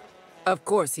 Of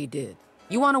course he did.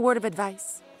 You want a word of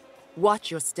advice? Watch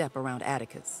your step around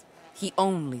Atticus. He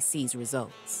only sees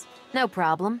results. No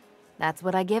problem. That's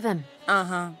what I give him.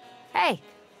 Uh-huh. Hey,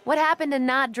 what happened to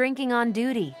not drinking on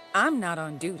duty? I'm not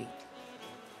on duty.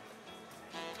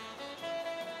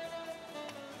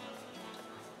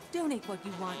 Donate what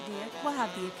you want, dear. We'll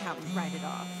have the accountant write it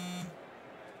off.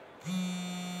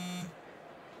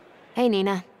 Hey,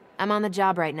 Nina. I'm on the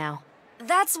job right now.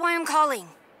 That's why I'm calling.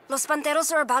 Los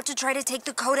Panteros are about to try to take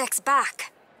the Codex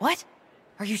back. What?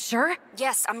 Are you sure?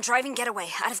 Yes, I'm driving getaway.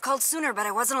 I'd have called sooner, but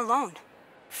I wasn't alone.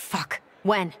 Fuck.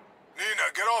 When?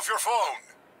 Nina, get off your phone.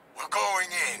 We're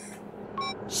going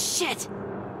in. Shit!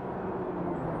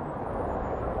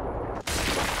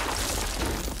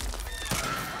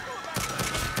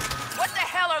 What the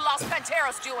hell are Los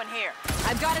Panteros doing here?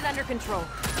 I've got it under control.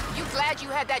 You glad you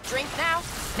had that drink now?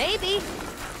 Maybe.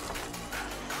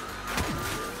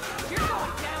 You're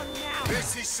going down now.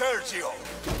 This is Sergio.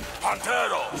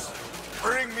 Panteros,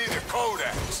 bring me the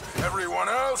Codex. Everyone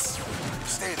else,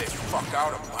 stay the fuck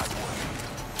out of my way.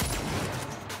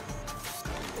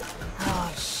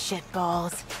 Oh,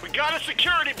 shitballs. We got a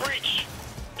security breach.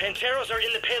 Panteros are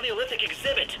in the Paleolithic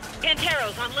exhibit.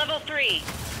 Panteros on level 3.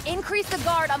 Increase the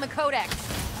guard on the Codex.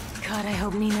 God, I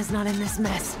hope Nina's not in this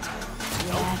mess.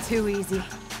 Yeah, too easy.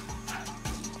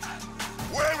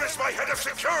 Where is my head of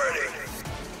security?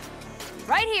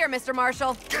 Right here, Mr.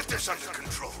 Marshall. Get this under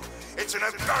control. It's an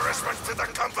embarrassment to the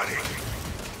company.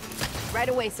 Right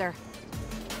away, sir.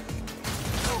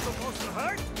 Supposed to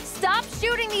hurt? Stop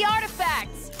shooting the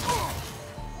artifacts!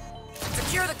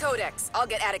 Secure the Codex. I'll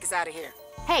get Atticus out of here.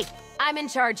 Hey, I'm in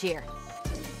charge here.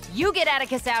 You get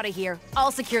Atticus out of here,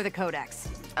 I'll secure the Codex.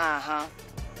 Uh-huh.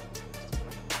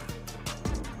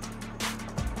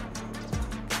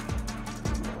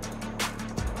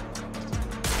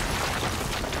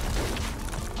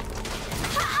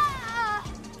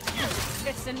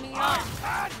 Pissing me off.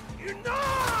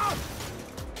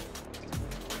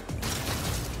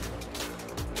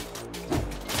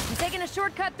 I'm taking a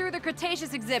shortcut through the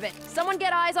Cretaceous exhibit. Someone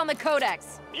get eyes on the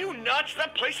Codex. You nuts?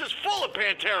 That place is full of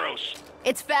Panteros.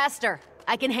 It's faster.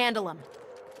 I can handle them.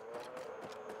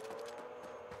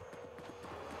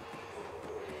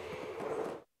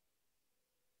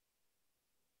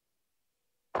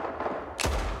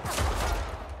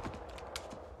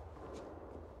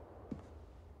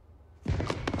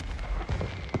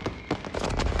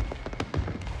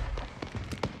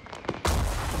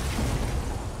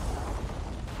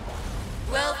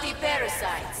 Wealthy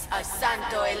parasites of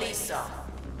Santo Eliso.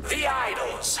 The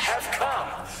idols have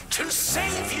come to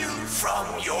save you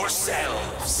from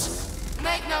yourselves.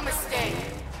 Make no mistake,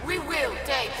 we will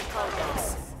take the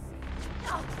Codex.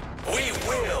 We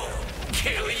will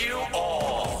kill you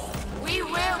all. We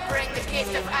will bring the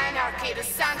gift of anarchy to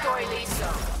Santo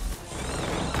Eliso.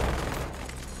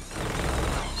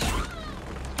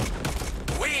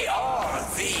 We are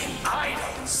the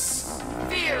idols.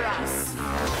 Fear us.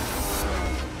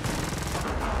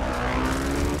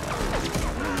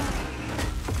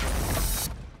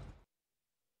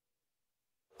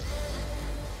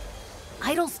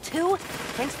 Idols too?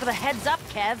 Thanks for the heads up,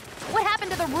 Kev. What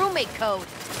happened to the roommate code?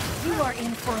 You are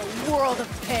in for a world of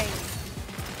pain.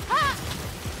 Ah!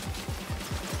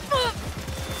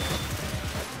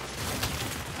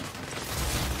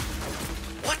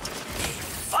 What a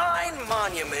fine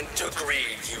monument to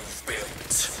greed you've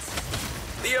built.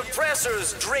 The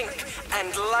oppressors drink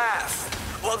and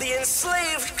laugh, while the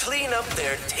enslaved clean up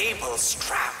their table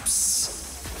scraps.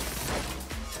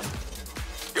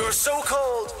 Your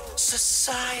so-called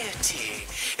society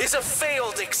is a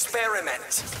failed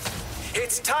experiment.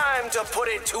 It's time to put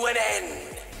it to an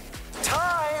end.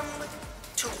 Time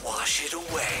to wash it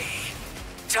away.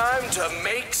 Time to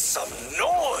make some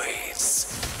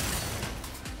noise.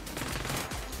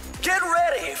 Get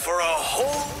ready for a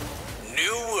whole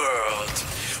new world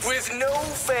with no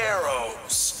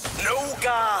pharaohs, no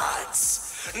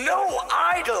gods, no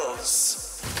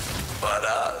idols, but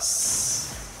us.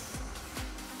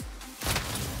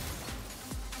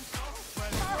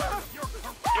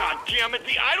 God damn it,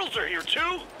 the idols are here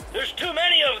too! There's too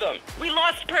many of them! We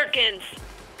lost Perkins.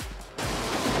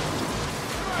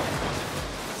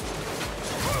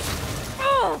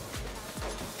 Oh!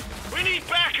 We need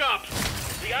backup!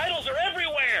 The idols are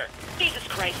everywhere! Jesus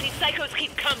Christ, these psychos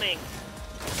keep coming.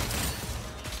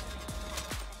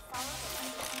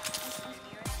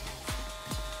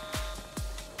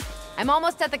 I'm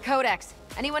almost at the Codex.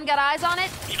 Anyone got eyes on it?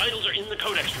 The idols are in the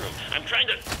Codex room. I'm trying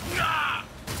to... Ah!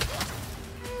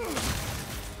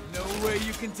 No way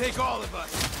you can take all of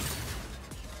us.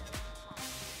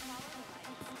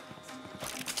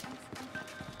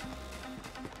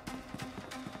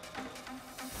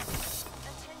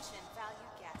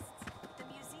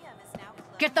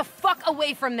 Get the fuck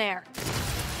away from there!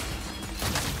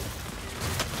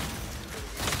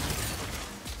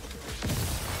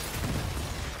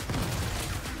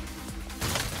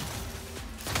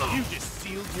 You just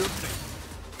sealed your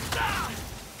fate. Ah!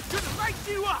 Gonna light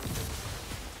you up!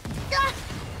 Ah!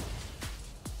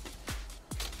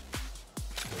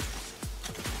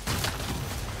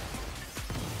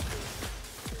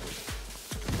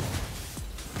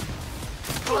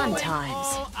 Fun times.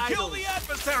 Kill the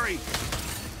adversary!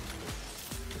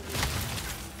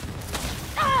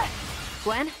 Ah!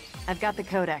 Gwen, I've got the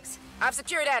Codex. I've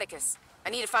secured Atticus. I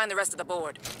need to find the rest of the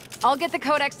board. I'll get the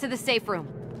Codex to the safe room.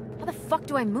 How the fuck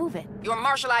do I move it? Your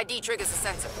martial ID triggers a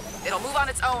sensor. It'll move on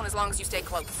its own as long as you stay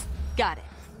close. Got it.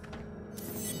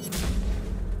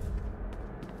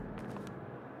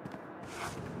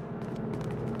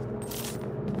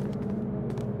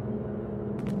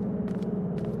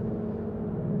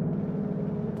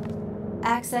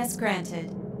 Access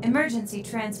granted. Emergency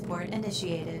transport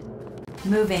initiated.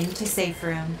 Moving to safe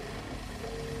room.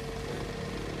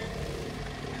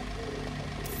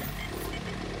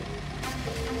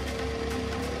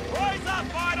 Rise up,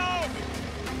 Vital!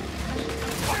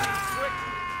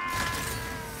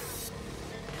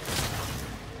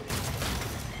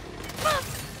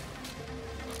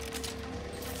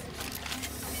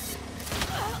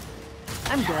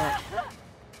 I'm good.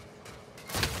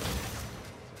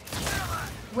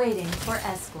 Waiting for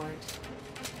escort.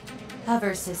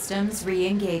 Hover systems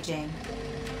re-engaging.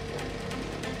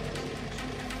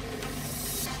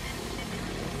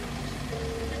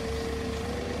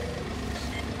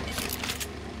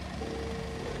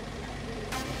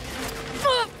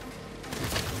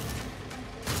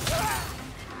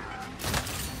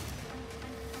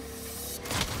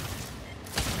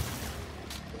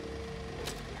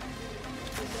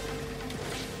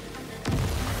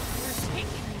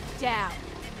 Down.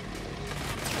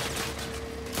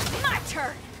 My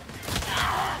turn.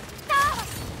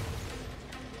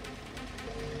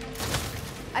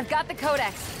 I've got the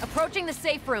Codex. Approaching the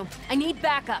safe room. I need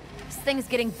backup. This thing is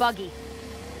getting buggy.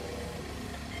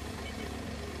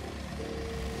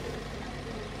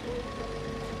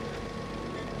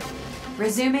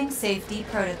 Resuming safety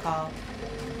protocol.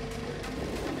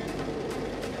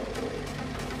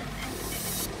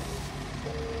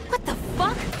 What the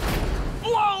fuck?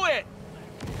 Blow it!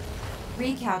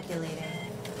 Recalculating.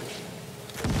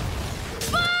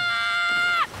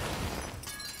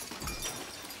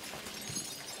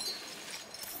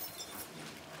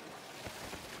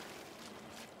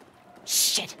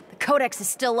 Shit, the Codex is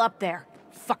still up there.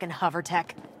 Fucking hover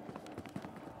tech.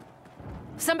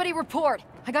 Somebody report.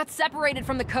 I got separated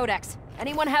from the Codex.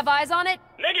 Anyone have eyes on it?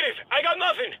 Negative! I got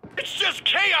nothing! It's just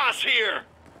chaos here!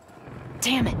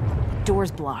 Damn it. The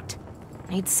door's blocked.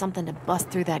 I need something to bust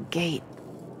through that gate.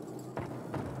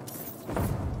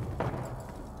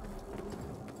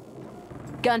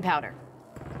 Gunpowder.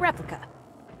 Replica.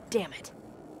 Damn it.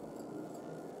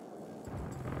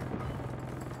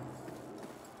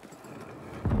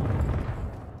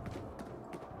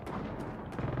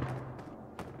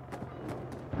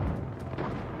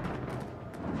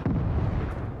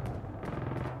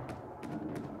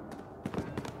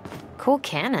 Cool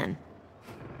cannon.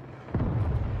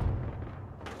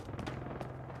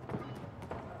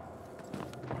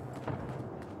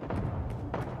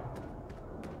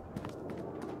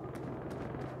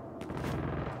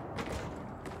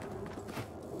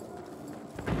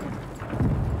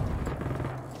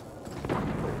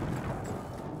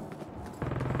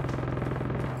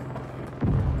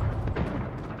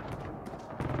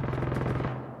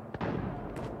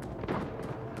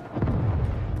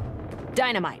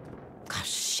 Dynamite. Oh,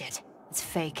 shit. It's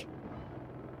fake.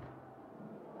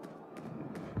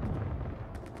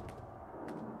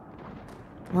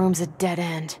 Room's a dead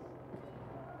end.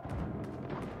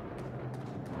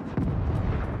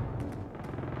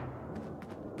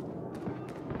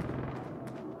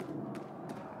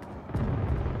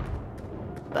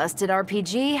 Busted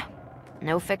RPG?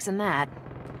 No fixing that.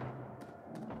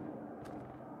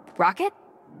 Rocket?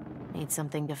 Need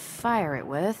something to fire it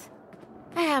with.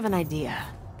 I have an idea.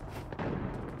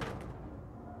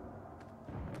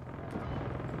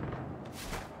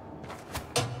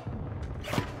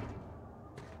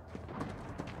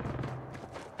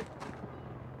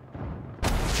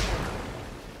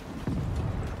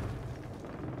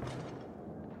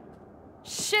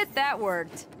 Shit, that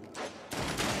worked.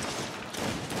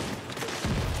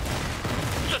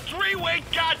 It's a three-way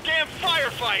goddamn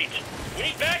firefight! We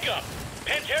need backup!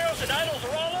 Panteros and Idols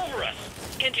are all over us!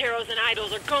 Panteros and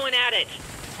Idols are going at it.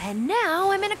 And now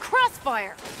I'm in a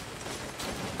crossfire.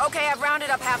 Okay, I've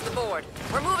rounded up half the board.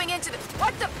 We're moving into the...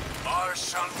 What the...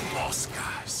 Marshal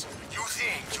Moscas, you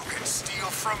think you can steal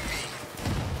from me?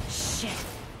 Shit.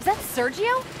 Is that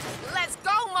Sergio? Let's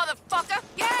go, motherfucker!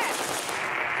 Yeah!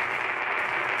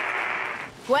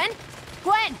 Gwen?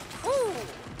 Gwen! Ooh,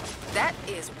 that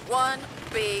is one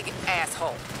big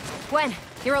asshole. Gwen,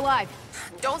 you're alive.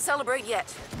 Don't celebrate yet.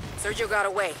 Sergio got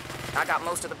away. I got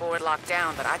most of the board locked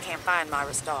down, but I can't find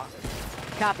Myra Starr.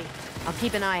 Copy. I'll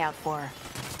keep an eye out for her.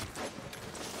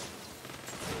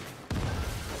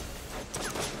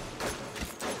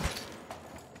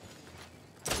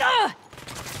 Ah!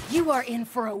 You are in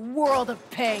for a world of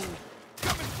pain.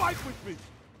 Come and fight with me!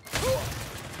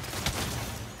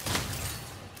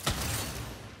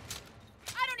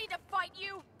 I don't need to fight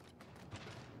you!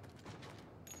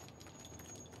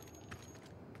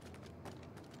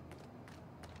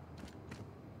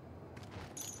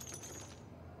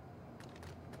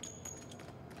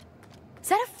 Is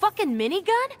that a fucking minigun?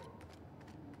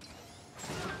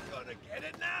 Gonna get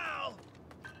it now!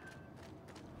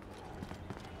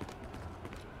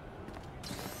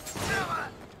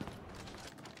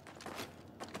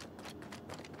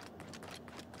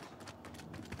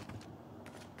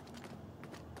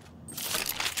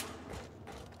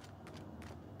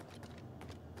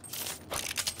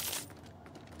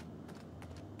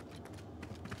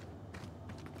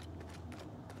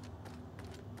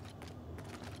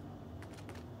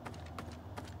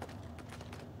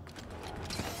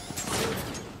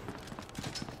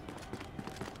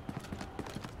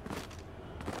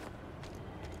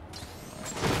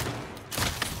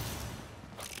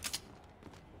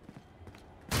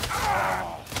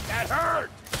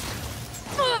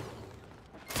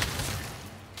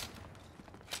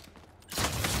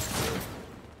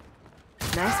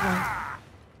 Nice one.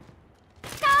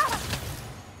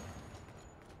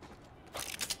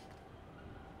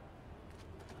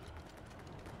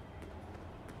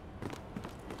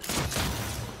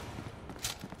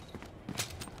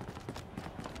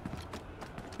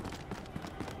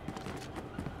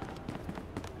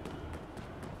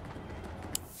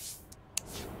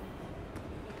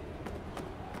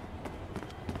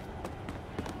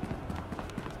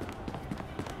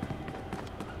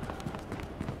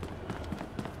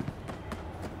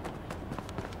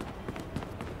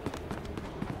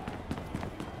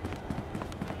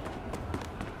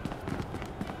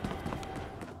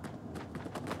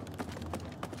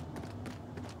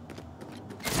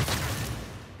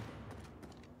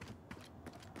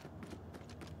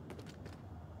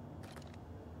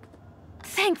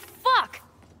 Thank fuck!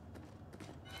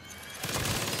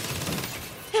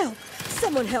 Help!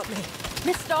 Someone help me!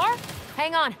 Miss Starr?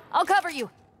 Hang on, I'll cover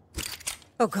you.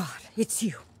 Oh God, it's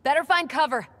you. Better find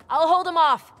cover. I'll hold him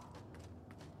off.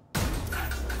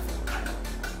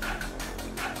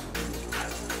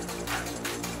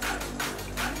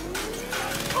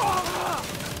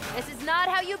 This is not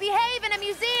how you behave in a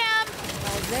museum!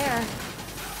 Right there.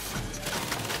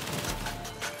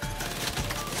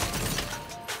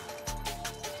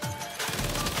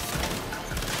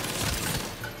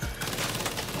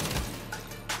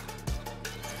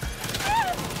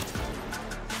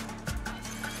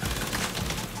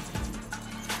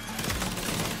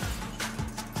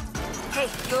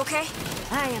 Hey, you okay?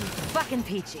 I am fucking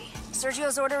peachy.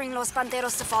 Sergio's ordering Los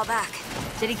Panteros to fall back.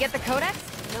 Did he get the codex?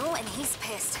 No, and he's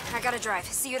pissed. I gotta drive.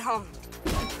 See you at home.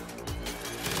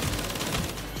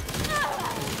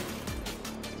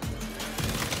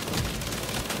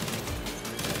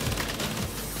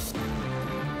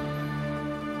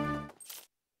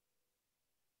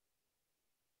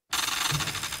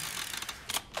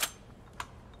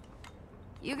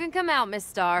 You can come out, Miss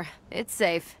Star. It's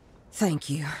safe. Thank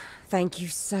you. Thank you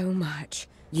so much.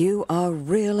 You are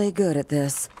really good at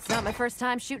this. It's not my first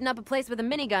time shooting up a place with a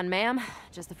minigun, ma'am.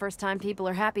 Just the first time people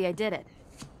are happy I did it.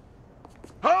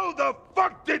 How the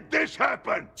fuck did this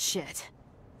happen? Shit.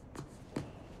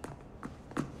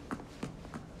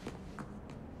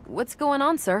 What's going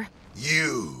on, sir?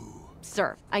 You.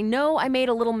 Sir, I know I made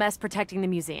a little mess protecting the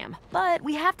museum, but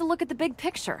we have to look at the big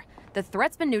picture. The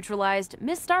threat's been neutralized,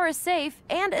 Miss Star is safe,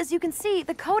 and as you can see,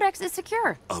 the Codex is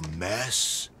secure. A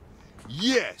mess?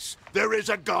 Yes, there is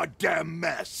a goddamn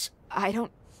mess. I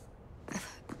don't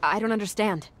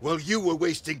understand. Well, you were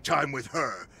wasting time with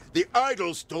her. The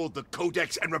Idol stole the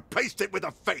Codex and replaced it with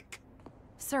a fake.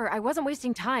 Sir, I wasn't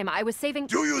wasting time. I was saving—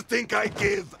 Do you think I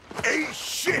give a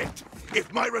shit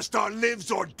if Myra Star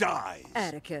lives or dies?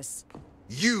 Atticus.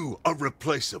 You are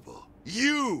replaceable.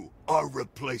 You are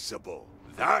replaceable.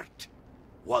 That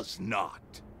was not.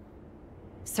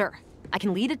 Sir, I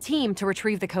can lead a team to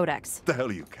retrieve the Codex. The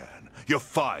hell you can. You're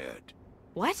fired.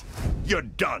 What? You're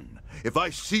done. If I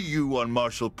see you on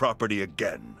Marshall property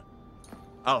again,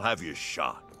 I'll have you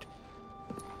shot.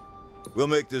 We'll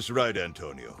make this right,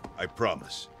 Antonio. I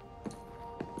promise.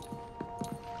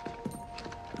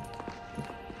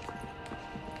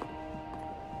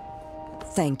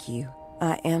 Thank you.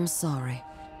 I am sorry.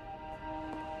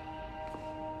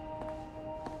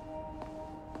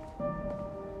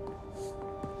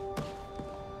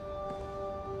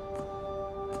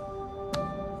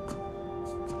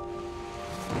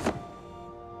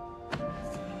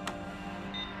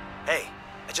 Hey,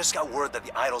 I just got word that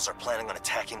the Idols are planning on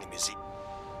attacking the museum.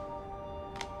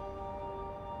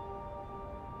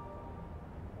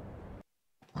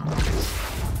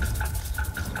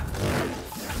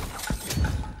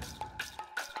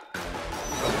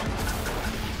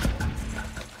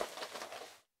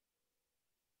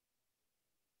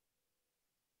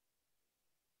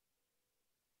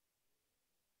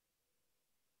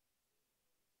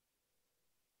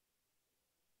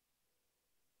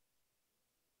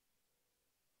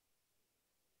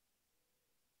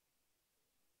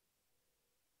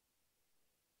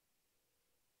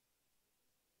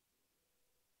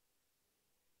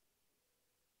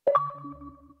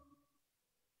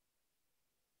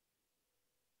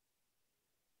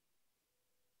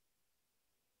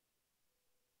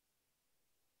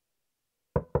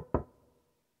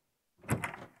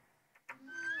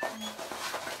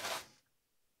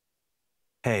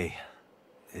 Hey,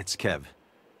 it's Kev.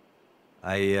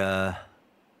 I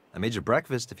made you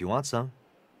breakfast if you want some.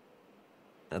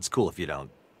 That's cool if you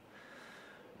don't.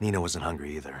 Nina wasn't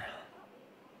hungry either.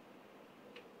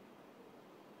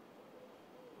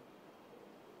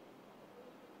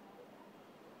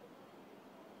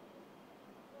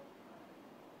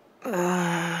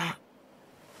 I'm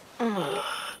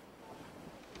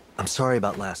sorry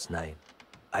about last night.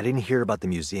 I didn't hear about the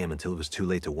museum until it was too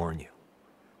late to warn you.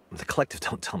 The Collective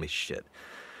don't tell me shit.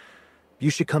 You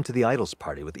should come to the Idols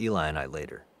party with Eli and I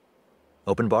later.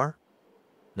 Open bar?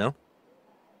 No?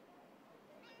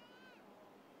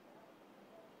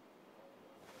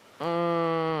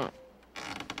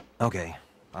 Okay,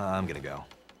 I'm gonna go.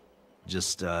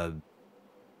 Just know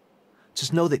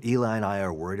that Eli and I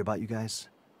are worried about you guys.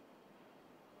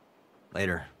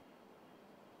 Later.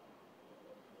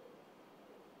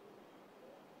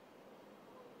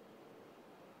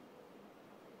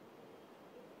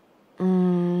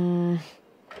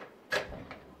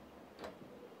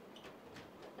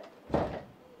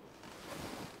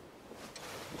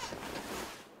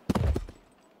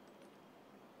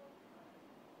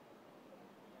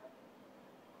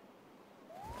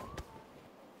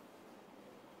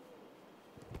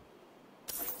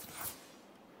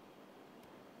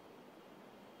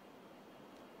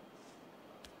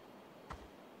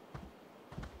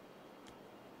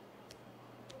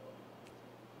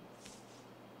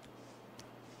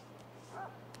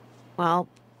 Well,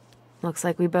 looks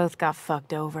like we both got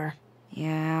fucked over.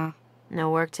 Yeah.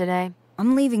 No work today?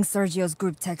 I'm leaving Sergio's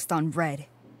group text on red.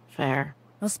 Fair.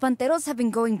 Los Panteros have been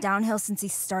going downhill since he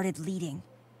started leading.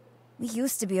 We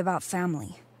used to be about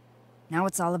family. Now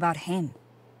it's all about him.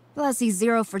 Plus, he's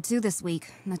 0 for 2 this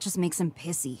week. That just makes him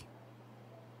pissy.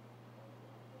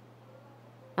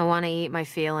 I want to eat my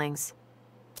feelings.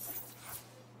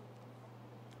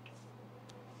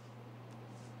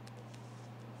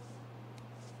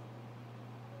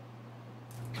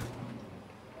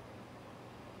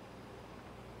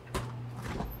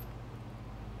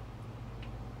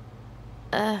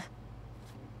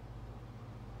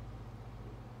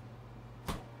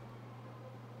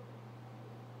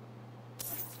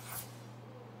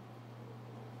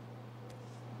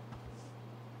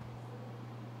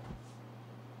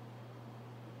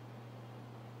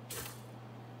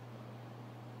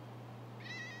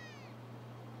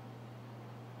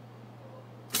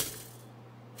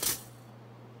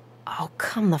 Oh,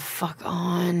 come the fuck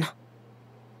on.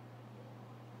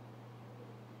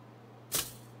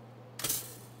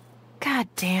 God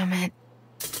damn it.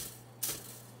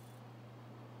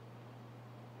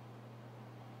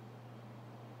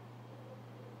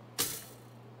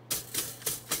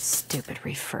 Stupid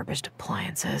refurbished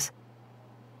appliances.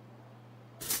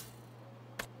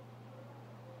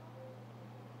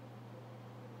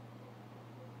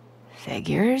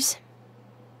 Figures?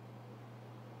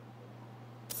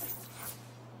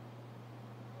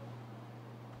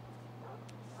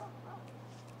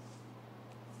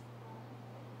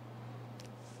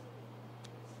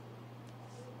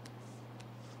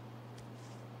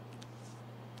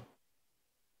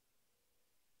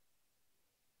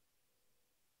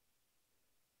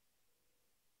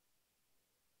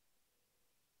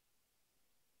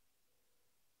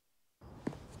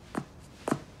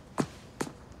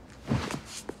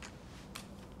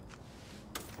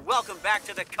 Welcome back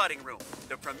to the Cutting Room,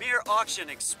 the premier auction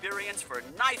experience for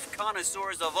knife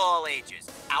connoisseurs of all ages.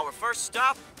 Our first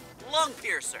stop, Lung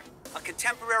Piercer, a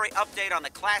contemporary update on the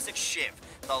classic shiv,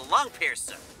 the Lung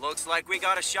Piercer. Looks like we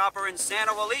got a shopper in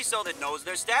Santo Aliso that knows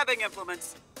their stabbing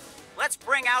implements. Let's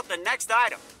bring out the next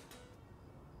item.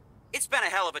 It's been a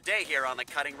hell of a day here on the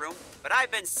Cutting Room, but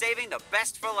I've been saving the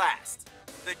best for last.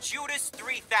 The Judas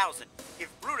 3000.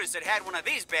 If Brutus had had one of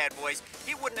these bad boys,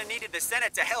 he wouldn't have needed the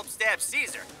Senate to help stab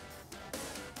Caesar.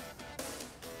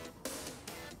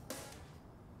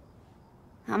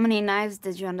 How many knives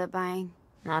did you end up buying?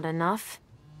 Not enough.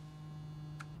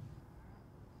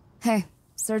 Hey,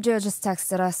 Sergio just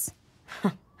texted us.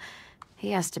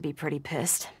 He has to be pretty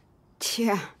pissed.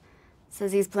 Yeah.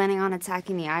 Says he's planning on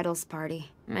attacking the Idols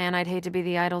party. Man, I'd hate to be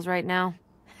the Idols right now.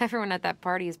 Everyone at that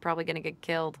party is probably gonna get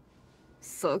killed.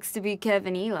 Sucks to be Kev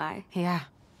and Eli. Yeah.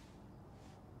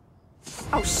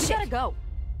 Oh, shit! We gotta go!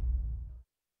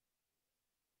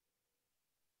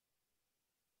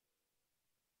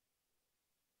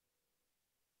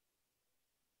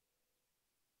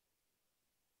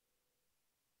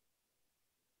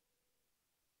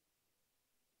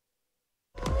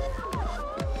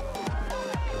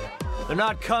 They're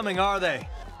not coming, are they?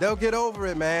 They'll get over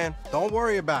it, man. Don't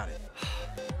worry about it.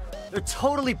 They're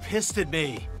totally pissed at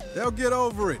me. They'll get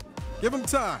over it. Give them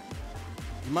time.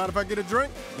 You mind if I get a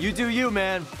drink? You do you,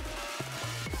 man.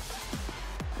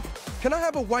 Can I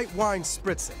have a white wine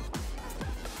spritzer?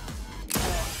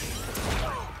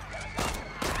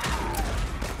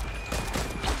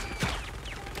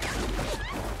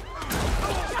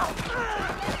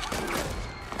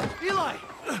 Eli!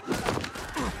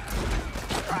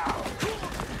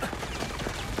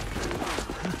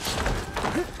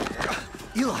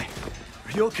 Eli,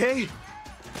 are you okay?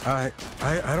 I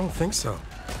don't think so.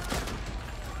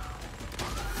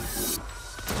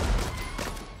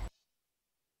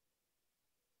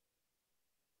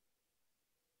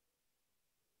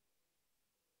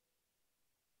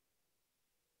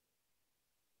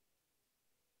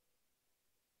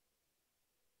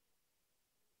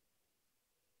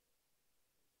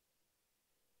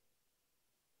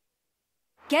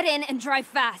 Get in and drive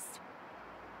fast.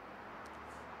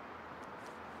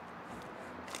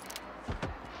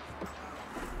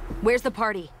 Where's the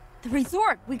party? The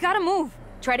resort. We gotta move.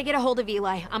 Try to get a hold of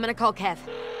Eli. I'm gonna call Kev.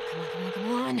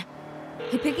 Come on.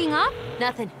 He picking up?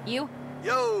 Nothing. You?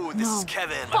 Yo, this is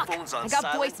Kevin. Fuck. My phone's on I got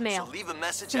silent, voicemail. so leave a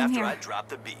message Same after here. I drop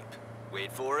the beep.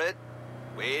 Wait for it.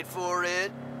 Wait for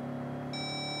it.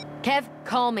 Kev,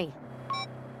 call me.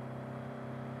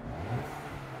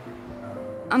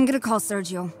 I'm gonna call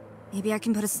Sergio. Maybe I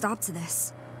can put a stop to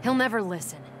this. He'll never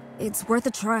listen. It's worth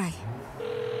a try.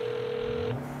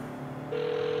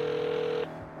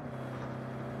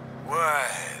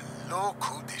 Well, look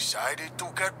who decided to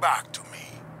get back to me.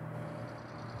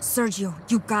 Sergio,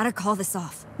 you gotta call this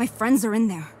off. My friends are in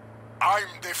there. I'm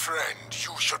the friend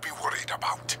you should be worried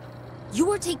about. You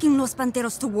are taking Los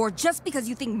Panteros to war just because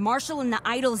you think Marshall and the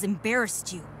Idols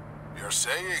embarrassed you. You're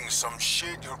saying some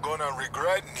shit you're gonna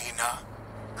regret, Nina.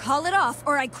 Call it off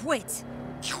or I quit.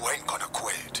 You ain't gonna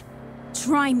quit.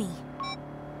 Try me.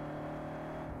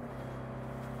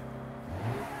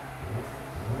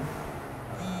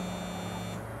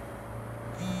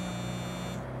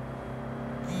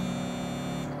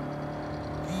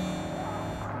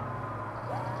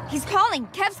 He's calling!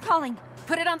 Kev's calling!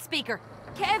 Put it on speaker.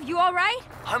 Kev, you all right?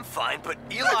 I'm fine, but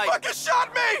Eli... They fucking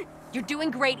shot me! You're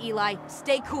doing great, Eli.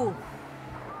 Stay cool.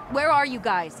 Where are you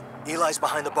guys? Eli's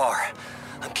behind the bar.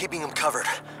 I'm keeping him covered.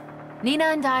 Nina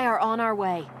and I are on our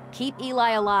way. Keep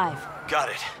Eli alive. Got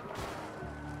it.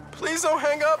 Please don't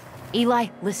hang up. Eli,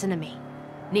 listen to me.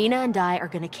 Nina and I are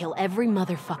gonna kill every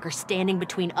motherfucker standing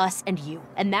between us and you.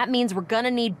 And that means we're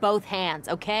gonna need both hands,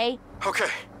 okay? Okay.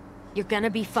 You're gonna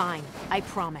be fine. I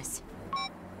promise.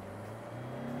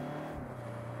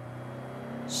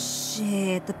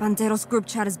 Shit, the Panteros group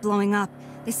chat is blowing up.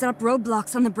 They set up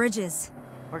roadblocks on the bridges.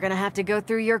 We're gonna have to go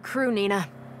through your crew, Nina.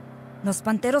 Los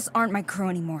Panteros aren't my crew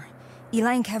anymore.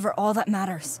 Eli and Kev are all that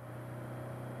matters.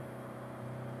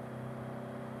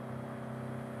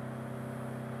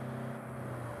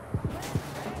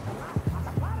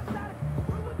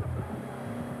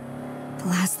 The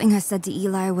last thing I said to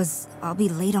Eli was, I'll be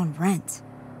late on rent.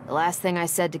 The last thing I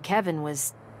said to Kevin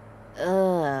was,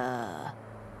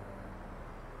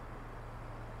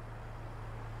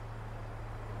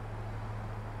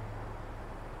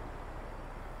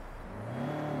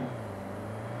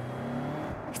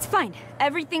 It's fine.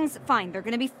 Everything's fine. They're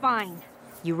gonna be fine.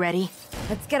 You ready?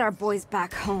 Let's get our boys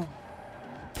back home.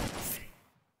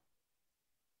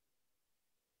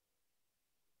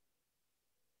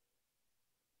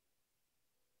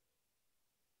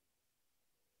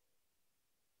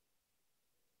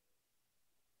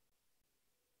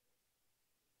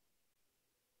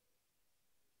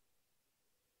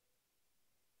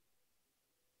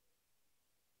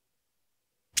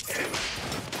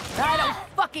 I don't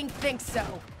fucking think so.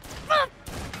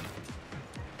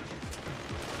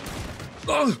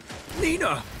 Oh,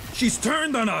 Nina! She's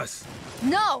turned on us!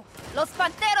 No! Los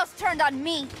Panteros turned on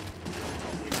me!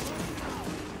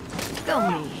 Go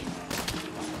me.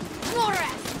 More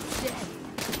ass dead!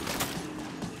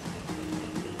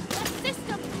 The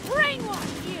system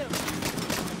brainwashed you!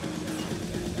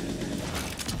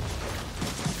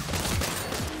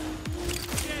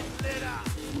 Get lit up!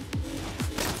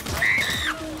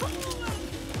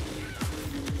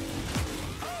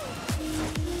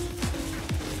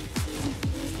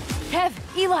 Kev,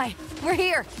 Eli, we're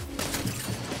here.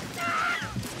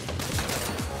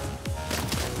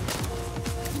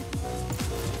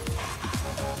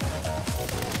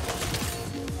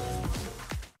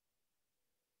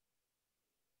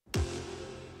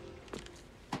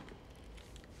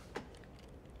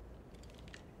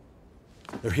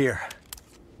 They're here.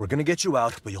 We're gonna get you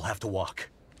out, but you'll have to walk.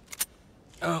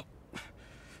 Oh.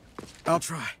 I'll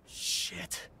try.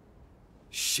 Shit.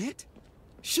 Shit?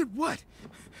 Shit what?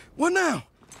 What now?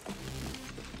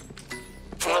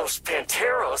 Los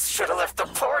Panteros should have left the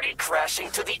party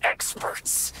crashing to the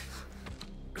experts.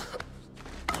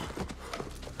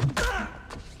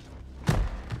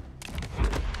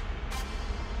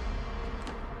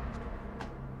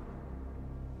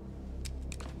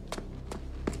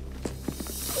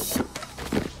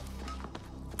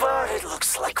 But it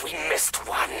looks like we missed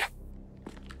one.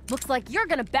 Looks like you're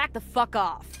gonna back the fuck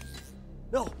off.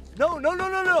 No.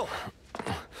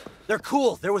 They're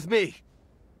cool. They're with me.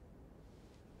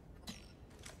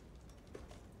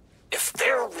 If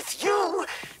they're with you,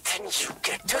 then you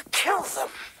get to kill them.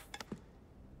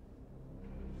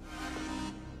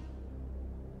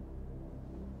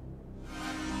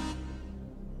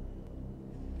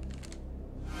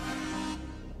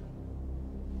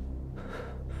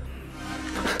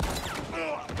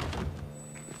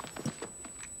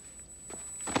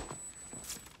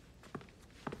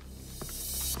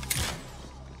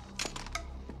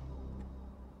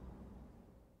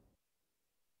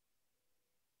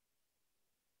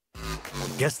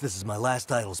 Guess this is my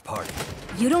last Idols party.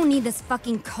 You don't need this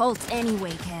fucking cult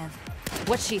anyway, Kev.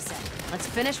 What she said. Let's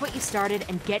finish what you started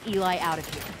and get Eli out of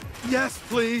here. Yes,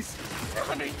 please.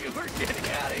 None of you are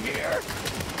getting out of here.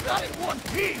 Not in one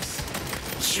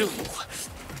piece. You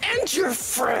and your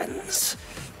friends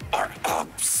are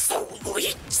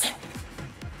obsolete.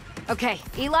 Okay,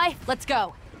 Eli, let's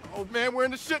go. Oh man, we're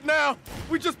in the shit now.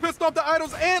 We just pissed off the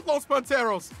Idols and Los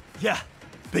Panteros. Yeah,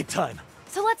 big time.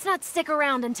 So let's not stick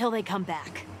around until they come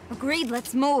back. Agreed,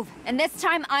 let's move. And this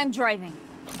time, I'm driving.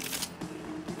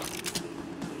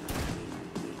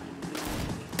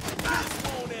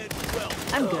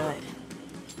 I'm good.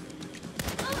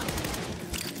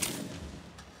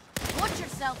 Watch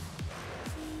yourself!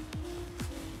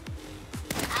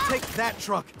 Take that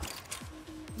truck.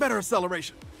 Better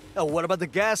acceleration. Oh, what about the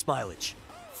gas mileage?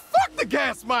 Fuck the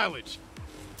gas mileage!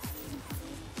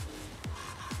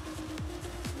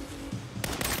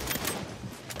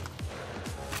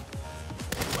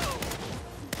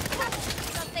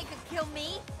 Thought they could kill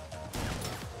me?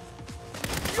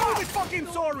 You're the fucking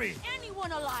sorry! Anyone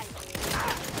one alive!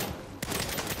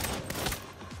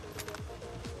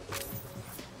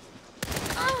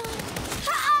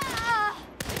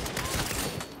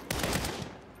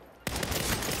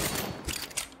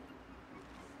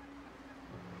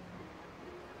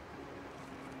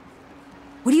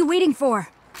 What are you waiting for?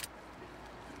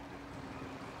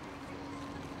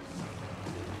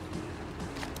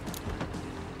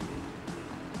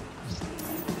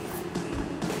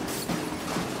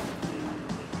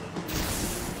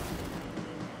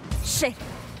 Shit!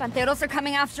 Panteros are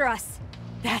coming after us.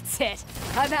 That's it.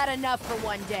 I've had enough for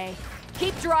one day.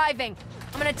 Keep driving.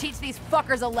 I'm gonna teach these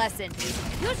fuckers a lesson.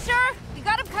 You sure? We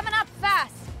got them coming up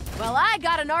fast. Well, I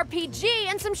got an RPG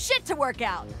and some shit to work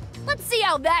out. Let's see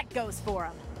how that goes for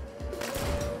them.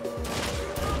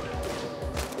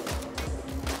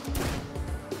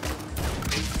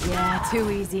 Yeah, too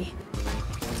easy.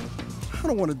 I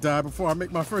don't want to die before I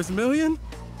make my first million.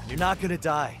 You're not gonna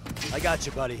die. I got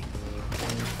you, buddy.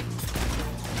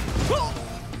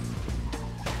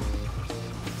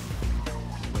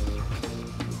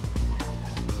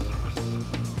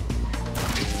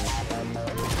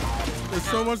 There's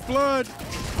so much blood.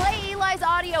 Play Eli's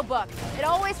audiobook. It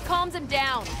always calms him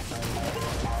down.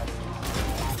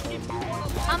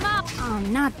 I'm up. Oh,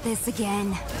 not this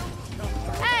again.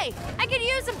 Hey, I could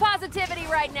use some positivity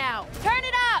right now. Turn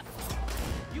it up.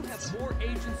 You have more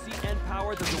agency and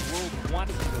power than the world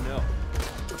wants you to know.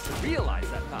 But to realize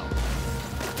that power,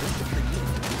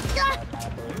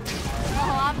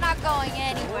 Oh, I'm not going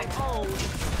anywhere. your own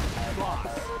boss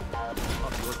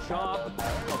of your job,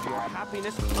 of your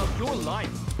happiness, of your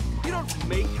life. You don't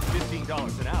make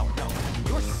 $15 an hour. No,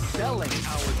 you're selling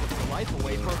hours of your life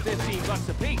away for $15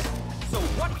 a piece. So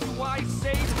what do I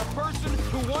say to the person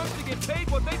who wants to get paid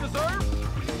what they deserve?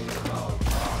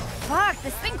 Fuck,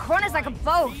 this thing corners like a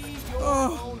boat.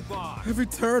 Oh, every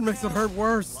turn makes it hurt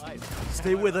worse.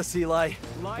 Stay with us, Eli.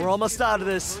 We're almost out of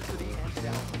this.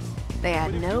 They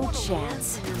had no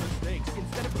chance.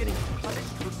 Instead of getting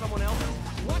punished for someone else,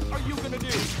 what are you gonna do?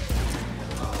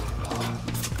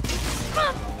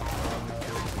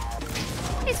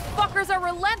 These fuckers are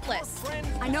relentless.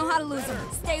 I know how to lose them.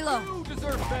 Stay low. You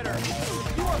deserve better.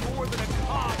 You are more than a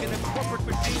cog in a corporate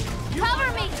machine. You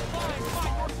Cover me. Defined by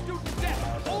your student debt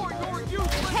or your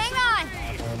useless Hang on.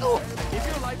 If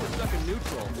your life is stuck in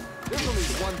neutral, there's only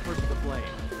one person to blame.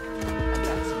 And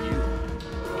that's you.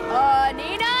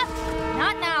 Nina?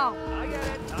 Not now. I get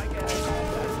it.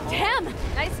 Damn,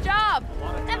 nice job.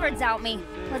 Never doubt me.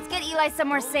 Let's get Eli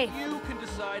somewhere safe. You can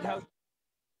decide how...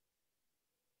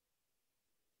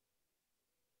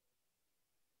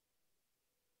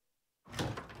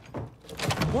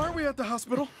 Why aren't we at the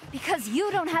hospital? Because you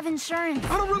don't have insurance.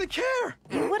 I don't really care.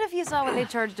 What if you saw what they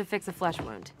charged to fix a flesh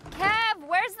wound? Kev,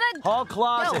 where's the... Hall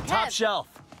closet, Yo, top Kev. shelf.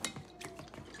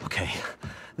 Okay,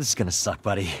 this is gonna suck,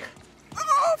 buddy.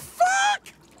 Oh, fuck!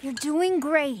 You're doing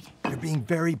great. You're being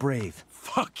very brave.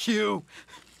 Fuck you.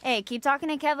 Hey, keep talking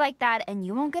to Kev like that, and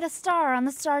you won't get a star on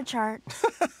the star chart.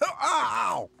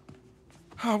 Ow!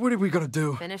 Oh, what are we gonna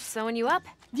do? Finish sewing you up?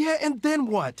 Yeah, and then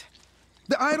what?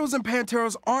 The Idols and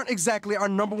Panteros aren't exactly our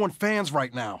 #1 fans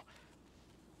right now.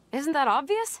 Isn't that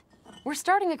obvious? We're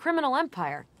starting a criminal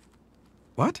empire.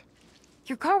 What?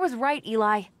 Your car was right,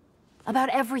 Eli. About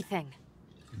everything.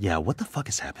 Yeah, what the fuck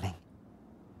is happening?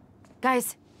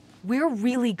 Guys, we're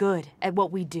really good at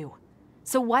what we do.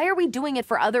 So why are we doing it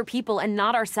for other people and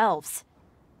not ourselves?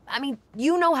 I mean,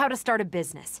 you know how to start a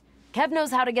business. Kev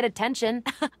knows how to get attention.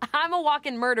 I'm a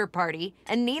walking murder party.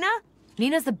 And Nina?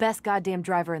 Nina's the best goddamn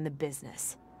driver in the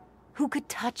business. Who could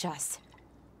touch us?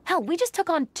 Hell, we just took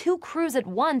on 2 crews at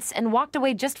once and walked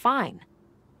away just fine.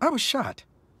 I was shot.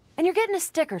 And you're getting a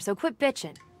sticker, so quit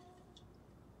bitching.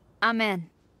 I'm in.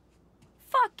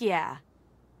 Fuck yeah.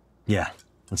 Yeah,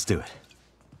 let's do it.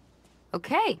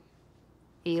 Okay.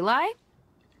 Eli?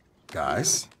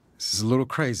 Guys, this is a little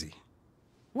crazy.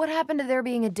 What happened to there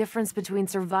being a difference between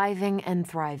surviving and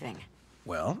thriving?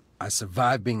 Well, I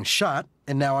survived being shot,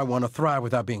 and now I want to thrive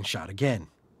without being shot again.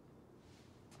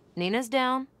 Nina's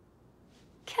down.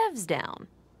 Kev's down.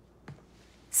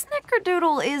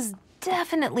 Snickerdoodle is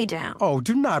definitely down. Oh,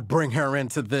 do not bring her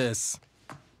into this.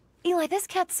 Eli, this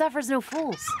cat suffers no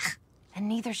fools. And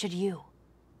neither should you.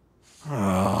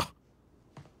 Ugh.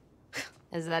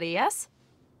 Is that a yes?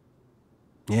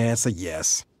 Yeah, it's a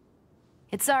yes.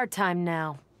 It's our time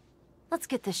now. Let's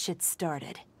get this shit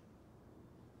started.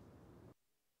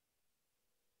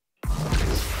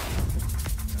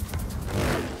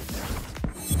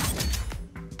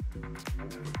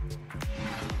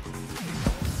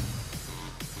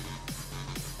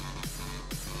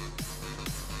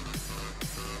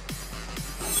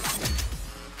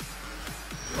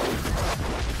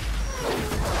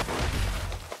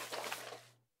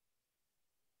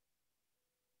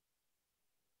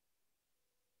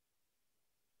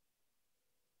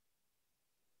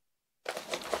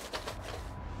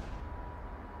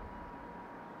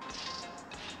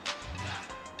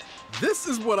 This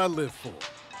is what I live for.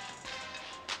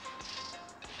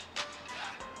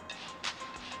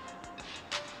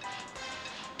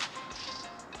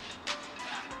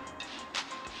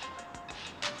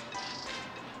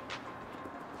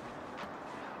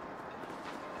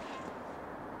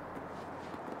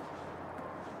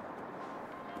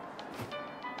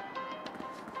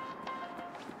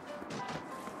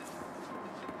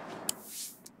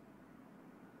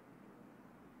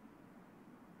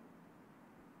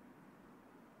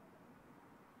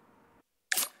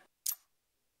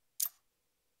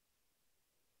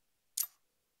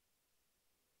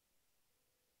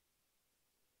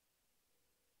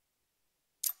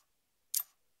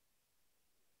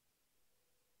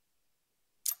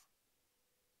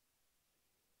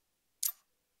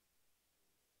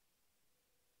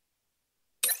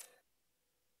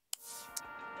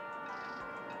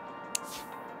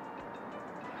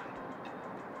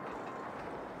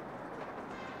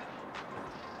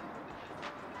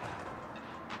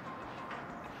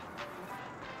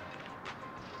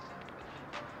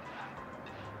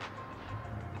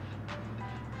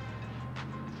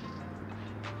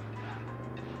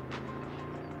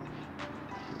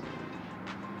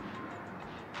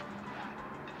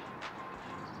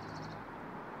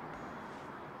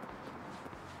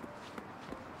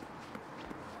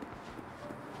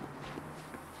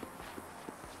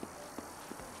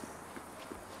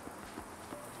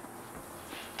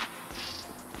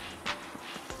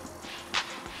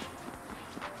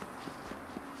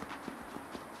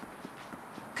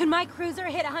 Could my cruiser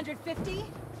hit 150?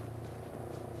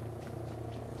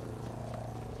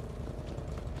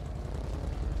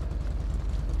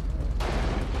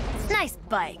 Nice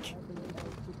bike.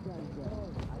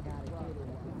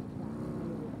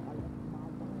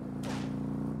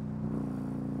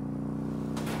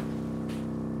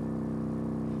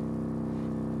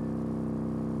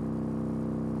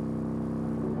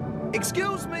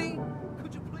 Excuse me?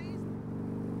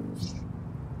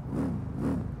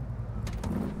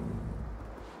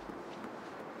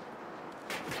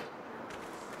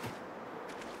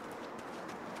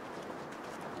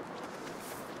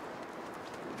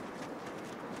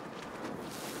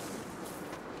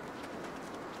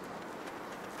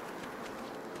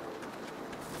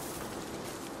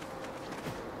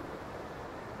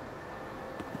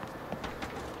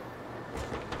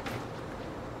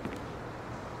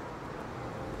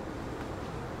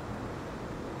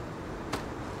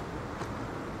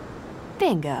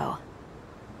 Bingo.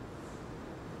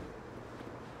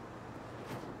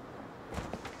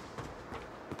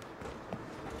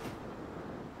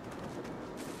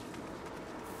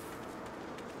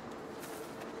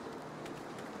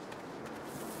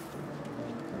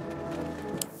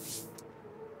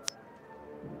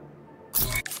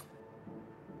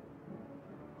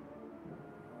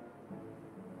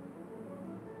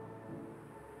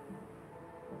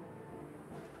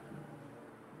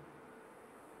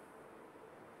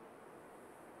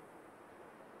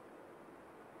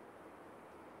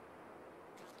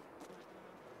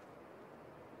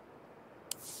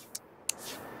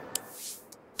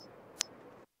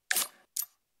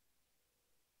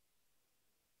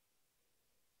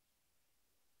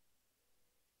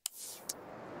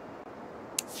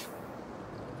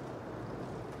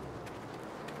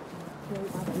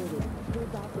 I did it.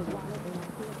 Pulled out the wallet and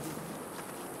I